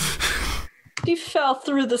 He fell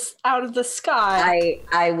through out of the sky.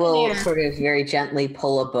 I will sort of very gently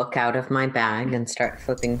pull a book out of my bag and start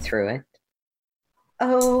flipping through it.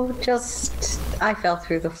 Oh, I fell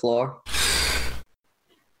through the floor.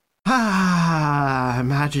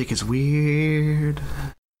 Magic is weird.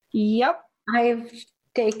 Yep. I've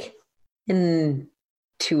taken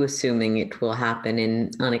to assuming it will happen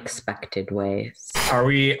in unexpected ways. Are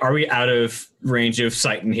we out of range of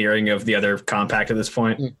sight and hearing of the other compact at this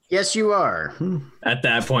point? Yes, you are. At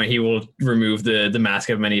that point, he will remove the mask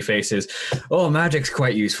of many faces. Oh, magic's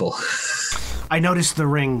quite useful. I noticed the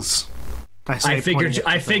rings. I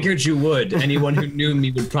figured you would. Anyone who knew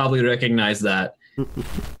me would probably recognize that.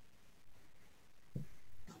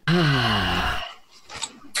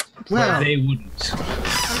 Well, they wouldn't.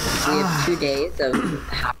 We have 2 days of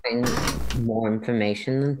having more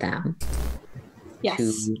information than them. Yes.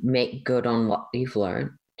 To make good on what we've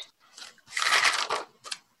learned.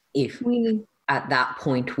 If at that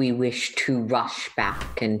point we wish to rush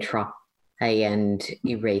back and try and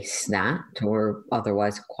erase that or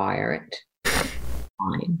otherwise acquire it,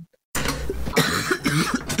 fine.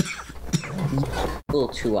 Useful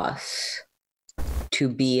to us to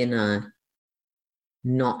be in a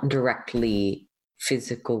not directly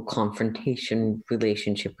physical confrontation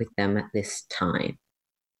relationship with them at this time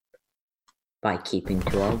by keeping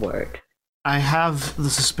to our word. I have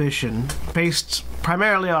the suspicion, based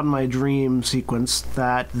primarily on my dream sequence,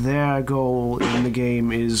 that their goal in the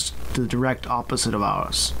game is the direct opposite of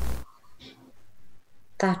ours.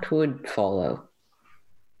 That would follow.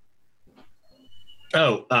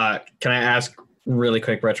 Oh, can I ask really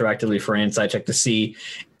quick retroactively for an insight check to see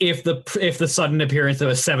if the sudden appearance of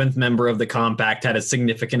a seventh member of the compact had a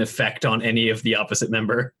significant effect on any of the opposite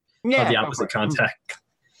member of the opposite contact?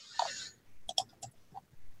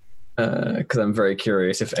 Because I'm very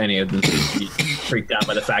curious if any of them be freaked out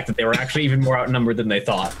by the fact that they were actually even more outnumbered than they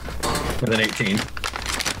thought with an 18.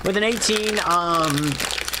 With an 18,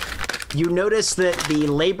 You notice that the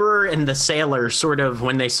laborer and the sailor sort of,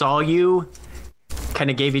 when they saw you, kind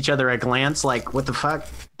of gave each other a glance like, what the fuck?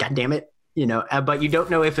 God damn it. But you don't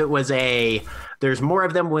know if it was there's more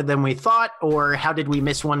of them than we thought, or how did we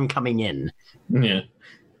miss one coming in? Yeah.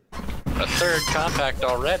 A third compact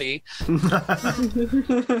already.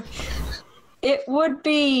 It would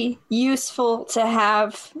be useful to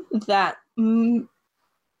have that,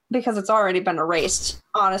 because it's already been erased,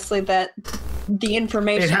 honestly, that the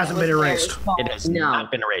information... It hasn't been erased. It has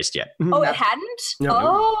not been erased yet. Oh, it hadn't? No.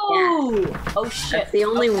 Oh, shit. That's the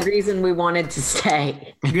only reason we wanted to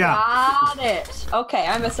stay. Yeah. Got it. Okay,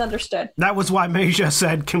 I misunderstood. That was why Mayja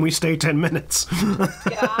said, can we stay 10 minutes?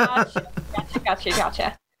 Gotcha.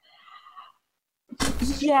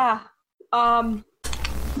 Yeah.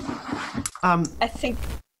 I think...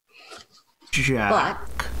 Jack.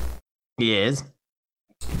 Yes.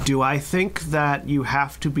 Do I think that you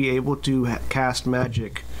have to be able to cast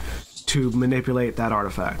magic to manipulate that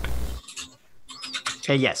artifact?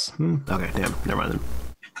 Yes. Okay, damn. Never mind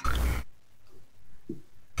then.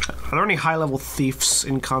 Are there any high-level thieves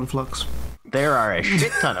in Conflux? There are a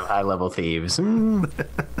shit ton of high-level thieves.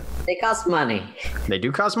 They cost money. They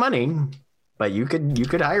do cost money, but you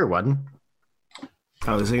could hire one.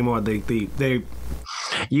 Oh, is anymore? They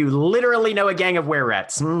You literally know a gang of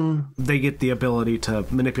were-rats. they get the ability to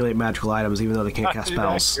manipulate magical items even though they can't cast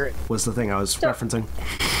spells. Was the thing I was referencing.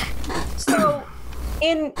 So,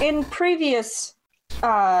 in previous,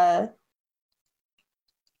 what's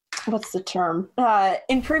the term?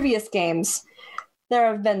 In previous games, there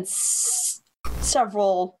have been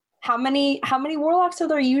several. How many warlocks are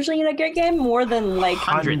there usually in a good game? More than like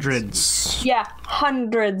Hundreds. Yeah,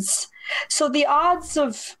 hundreds. So the odds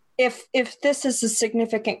of if this is a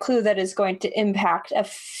significant clue that is going to impact a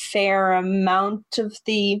fair amount of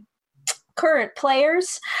the current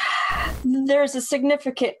players, there's a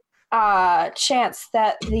significant chance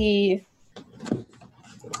that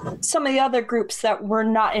some of the other groups that were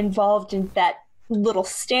not involved in that little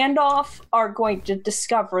standoff are going to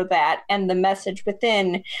discover that and the message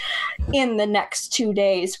within in the next 2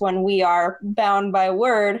 days when we are bound by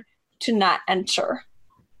word to not enter.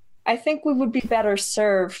 I think we would be better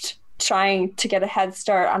served trying to get a head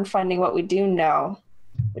start on finding what we do know,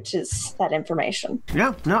 which is that information.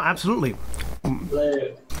 Yeah, no, absolutely.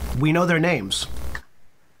 We know their names.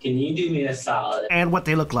 Can you do me a solid? And what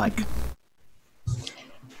they look like.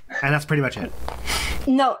 And that's pretty much it.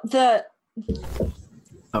 No,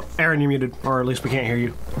 Oh, Erin, you're muted, or at least we can't hear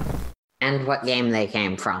you. And what game they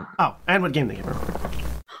came from. Oh, and what game they came from.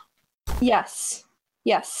 Yes.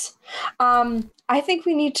 I think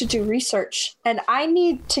we need to do research, and I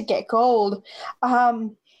need to get gold. A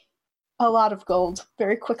lot of gold,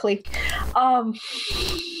 very quickly. Well,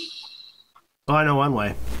 I know one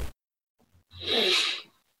way.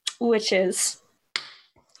 Which is?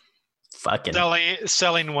 Fucking.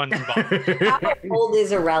 Selling one's body. How old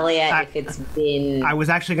is Orillia if it's been... I was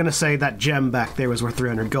actually going to say that gem back there was worth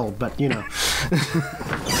 300 gold, but you know.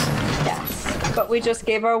 Yes. But we just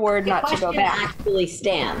gave our word not to go back. Actually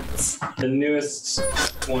stands. The newest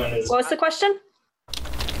one is... What was the question?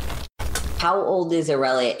 How old is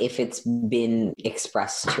Orillia if it's been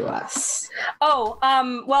expressed to us? Oh,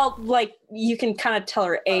 well, like, you can kind of tell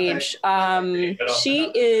her age.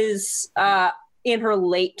 She is in her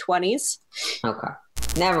late 20s. Okay.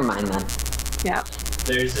 Never mind then. Yeah.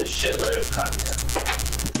 There's a shitload of content.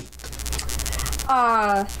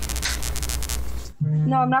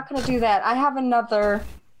 No, I'm not going to do that. I have another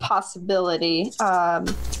possibility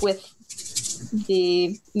with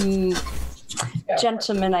the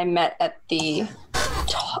gentleman I met at the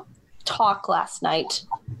talk last night.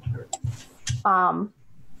 I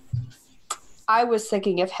was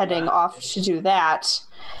thinking of heading off to do that.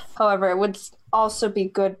 However, it would also be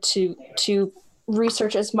good to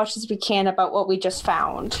research as much as we can about what we just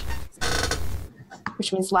found,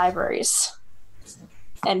 which means libraries.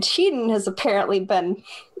 And Hedon has apparently been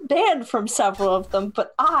banned from several of them,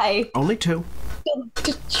 but I Only 2.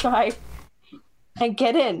 to try and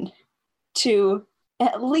get in to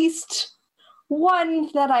at least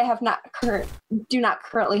one that I have do not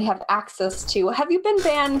currently have access to. Have you been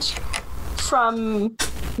banned from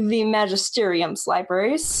the Magisterium's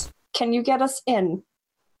libraries? Can you get us in?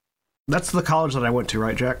 That's the college that I went to,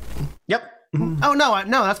 right, Jack? Yep. Oh no,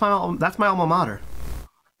 that's my alma mater.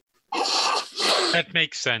 That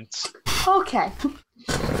makes sense. Okay.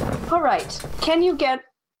 All right. Can you get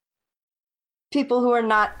people who are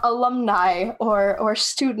not alumni or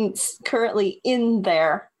students currently in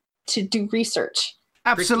there to do research?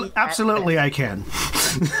 Absolutely, I can.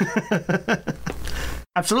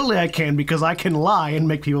 Absolutely, I can, because I can lie and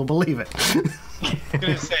make people believe it. I'm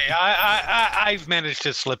gonna say I've managed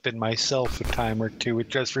to slip in myself a time or two. It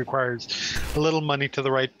just requires a little money to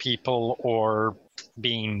the right people or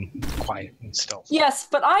being quiet and still. Yes,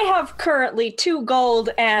 but I have currently 2 gold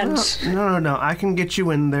and... No. I can get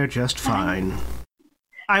you in there just fine.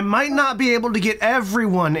 I might not be able to get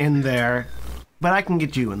everyone in there, but I can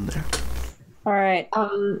get you in there. All right.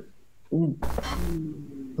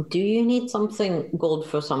 Do you need something gold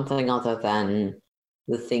for something other than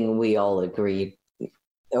the thing we all agreed,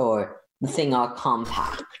 or the thing our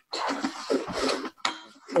compact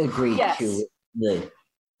agreed to?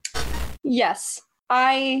 Yes,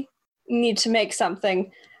 I need to make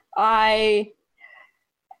something. I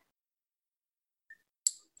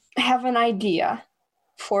have an idea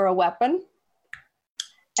for a weapon,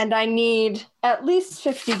 and I need at least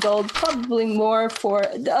 50 gold, probably more. For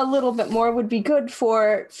a little bit more would be good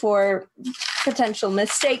for potential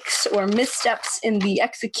mistakes or missteps in the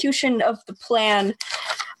execution of the plan.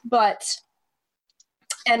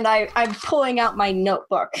 And I'm pulling out my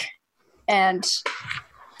notebook, and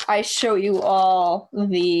I show you all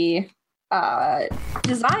the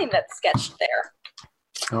design that's sketched there.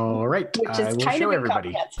 All right, Which is I will kind show of everybody.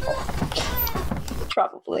 incomprehensible.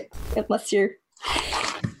 Probably, unless you're...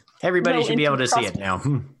 Everybody No, should be able to see into it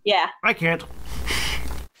now. Yeah. I can't.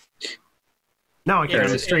 No, I There's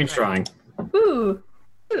can't. a strange drawing. Ooh.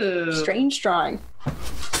 Strange drawing.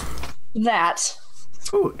 That.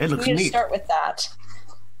 Ooh, it looks We're going to neat. start with that.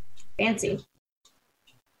 Fancy.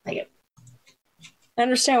 Like it. I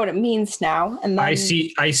understand what it means now. And then I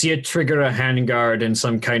see a trigger, a handguard, and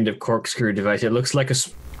some kind of corkscrew device. It looks like a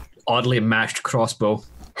oddly mashed crossbow.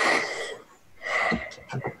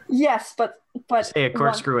 Yes, but Say a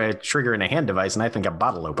corkscrew, a trigger, and a hand device, and I think a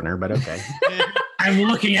bottle opener. But okay. I'm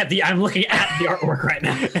looking at the artwork right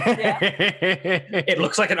now. Yeah. It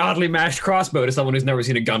looks like an oddly mashed crossbow to someone who's never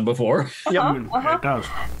seen a gun before. It does.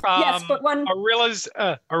 Yes, but when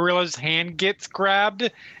Aurilla's hand gets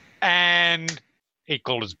grabbed, and 8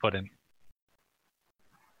 gold is put in.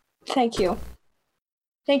 Thank you.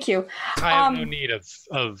 I have no need of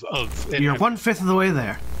You're 1/5 of the way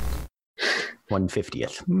there.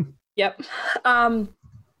 1/50th. Yep.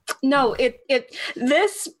 No,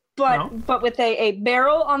 this, but with a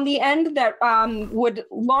barrel on the end that would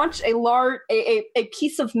launch a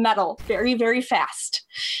piece of metal very, very fast.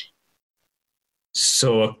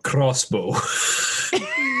 So a crossbow.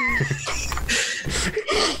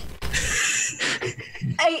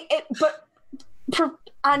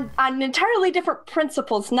 On entirely different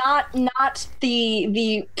principles, not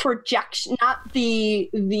the projection, not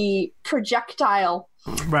the projectile.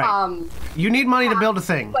 Right. You need money to build a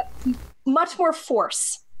thing. But much more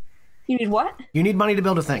force. You need what? You need money to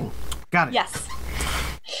build a thing. Got it. Yes.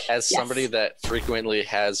 As somebody that frequently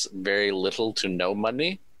has very little to no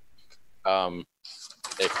money,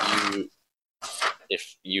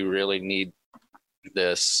 if you really need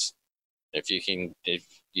this, if you can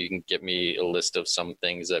get me a list of some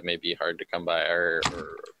things that may be hard to come by, or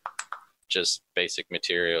just basic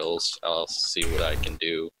materials, I'll see what I can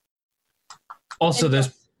do. Also,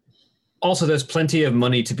 there's plenty of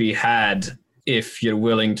money to be had if you're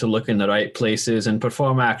willing to look in the right places and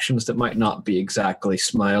perform actions that might not be exactly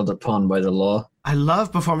smiled upon by the law. I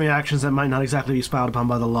love performing actions that might not exactly be smiled upon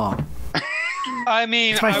by the law. I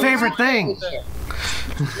mean, It's my favorite thing.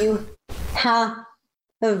 You have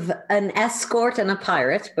an escort and a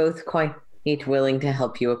pirate, both quite willing to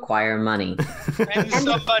help you acquire money. And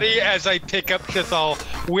somebody, as I pick up Chithal,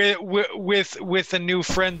 with a new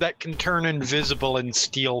friend that can turn invisible and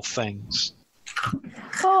steal things.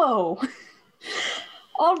 Oh.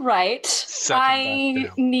 All right. I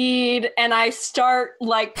need, and I start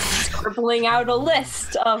like scribbling out a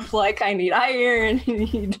list of like, I need iron, I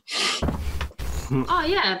need... Oh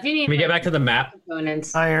yeah, if you need. Can we get back to the map?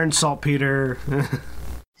 Components. Iron, saltpeter.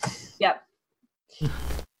 Yep.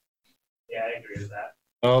 Yeah, I agree with that.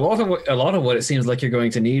 A lot of what it seems like you're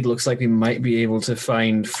going to need looks like we might be able to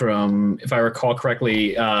find from, if I recall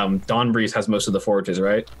correctly, Dawnbreeze has most of the forges,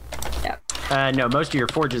 right? Yep. No, most of your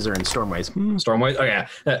forges are in Stormways. Stormways. Oh yeah,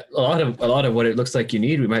 a lot of what it looks like you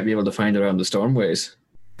need, we might be able to find around the Stormways.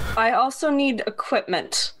 I also need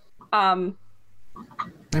equipment. I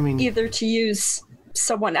mean, Either to use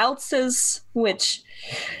someone else's, which,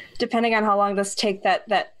 depending on how long this takes, that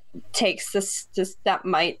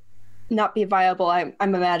might not be viable. I'm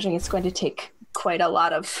imagining it's going to take quite a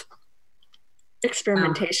lot of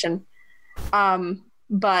experimentation.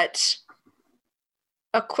 But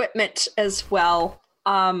equipment as well.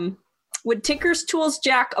 would Tinker's Tools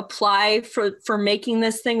Jack apply for making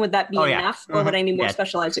this thing? Would that be enough, or would I need more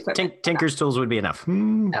specialized equipment? Tinker's Tools would be enough.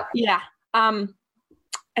 Yeah. I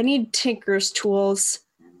need Tinker's Tools,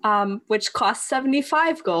 which costs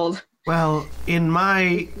 75 gold. Well, in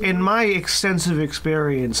my extensive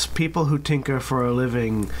experience, people who tinker for a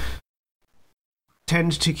living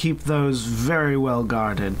tend to keep those very well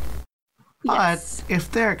guarded. Yes. But if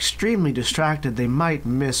they're extremely distracted, they might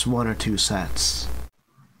miss one or two sets.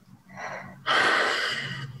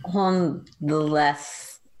 On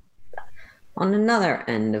another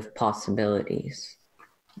end of possibilities,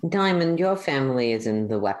 Diamond, your family is in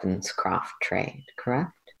the weapons craft trade,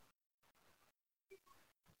 correct?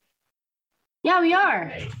 Yeah, we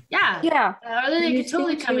are. Yeah. Or they could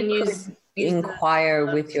totally come and use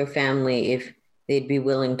Inquire with your family if they'd be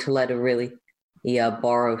willing to let Orillia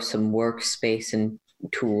borrow some workspace and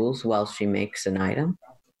tools while she makes an item.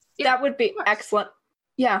 That would be excellent.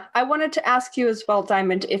 Yeah, I wanted to ask you as well,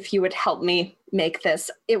 Diamond, if you would help me make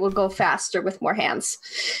this. It will go faster with more hands.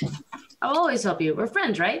 I'll always help you. We're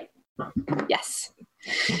friends, right? Yes.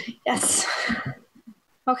 Yes.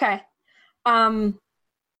 Okay.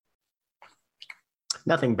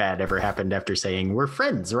 Nothing bad ever happened after saying, we're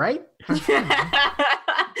friends, right?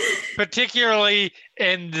 Particularly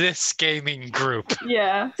in this gaming group.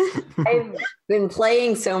 Yeah. I've been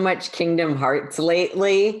playing so much Kingdom Hearts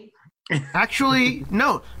lately. Actually,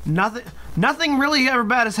 no, nothing really ever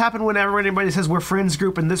bad has happened whenever anybody says we're friends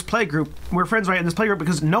group in this play group. We're friends, right, in this play group,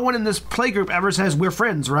 because no one in this play group ever says we're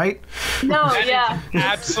friends, right? No, yeah.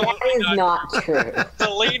 Absolutely That is not true.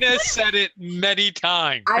 Selena said it many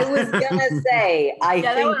times. I was gonna say, I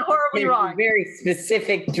that think went horribly there's wrong. a very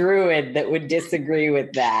specific druid that would disagree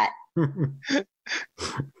with that.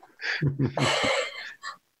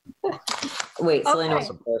 Wait, Selena was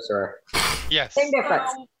a sorcerer. Yes. Same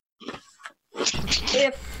difference.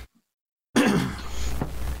 If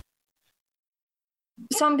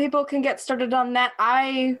some people can get started on that,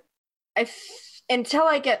 until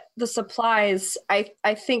I get the supplies, I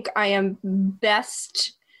think I am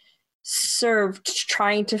best served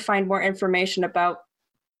trying to find more information about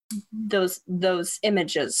those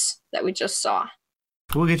images that we just saw.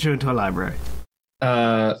 We'll get you into a library.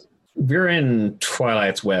 We're in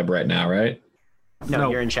Twilight's Web right now, right?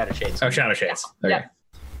 No, you're in Shadow Shades. Oh, Shadow Shades. Okay. Yeah.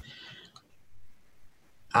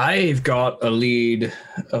 I've got a lead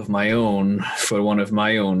of my own for one of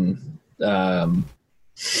my own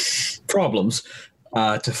problems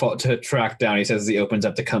to track down. He says he opens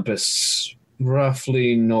up the compass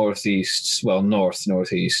roughly northeast. Well,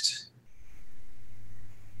 northeast.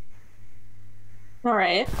 All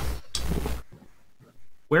right.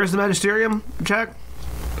 Where's the Magisterium, Jack?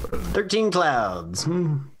 13 clouds.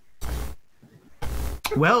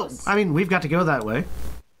 Well, I mean, we've got to go that way.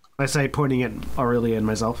 I say, pointing at Orillia and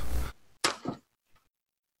myself.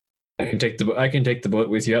 I can take the boat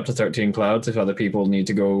with you up to 13 clouds if other people need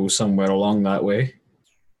to go somewhere along that way,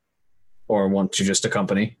 or want to just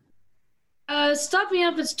accompany. Stop me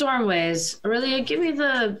up at Stormways. Aurelia, give me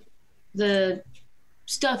the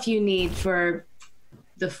stuff you need for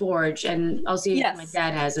the forge, and I'll see if my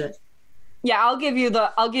dad has it. Yeah, I'll give you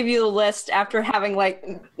the list after having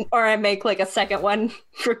or I make a second one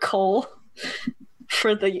for Cole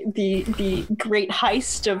for the great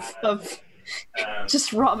heist of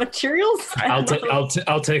just raw materials. I'll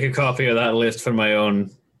take a copy of that list for my own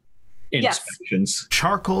inspections.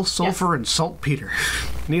 Charcoal, sulfur, and saltpeter.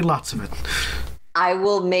 Need lots of it. I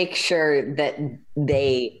will make sure that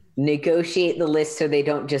they negotiate the list so they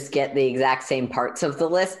don't just get the exact same parts of the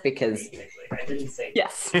list, because I didn't say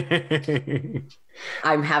yes.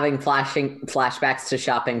 I'm having flashbacks to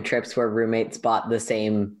shopping trips where roommates bought the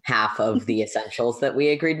same half of the essentials that we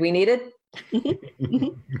agreed we needed.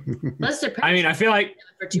 I mean, I feel like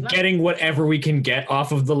getting whatever we can get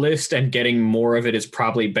off of the list and getting more of it is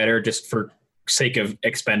probably better, just for sake of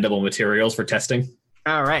expendable materials for testing.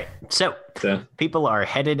 All right. So people are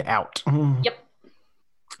headed out. Yep.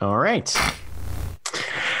 All right.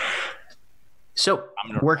 So,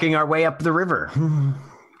 working our way up the river,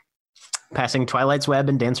 passing Twilight's Web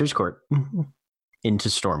and Dancer's Court, into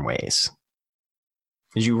Stormways.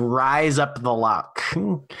 As you rise up the lock,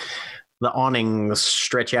 the awnings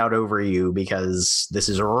stretch out over you because this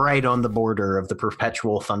is right on the border of the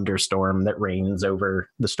perpetual thunderstorm that reigns over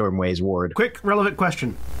the Stormways ward. Quick, relevant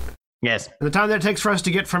question. Yes. The time that it takes for us to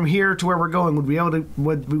get from here to where we're going, would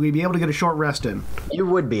we be able to get a short rest in? You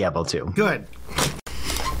would be able to. Good.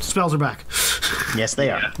 Spells are back. Yes, they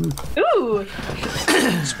are. Ooh.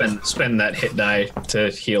 Spend that hit die to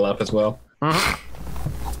heal up as well. Oh,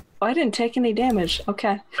 I didn't take any damage.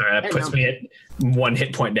 Okay. All right, that puts me at 1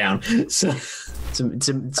 hit point down. So It's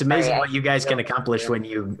amazing Sorry, what you guys can accomplish when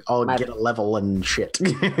you all get a level and shit.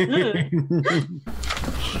 It's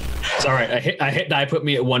all right. I hit die put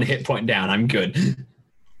me at 1 hit point down. I'm good.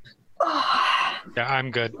 Yeah,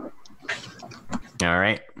 I'm good. All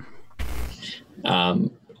right.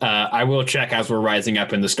 I will check as we're rising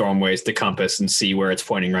up in the stormways to compass and see where it's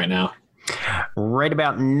pointing right now. Right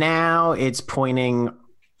about now, it's pointing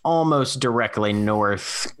almost directly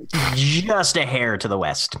north, just a hair to the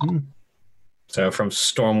west. So from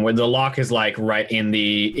Stormwood, the lock is like right in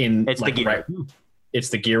It's like the gear. Right, it's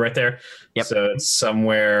the gear right there. Yep. So it's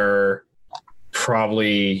somewhere,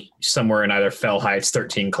 probably somewhere in either Fell Heights,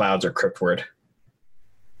 13 Clouds, or Cryptward.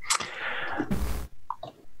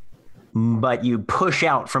 But you push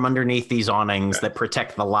out from underneath these awnings that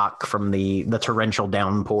protect the lock from the torrential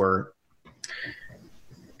downpour,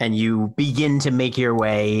 and you begin to make your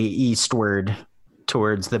way eastward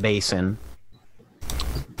towards the basin.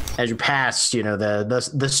 As you pass,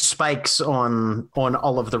 the spikes on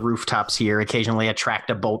all of the rooftops here occasionally attract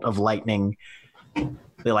a bolt of lightning. The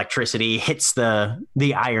electricity hits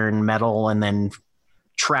the iron metal and then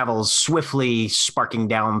travels swiftly, sparking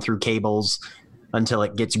down through cables until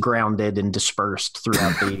it gets grounded and dispersed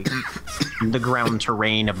throughout the ground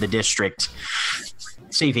terrain of the district,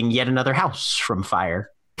 saving yet another house from fire.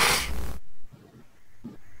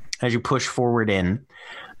 As you push forward in,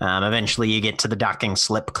 eventually you get to the docking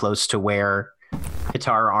slip close to where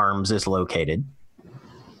Guitar Arms is located.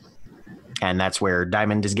 And that's where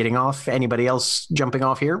Diamond is getting off. Anybody else jumping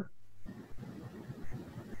off here?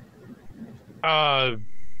 No.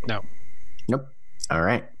 Nope. All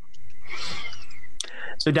right.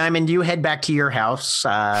 So, Diamond, you head back to your house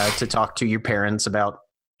to talk to your parents about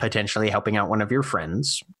potentially helping out one of your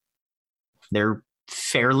friends. They're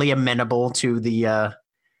fairly amenable to the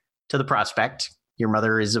prospect. Your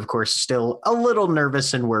mother is, of course, still a little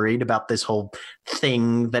nervous and worried about this whole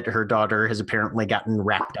thing that her daughter has apparently gotten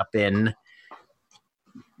wrapped up in,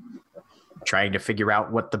 trying to figure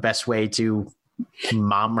out what the best way to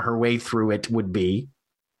mom her way through it would be.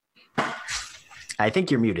 I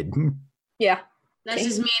think you're muted. Yeah. That's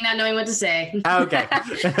just me not knowing what to say. Okay.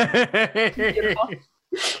 Beautiful.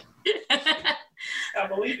 I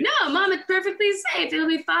believe it. No, Mom, it's perfectly safe. It'll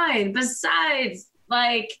be fine. Besides,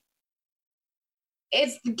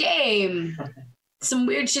 it's the game. Some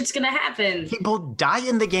weird shit's gonna happen. People die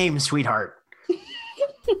in the game, sweetheart.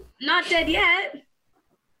 Not dead yet.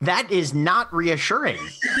 That is not reassuring.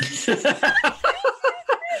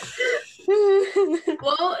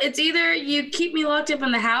 Well, it's either you keep me locked up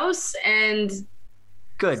in the house and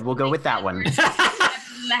Good, we'll go with that one. in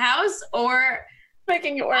the house, or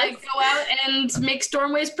Making it I work. go out and make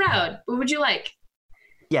Stormways proud. What would you like?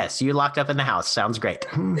 Yes, you locked up in the house. Sounds great.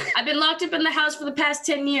 I've been locked up in the house for the past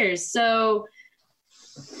 10 years, so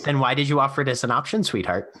Then why did you offer it as an option,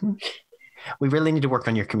 sweetheart? We really need to work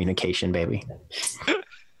on your communication, baby.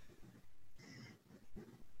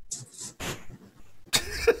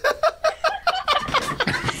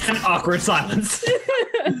 An awkward silence.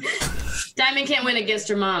 Diamond can't win against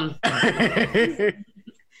her mom.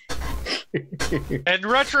 In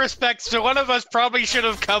retrospect, so one of us probably should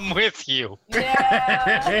have come with you.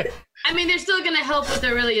 Yeah. I mean, they're still gonna help with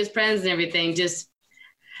Aurelia's plans and everything.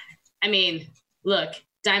 Look,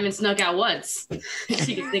 Diamond snuck out once.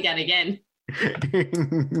 She can sneak out again.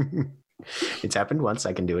 It's happened once.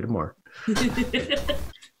 I can do it more.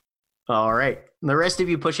 All right. The rest of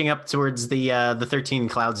you pushing up towards the 13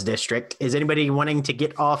 Clouds district. Is anybody wanting to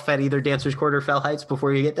get off at either Dancer's Court or Fell Heights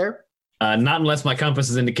before you get there? Not unless my compass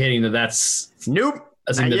is indicating that's Nope.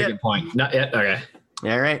 a significant point. Not yet. Okay.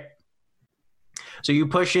 All right. So you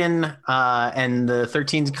push in, and the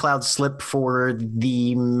 13 Clouds slip for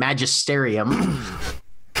the Magisterium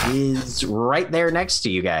is right there next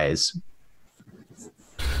to you guys.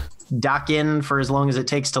 Dock in for as long as it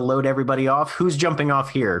takes to load everybody off. Who's jumping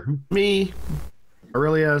off here? Me,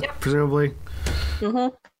 Orillia, presumably.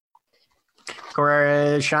 Mm-hmm.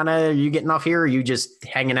 Corashana, are you getting off here, or are you just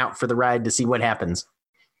hanging out for the ride to see what happens?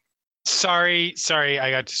 Sorry, I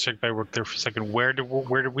got distracted by work there for a second. Where did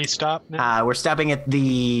we stop now? We're stopping at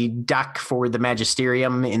the dock for the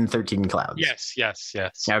Magisterium in 13 Clouds. Yes.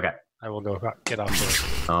 Okay. I will go get off there.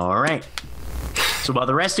 All right. So while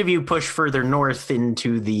the rest of you push further north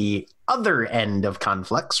into the other end of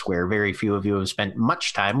Conflux, where very few of you have spent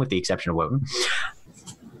much time, with the exception of Wotan,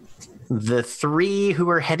 the three who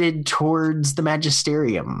are headed towards the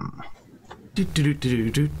Magisterium. What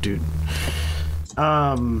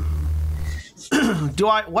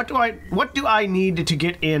do I need to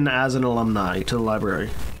get in as an alumni to the library?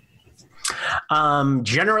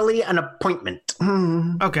 Generally an appointment.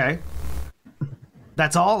 Okay.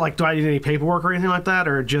 That's all? Like, do I need any paperwork or anything like that,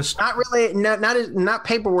 or just... Not really, not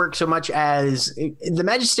paperwork so much as the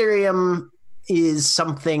Magisterium is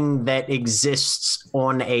something that exists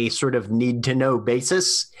on a sort of need-to-know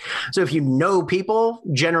basis. So if you know people,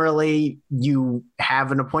 generally you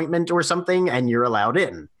have an appointment or something and you're allowed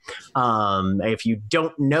in. If you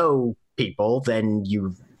don't know people, then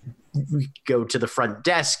you go to the front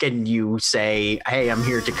desk and you say, hey, I'm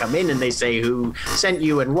here to come in, and they say who sent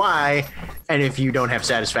you and why, and if you don't have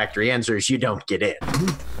satisfactory answers, you don't get in.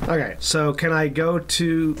 Okay, so can I go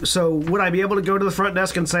to... So would I be able to go to the front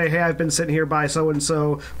desk and say, hey, I've been sitting here by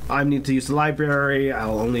so-and-so, I need to use the library,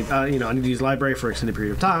 I'll only, I need to use the library for an extended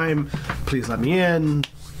period of time, please let me in,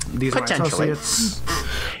 these are my associates.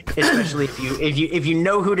 Especially if you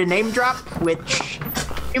know who to name drop, which...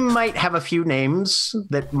 You might have a few names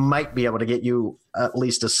that might be able to get you at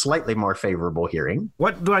least a slightly more favorable hearing.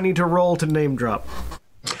 What do I need to roll to name drop?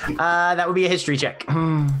 That would be a history check.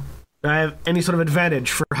 Do I have any sort of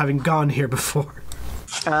advantage for having gone here before?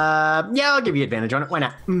 Yeah, I'll give you advantage on it. Why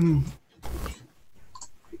not?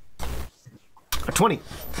 A 20.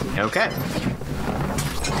 Okay.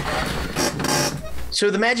 So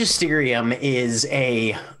the Magisterium is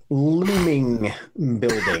a looming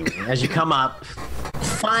building. As you come up,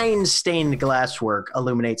 fine stained glasswork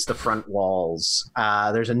illuminates the front walls.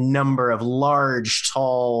 There's a number of large,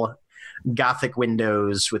 tall, Gothic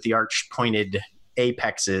windows with the arch-pointed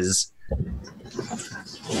apexes.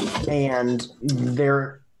 And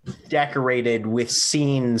they're decorated with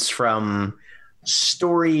scenes from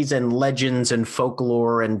stories and legends and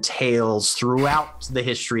folklore and tales throughout the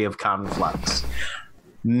history of Conflux.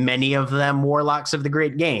 Many of them warlocks of the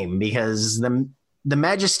Great Game, because the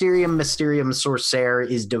Magisterium Mysterium Sorcerer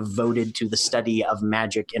is devoted to the study of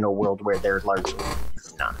magic in a world where there largely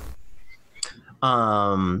is none.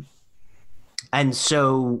 And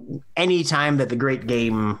so anytime that the Great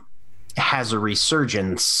Game has a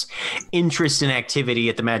resurgence, interest and activity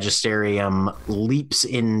at the Magisterium leaps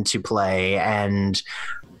into play, and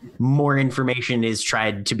more information is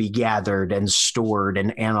tried to be gathered and stored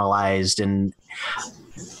and analyzed, and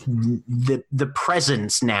the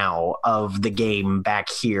presence now of the game back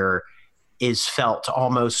here is felt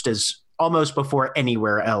almost before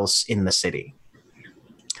anywhere else in the city.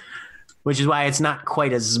 Which is why it's not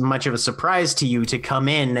quite as much of a surprise to you to come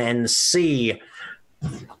in and see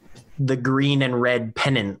the green and red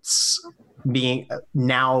pennants being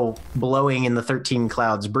now blowing in the 13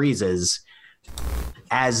 Clouds breezes,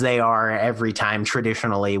 as they are every time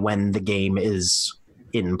traditionally when the game is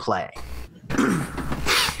in play.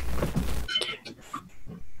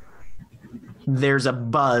 There's a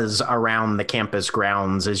buzz around the campus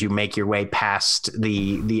grounds as you make your way past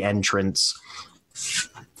the entrance.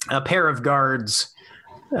 A pair of guards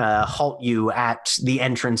halt you at the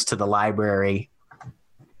entrance to the library.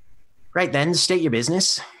 Right then, state your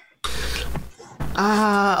business.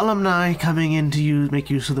 Alumni coming in to make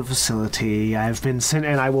use of the facility. I've been sent,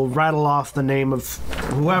 and I will rattle off the name of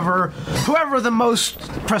whoever the most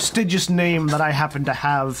prestigious name that I happen to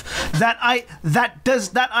have that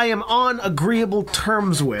I am on agreeable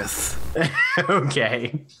terms with.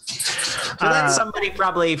 Okay. So that's somebody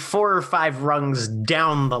probably 4 or 5 rungs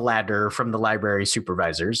down the ladder from the library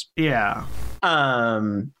supervisors. Yeah.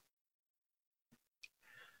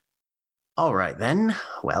 All right then.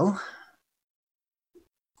 Well,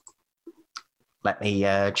 let me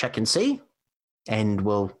check and see, and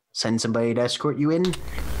we'll send somebody to escort you in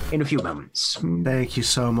a few moments. Thank you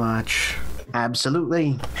so much.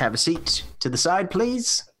 Absolutely. Have a seat to the side,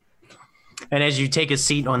 please. And as you take a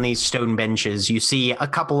seat on these stone benches, you see a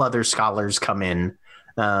couple other scholars come in,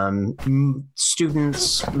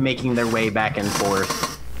 students making their way back and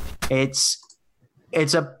forth. It's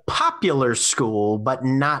a popular school, but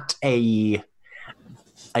not a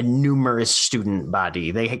numerous student body.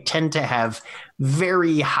 They tend to have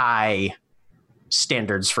very high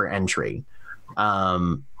standards for entry.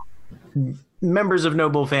 Members of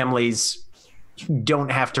noble families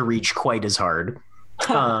don't have to reach quite as hard.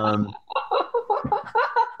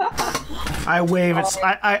 I wave at.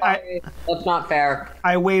 That's not fair.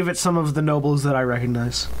 I wave at some of the nobles that I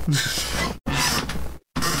recognize.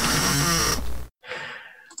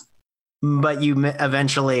 But you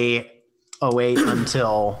eventually await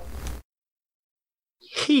until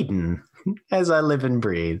Hedon, as I live and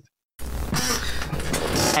breathe.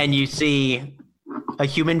 And you see a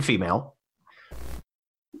human female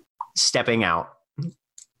stepping out.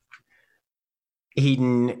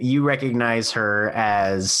 Hedon, you recognize her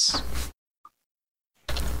as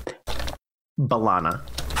Balana.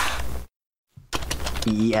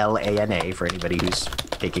 Elana, for anybody who's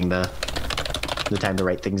taking the time to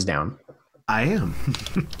write things down. I am.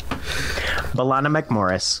 Balana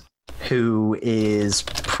McMorris, who is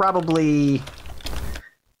probably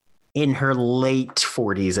in her late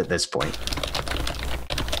 40s at this point,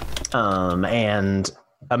 and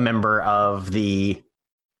a member of the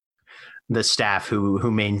staff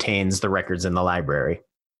who maintains the records in the library.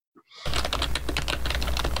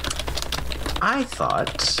 I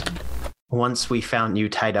thought once we found you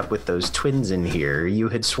tied up with those twins in here, you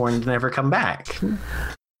had sworn to never come back.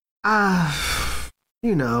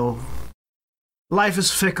 You know, life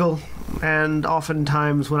is fickle, and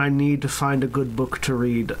oftentimes when I need to find a good book to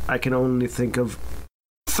read, I can only think of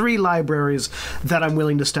 3 libraries that I'm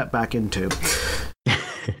willing to step back into.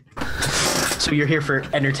 So you're here for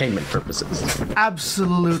entertainment purposes.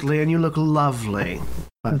 Absolutely, and you look lovely.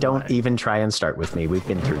 Don't even try and start with me. We've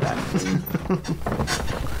been through that.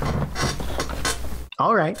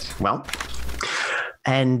 All right. Well,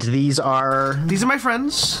 and these are my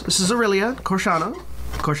friends. This is Orillia, Corashana,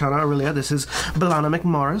 Orillia. This is Balana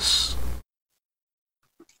McMorris.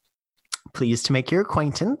 Pleased to make your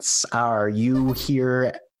acquaintance. Are you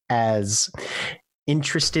here as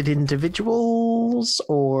interested individuals,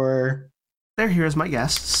 or? They're here as my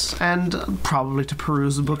guests, and probably to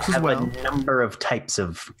peruse the books as well. A number of types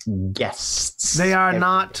of guests. They are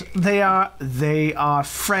not. They are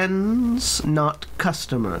friends, not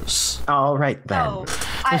customers. All right then. Oh,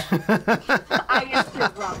 I guess you're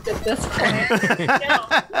wrong at this point.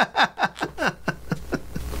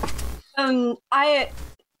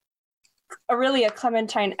 Aurelia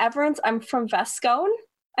Clementine Everns. I'm from Vescone.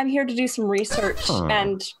 I'm here to do some research,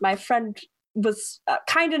 and my friend was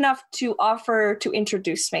kind enough to offer to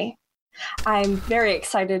introduce me. I'm very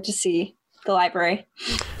excited to see the library.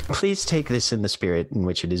 Please take this in the spirit in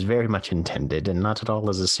which it is very much intended, and not at all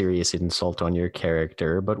as a serious insult on your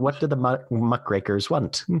character. But what do the muckrakers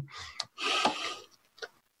want?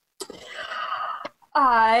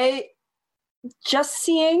 Just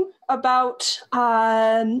seeing about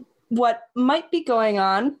what might be going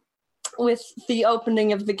on with the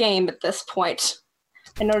opening of the game at this point.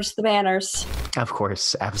 I noticed the banners. Of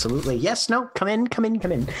course, absolutely. Yes, no, come in.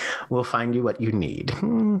 We'll find you what you need.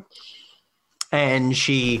 And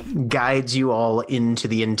she guides you all into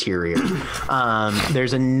the interior.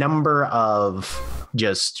 There's a number of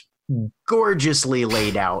just gorgeously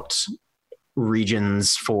laid out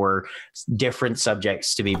regions for different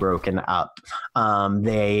subjects to be broken up.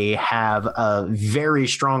 They have a very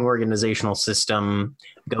strong organizational system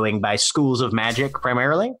going by schools of magic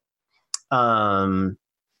primarily.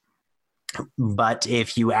 But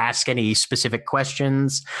if you ask any specific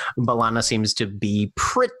questions, Balana seems to be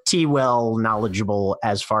pretty well knowledgeable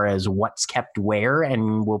as far as what's kept where,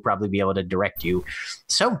 and will probably be able to direct you.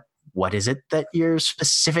 So, what is it that you're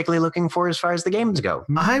specifically looking for as far as the games go?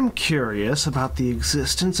 I'm curious about the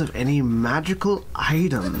existence of any magical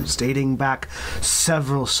items dating back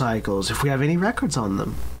several cycles, if we have any records on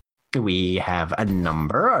them. We have a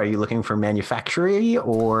number. Are you looking for manufacturing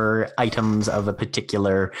or items of a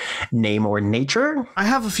particular name or nature? I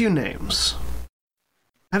have a few names.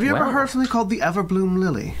 Have you ever heard of something called the Everbloom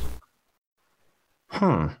Lily?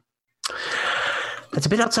 That's a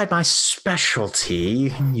bit outside my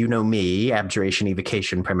specialty. You know me, abjuration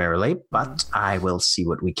evocation primarily, but I will see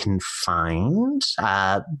what we can find.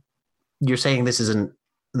 You're saying this is an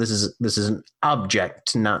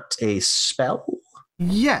object, not a spell?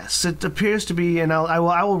 Yes, it appears to be, and I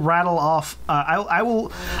will rattle off. I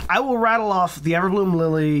will rattle off the Everbloom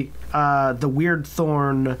Lily, the Weird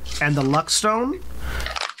Thorn, and the Luckstone.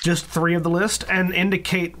 Just 3 of the list, and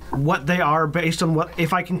indicate what they are based on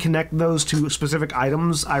if I can connect those to specific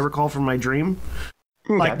items I recall from my dream.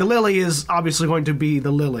 Okay. Like, the lily is obviously going to be the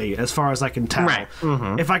lily, as far as I can tell. Right.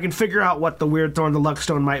 Mm-hmm. If I can figure out what the Weird Thorn, the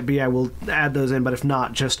Luckstone might be, I will add those in. But if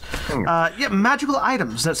not, just magical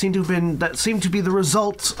items that seem to be the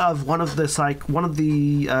result of one of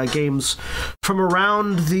the games from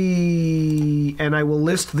around the. And I will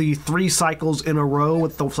list the 3 cycles in a row,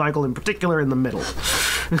 with the cycle in particular in the middle.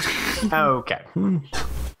 Okay.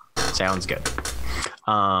 Sounds good.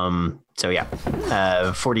 So yeah,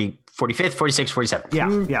 45th, 46th,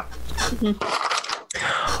 47th. Yeah.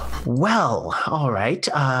 Well, all right.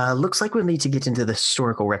 Looks like we'll need to get into the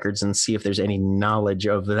historical records and see if there's any knowledge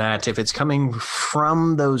of that. If it's coming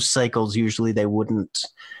from those cycles, usually they wouldn't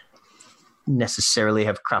necessarily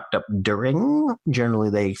have cropped up during. Generally,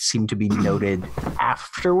 they seem to be noted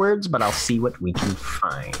afterwards, but I'll see what we can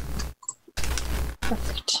find.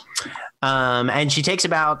 Perfect. And she takes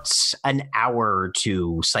about an hour or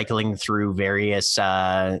 2 cycling through various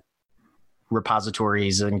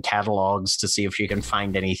repositories and catalogs to see if she can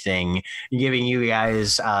find anything, giving you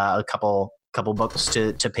guys a couple couple books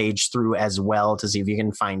to page through as well to see if you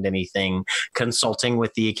can find anything, consulting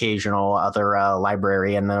with the occasional other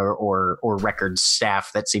librarian or records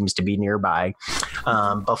staff that seems to be nearby,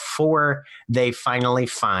 before they finally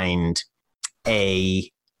find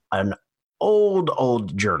an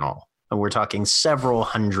old journal. And we're talking several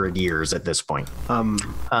hundred years at this point.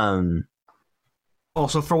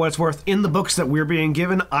 Also, for what it's worth, in the books that we're being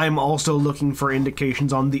given, I'm also looking for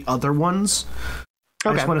indications on the other ones.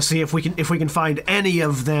 I just want to see if we can find any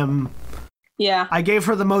of them. Yeah. I gave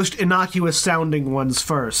her the most innocuous sounding ones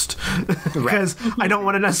first, because I don't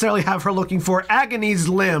want to necessarily have her looking for Agony's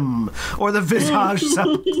limb or the visage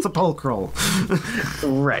sepulchral.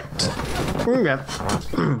 Right.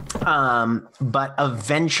 But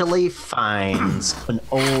eventually finds an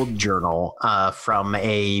old journal from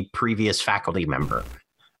a previous faculty member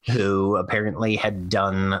who apparently had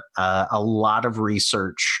done a lot of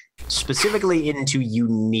research specifically into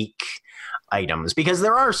unique items, because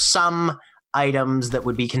there are some items that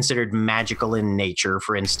would be considered magical in nature.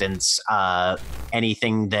 For instance,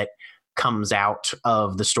 anything that comes out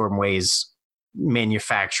of the Stormways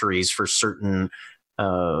manufactories for certain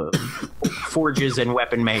forges and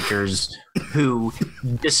weapon makers who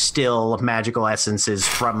distill magical essences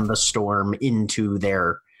from the storm into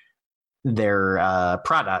their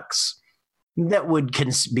products that would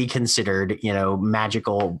be considered,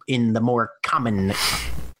 magical in the more common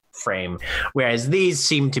frame, whereas these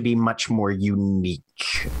seem to be much more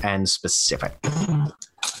unique and specific.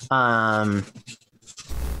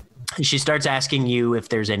 She starts asking you if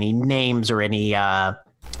there's any names or any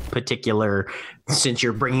particular, since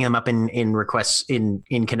you're bringing them up in requests in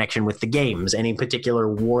connection with the games, any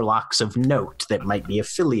particular warlocks of note that might be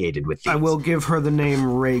affiliated with these. I will give her the name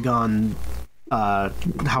Rhaegon.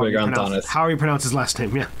 How you pronounce his last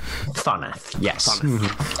name? Yeah, Thonath. Yes.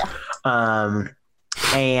 Thonath.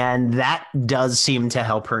 And that does seem to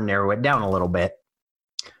help her narrow it down a little bit.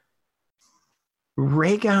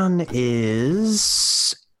 Rhaegon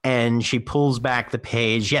is, and she pulls back the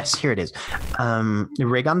page. Yes, here it is.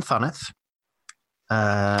 Rhaegon Thonath,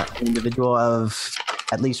 individual of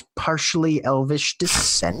at least partially elvish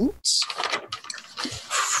descent,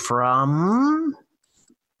 from,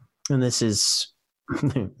 and this is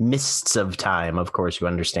mists of time, of course, you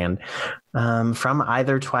understand, from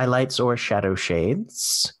either Twilights or Shadow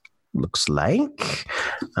Shades, looks like,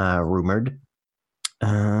 rumored.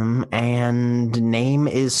 And name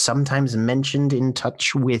is sometimes mentioned in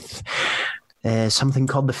touch with something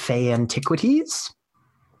called the Fey Antiquities.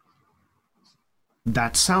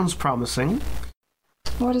 That sounds promising.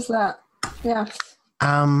 What is that? Yeah.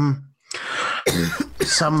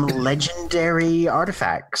 Some legendary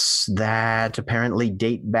artifacts that apparently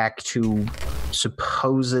date back to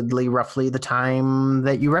supposedly roughly the time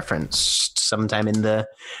that you referenced, sometime in the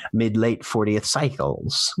mid-late 40th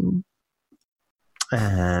cycles.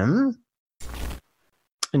 No,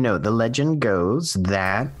 the legend goes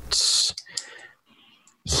that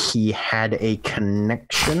he had a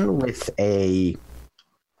connection with a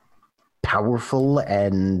powerful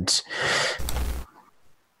and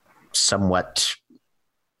somewhat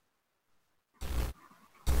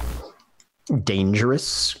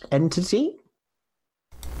dangerous entity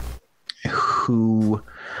who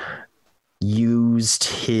used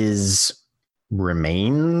his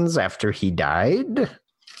remains after he died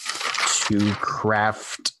to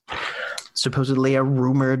craft supposedly a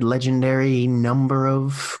rumored legendary number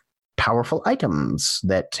of powerful items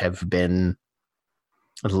that have been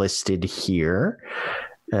listed here.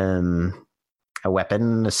 A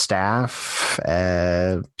weapon, a staff,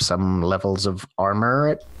 some levels of armor,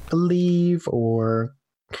 I believe, or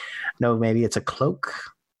no, maybe it's a cloak.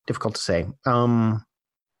 Difficult to say.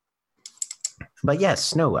 But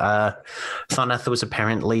yes, no, Thonath was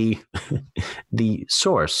apparently the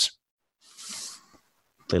source.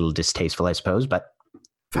 Little distasteful, I suppose, but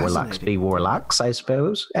warlocks be warlocks, I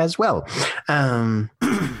suppose, as well.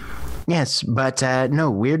 Yes, but no,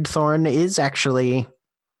 Weird Thorn is actually...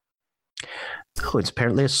 Oh, it's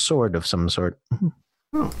apparently a sword of some sort.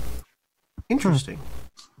 Oh, interesting.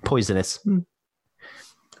 Poisonous.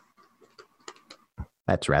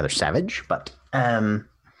 That's rather savage, but... Do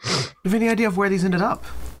you have any idea of where these ended up?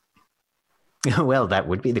 Well, that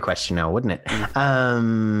would be the question now, wouldn't it?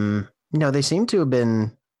 No, they seem to have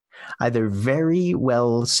been either very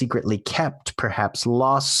well secretly kept, perhaps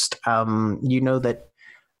lost. You know that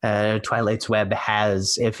Twilight's Web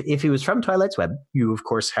has, if he was from Twilight's Web, you of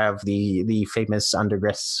course have the famous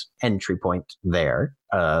Undergress entry point there.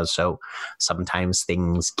 So sometimes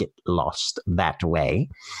things get lost that way.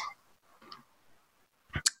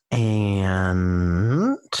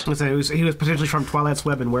 And he was potentially from Twilight's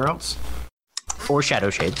Web, and where else? or Shadow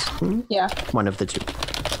Shades. Yeah. One of the two.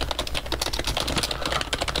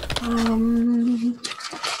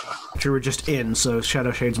 You were just in, so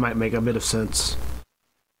Shadow Shades might make a bit of sense.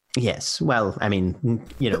 Yes. Well, I mean,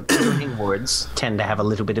 joining wards tend to have a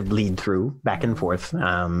little bit of bleed through back and forth.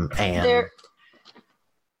 And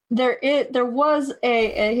there was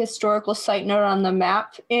a historical site note on the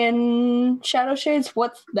map in Shadow Shades.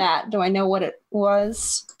 What's that? Do I know what it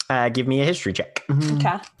was? Give me a history check.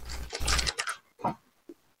 Okay.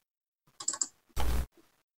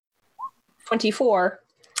 24.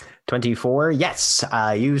 Yes,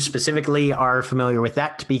 you specifically are familiar with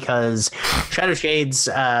that because Shadow Shades,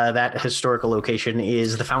 that historical location,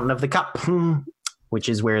 is the Fountain of the Cup, which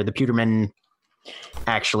is where the Pewtermen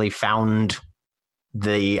actually found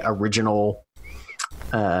the original,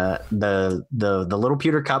 the little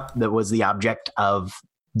pewter cup that was the object of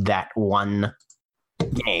that one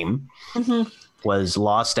game. Was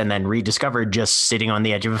lost and then rediscovered just sitting on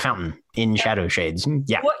the edge of a fountain in Shadow Shades.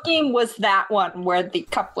 Yeah. What game was that one where the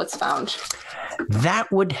cup was found?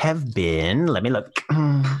 That would have been, let me look.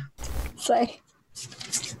 Say,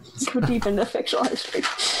 go deep into fictional history.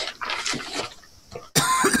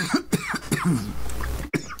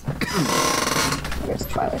 Where's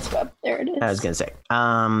Twilight's Web? There it is. I was going to say,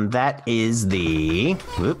 that is the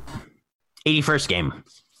 81st game.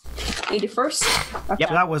 81st? Okay. Yep.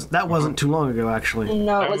 That wasn't too long ago, actually.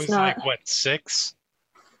 No, That it was not. like what, 6?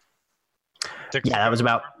 Yeah, that was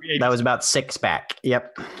about 6 back.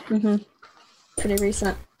 Yep. Pretty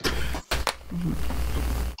recent.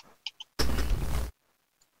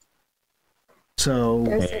 So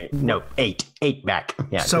no, 8 back.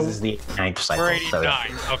 Yeah, So- this is the 9th cycle. We're so-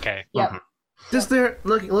 89. Okay. Yep. is there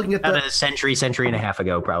looking at About the a century and a half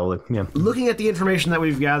ago, probably. Yeah. looking at the information that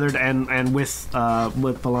we've gathered and with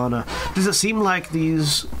Balana, does it seem like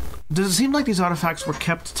these artifacts were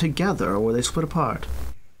kept together or were they split apart?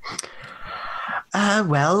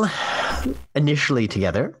 Well, initially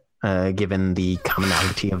together, given the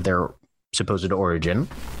commonality of their supposed origin,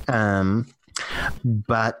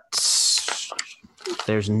 but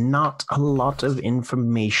there's not a lot of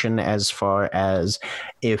information as far as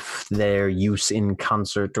if their use in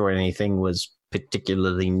concert or anything was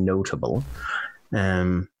particularly notable.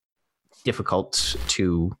 Difficult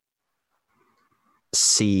to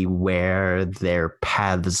see where their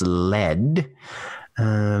paths led.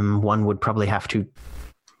 One would probably have to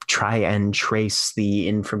try and trace the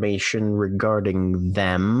information regarding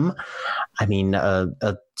them. I mean, a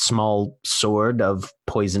small sword of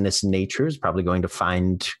poisonous nature is probably going to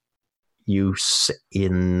find use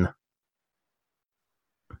in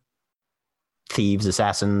thieves,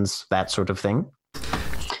 assassins, that sort of thing.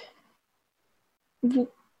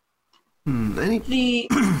 Any The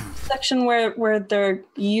section where their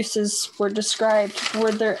uses were described,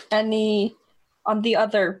 were there any on the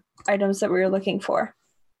other items that we were looking for?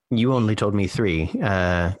 You only told me 3.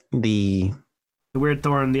 The Weird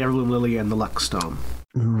Thorn, the Everbloom Lily, and the Luckstone.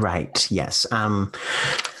 Right, yes.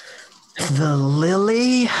 The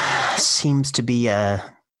lily seems to be a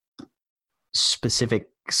specific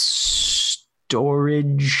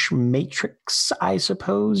storage matrix, I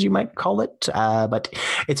suppose you might call it. But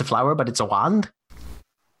it's a flower, but it's a wand.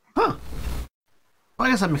 Huh. Well, I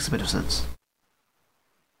guess that makes a bit of sense.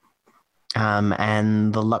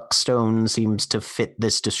 And the Luckstone seems to fit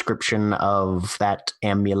this description of that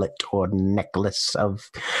amulet or necklace of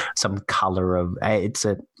some color of it's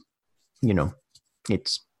a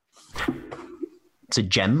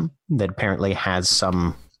gem that apparently has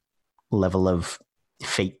some level of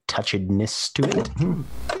fate-touchedness to it.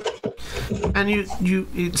 And you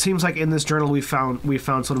it seems like in this journal we found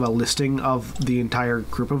sort of a listing of the entire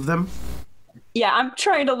group of them. Yeah, I'm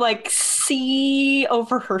trying to see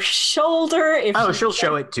over her shoulder. If She'll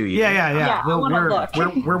show it to you. Yeah. Yeah, I wanna look.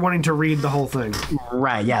 We're wanting to read the whole thing.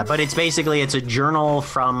 Right, yeah, but it's a journal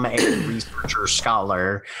from a researcher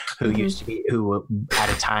scholar who used to be, who at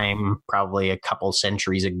a time, probably a couple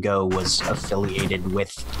centuries ago, was affiliated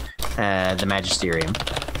with the Magisterium.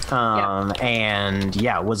 And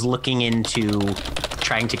was looking into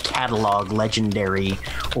trying to catalog legendary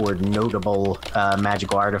or notable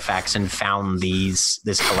magical artifacts and found this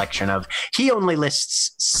collection of. He only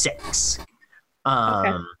lists 6.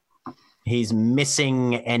 Okay. He's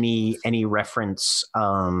missing any reference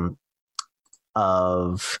of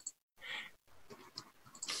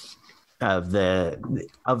the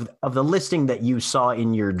listing that you saw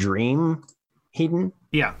in your dream, Hedon.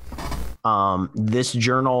 Yeah. This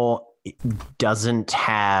journal doesn't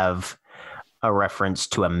have a reference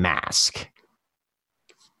to a mask.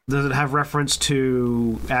 Does it have reference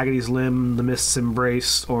to Agony's Limb, the Mist's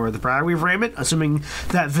Embrace, or the Briarweave Raiment? Assuming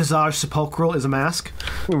that Visage Sepulchral is a mask.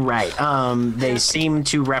 Right. They seem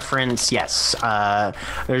to reference, yes.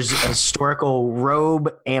 There's a historical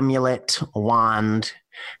robe, amulet, wand,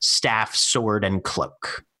 staff, sword, and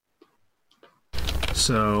cloak.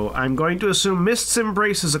 So I'm going to assume Mist's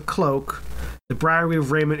Embrace is a cloak, the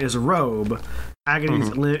Briarweave Raiment is a robe,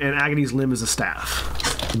 Agony's Limb is a staff.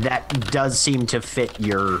 That does seem to fit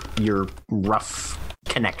your rough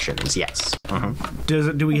connections, yes.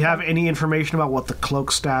 Do we have any information about what the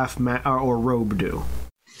cloak, staff, or robe do?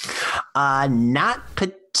 Not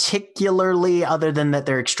particularly, other than that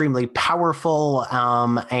they're extremely powerful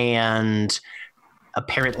and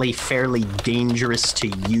apparently fairly dangerous to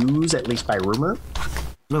use, at least by rumor.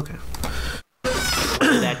 Okay.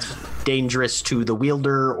 That's dangerous to the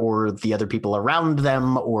wielder or the other people around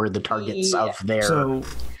them or the targets of their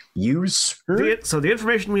use. So the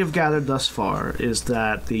information we have gathered thus far is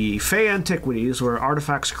that the Fey Antiquities were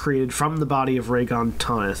artifacts created from the body of Rhaegon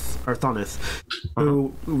Thonith,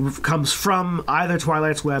 who comes from either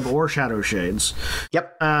Twilight's Web or Shadow Shades.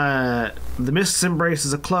 Yep. The Mist's Embrace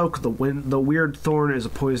is a cloak, the Weird Thorn is a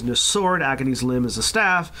poisonous sword, Agony's Limb is a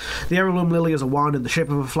staff, the Heirloom Lily is a wand in the shape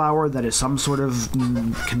of a flower that is some sort of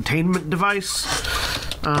containment device.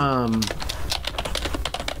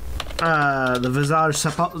 The Visage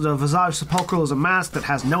Sepulchral is a mask that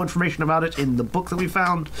has no information about it in the book that we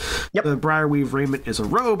found. Yep. The Briarweave Raiment is a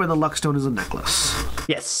robe, and the Luckstone is a necklace.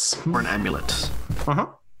 Yes. Or an amulet.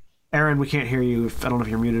 Erin, we can't hear you. I don't know if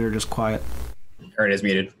you're muted or just quiet. Erin is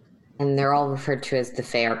muted. And they're all referred to as the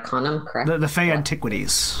Fey Arcanum, correct? The Fey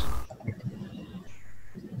Antiquities.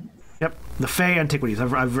 Yep, the Fey Antiquities.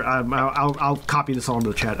 I'll copy this all into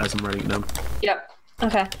the chat as I'm writing it down. Yep.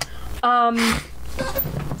 Okay.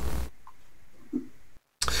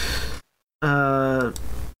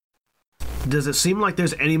 Does it seem like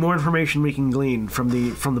there's any more information we can glean from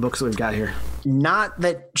the books that we've got here? Not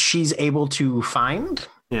that she's able to find.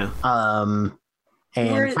 Yeah.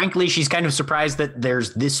 And frankly, she's kind of surprised that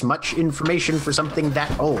there's this much information for something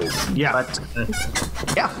that old. Yeah. But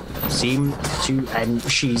seem to, and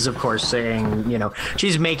she's of course saying,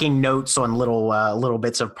 she's making notes on little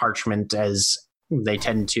bits of parchment as they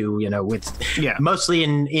tend to, with mostly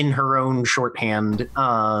in her own shorthand,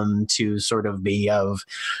 to sort of be of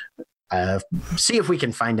see if we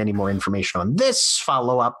can find any more information on this,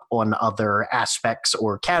 follow up on other aspects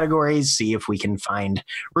or categories, see if we can find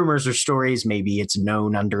rumors or stories. Maybe it's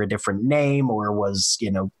known under a different name or was,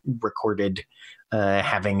 recorded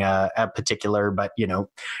having a particular, but,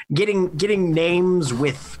 getting names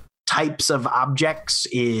with types of objects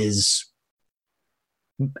is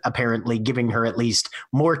apparently giving her at least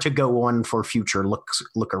more to go on for future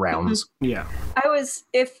look-arounds. Yeah. I was,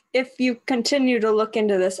 if you continue to look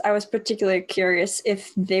into this, I was particularly curious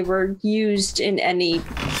if they were used in any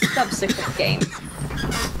subsequent games.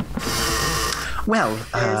 Well,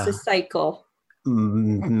 there's a cycle.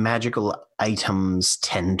 Magical items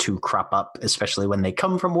tend to crop up, especially when they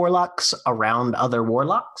come from warlocks around other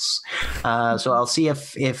warlocks. So I'll see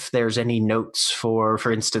if there's any notes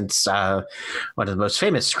for instance, one of the most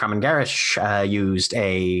famous, Kramengarish, used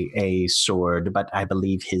a sword, but I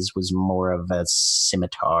believe his was more of a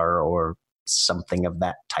scimitar or something of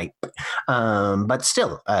that type. But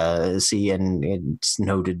still, and it's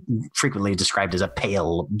noted, frequently described as a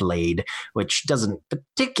pale blade, which doesn't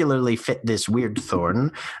particularly fit this weird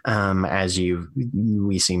thorn, as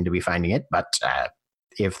we seem to be finding it. But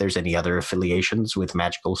if there's any other affiliations with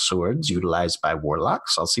magical swords utilized by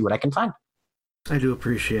warlocks, I'll see what I can find. I do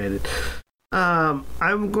appreciate it.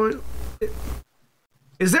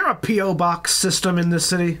 Is there a P.O. box system in this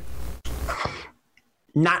city?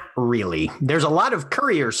 Not really. There's a lot of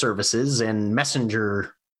courier services and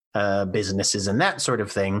messenger businesses and that sort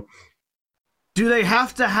of thing. Do they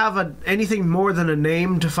have to have anything more than a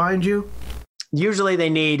name to find you? Usually they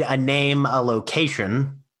need a name, a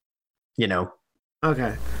location,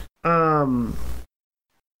 Okay. And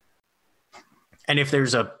if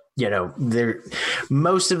there's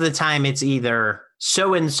most of the time it's either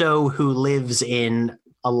so-and-so who lives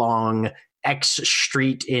along X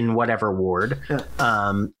street in whatever ward,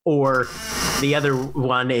 or the other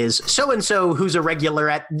one is so-and-so who's a regular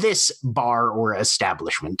at this bar or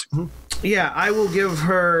establishment. Yeah, I will give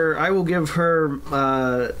her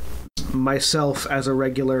myself as a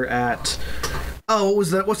regular at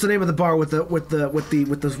what's the name of the bar with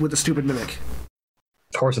the stupid mimic?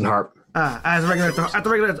 Horse and Harp. As a regular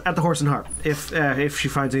at the Horse and Harp, if she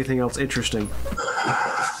finds anything else interesting.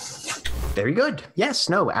 Very good. Yes,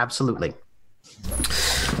 no, absolutely.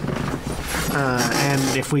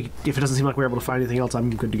 And if it doesn't seem like we're able to find anything else,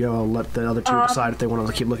 I'm good to go. I'll let the other two decide if they want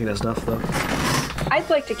to keep looking at stuff, though. I'd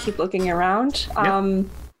like to keep looking around. Yep.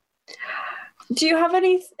 Do you have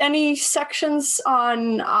any sections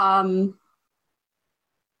on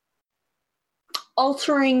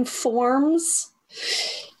altering forms?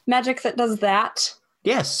 Magic that does that?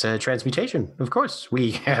 Yes, transmutation. Of course,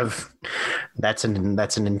 we have. That's an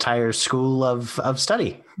entire school of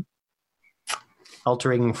study.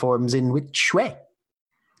 Altering forms in which way?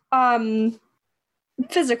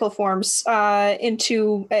 Physical forms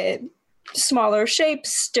into smaller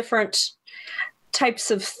shapes, different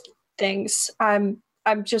types of things. I'm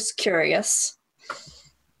just curious.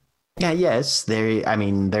 Yeah, yes.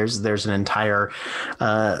 There's an entire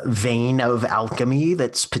vein of alchemy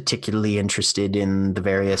that's particularly interested in the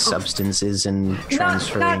various substances and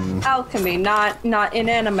transferring. Not alchemy, not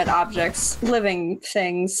inanimate objects, living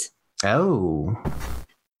things. Oh.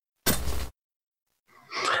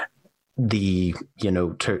 The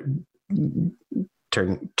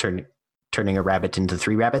turning a rabbit into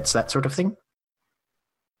 3 rabbits, that sort of thing.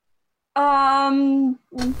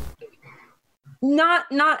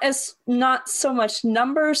 Not so much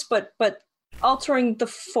numbers, but altering the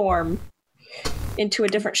form into a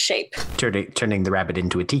different shape. Turning the rabbit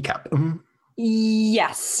into a teacup. Mm-hmm.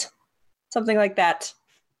 Yes, something like that.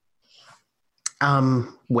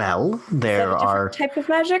 Well, there are type of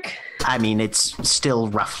magic. I mean, it's still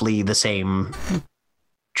roughly the same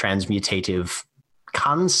transmutative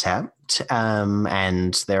concept,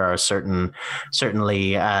 and there are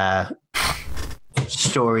certainly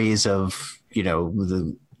stories of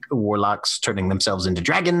the warlocks turning themselves into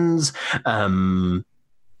dragons,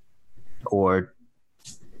 or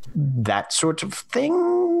that sort of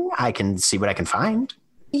thing. I can see what I can find.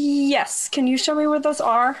 Yes, can you show me where those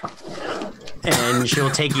are? And she'll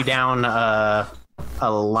take you down a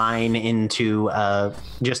line into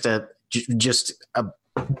just a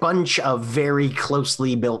bunch of very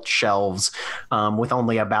closely built shelves with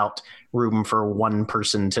only about room for one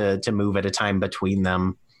person to move at a time between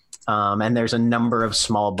them. And there's a number of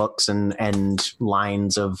small books and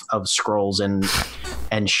lines of scrolls and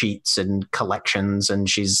sheets and collections. And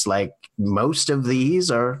she's like, most of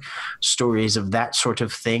these are stories of that sort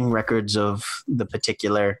of thing, records of the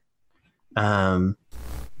particular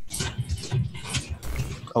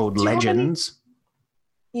old legends.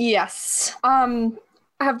 Yes.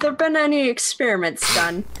 Have there been any experiments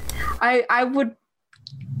done? I would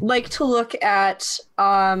like to look at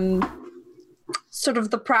sort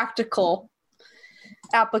of the practical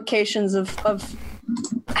applications of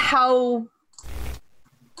how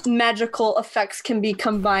magical effects can be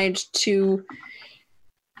combined to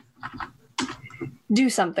do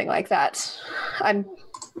something like that. I'm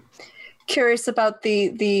curious about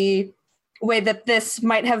the way that this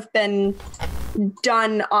might have been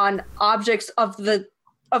done on objects of the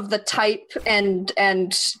type and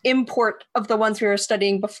import of the ones we were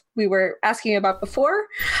studying we were asking about before,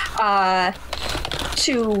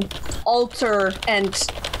 to alter and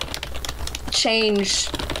change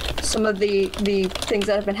some of the things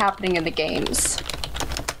that have been happening in the games.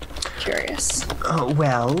 Curious.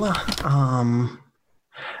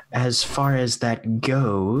 As far as that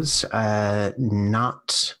goes,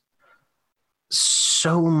 not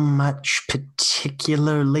so much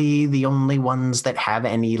particularly. The only ones that have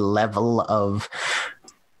any level of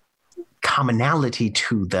commonality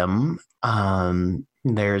to them,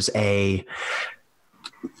 there's a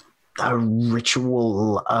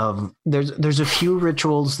ritual of there's a few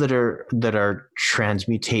rituals that are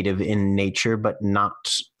transmutative in nature, but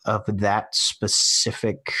not of that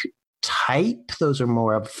specific type. Those are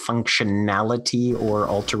more of functionality or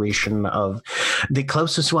alteration of the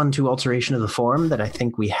closest one to alteration of the form that I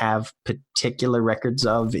think we have particular records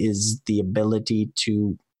of is the ability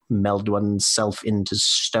to meld oneself into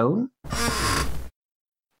stone.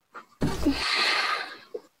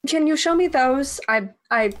 Can you show me those? I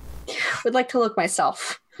would like to look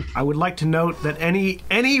myself. I would like to note that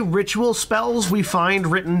any ritual spells we find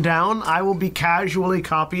written down, I will be casually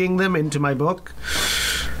copying them into my book.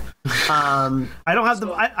 I don't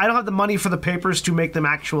have the money for the papers to make them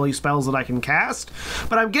actually spells that I can cast,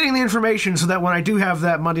 but I'm getting the information so that when I do have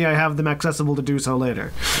that money, I have them accessible to do so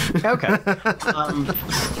later. Okay.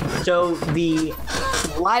 So the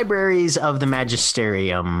libraries of the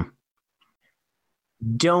Magisterium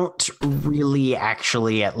don't really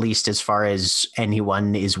actually, at least as far as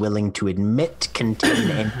anyone is willing to admit, contain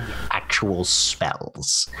any actual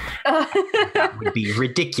spells. That would be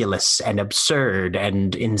ridiculous and absurd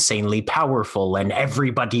and insanely powerful, and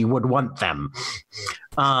everybody would want them.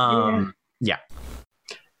 Yeah.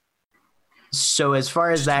 So as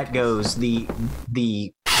far as that goes, the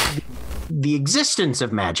existence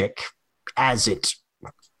of magic as it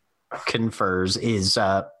confers is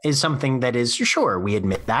something that is, sure, we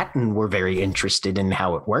admit that, and we're very interested in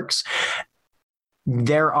how it works.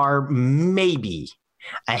 There are maybe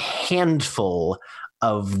a handful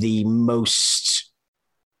of the most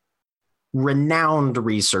renowned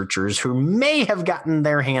researchers who may have gotten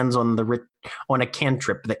their hands on a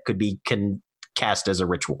cantrip that could be cast as a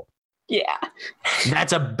ritual. Yeah.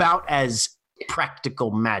 That's about as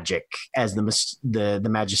practical magic as the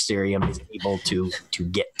magisterium is able to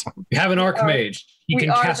get. We have an archmage. He can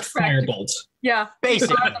cast firebolt. Yeah.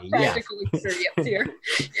 Basically, yeah. Practical experience here.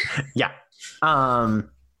 Yeah.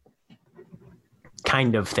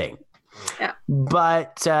 Kind of thing. Yeah.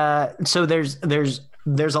 But so there's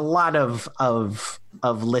a lot of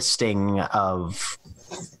listing of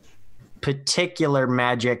particular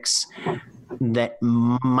magics that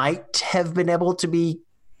might have been able to be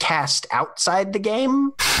cast outside the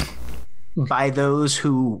game by those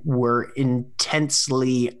who were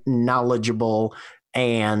intensely knowledgeable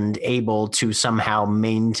and able to somehow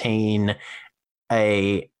maintain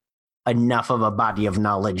enough of a body of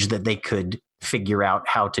knowledge that they could figure out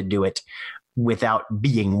how to do it without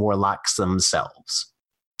being warlocks themselves.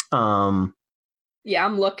 Yeah,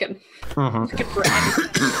 I'm looking. Mm-hmm. Looking for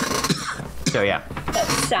anything. So yeah. That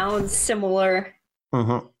sounds similar.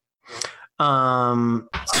 Mm-hmm.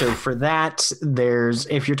 So for that,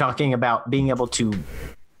 if you're talking about being able to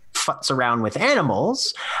futz around with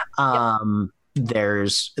animals,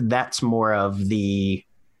 that's more of the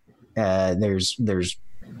there's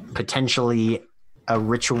potentially a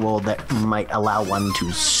ritual that might allow one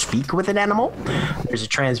to speak with an animal. There's a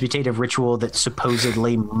transmutative ritual that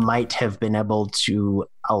supposedly might have been able to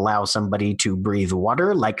allow somebody to breathe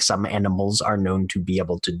water, like some animals are known to be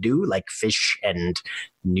able to do, like fish and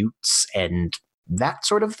newts and that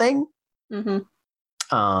sort of thing. Mm-hmm.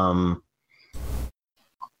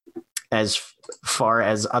 As far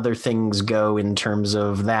as other things go in terms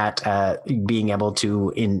of that, being able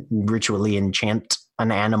to ritually enchant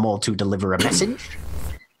an animal to deliver a message,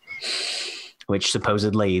 which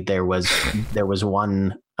supposedly there was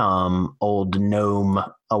one old gnome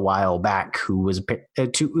a while back who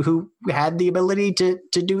had the ability to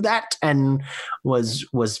do that and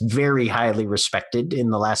was very highly respected in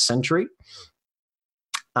the last century.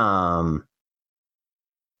 And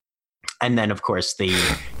then of course the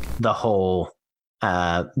whole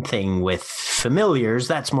thing with familiars,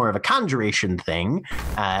 that's more of a conjuration thing,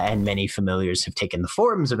 and many familiars have taken the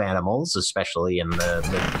forms of animals, especially in the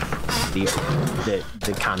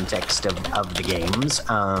context of the games.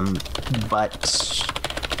 But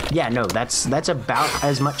yeah, no, that's about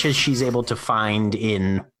as much as she's able to find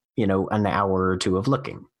in an hour or two of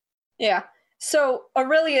looking. Yeah. So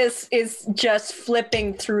Orillia is just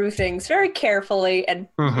flipping through things very carefully and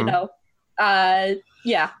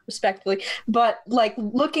yeah, respectfully, but like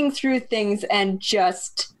looking through things and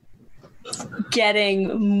just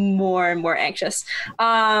getting more and more anxious.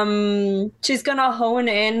 She's gonna hone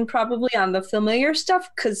in probably on the familiar stuff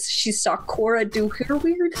because she saw Cora do her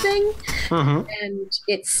weird thing, and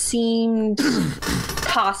it seemed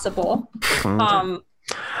possible.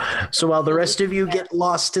 So while the rest of you get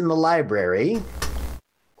lost in the library,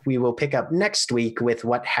 we will pick up next week with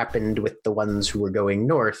what happened with the ones who were going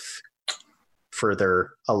north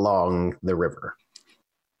further along the river.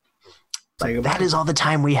 But that is all the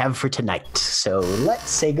time we have for tonight. So let's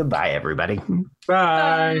say goodbye, everybody.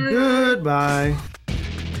 Bye. Goodbye.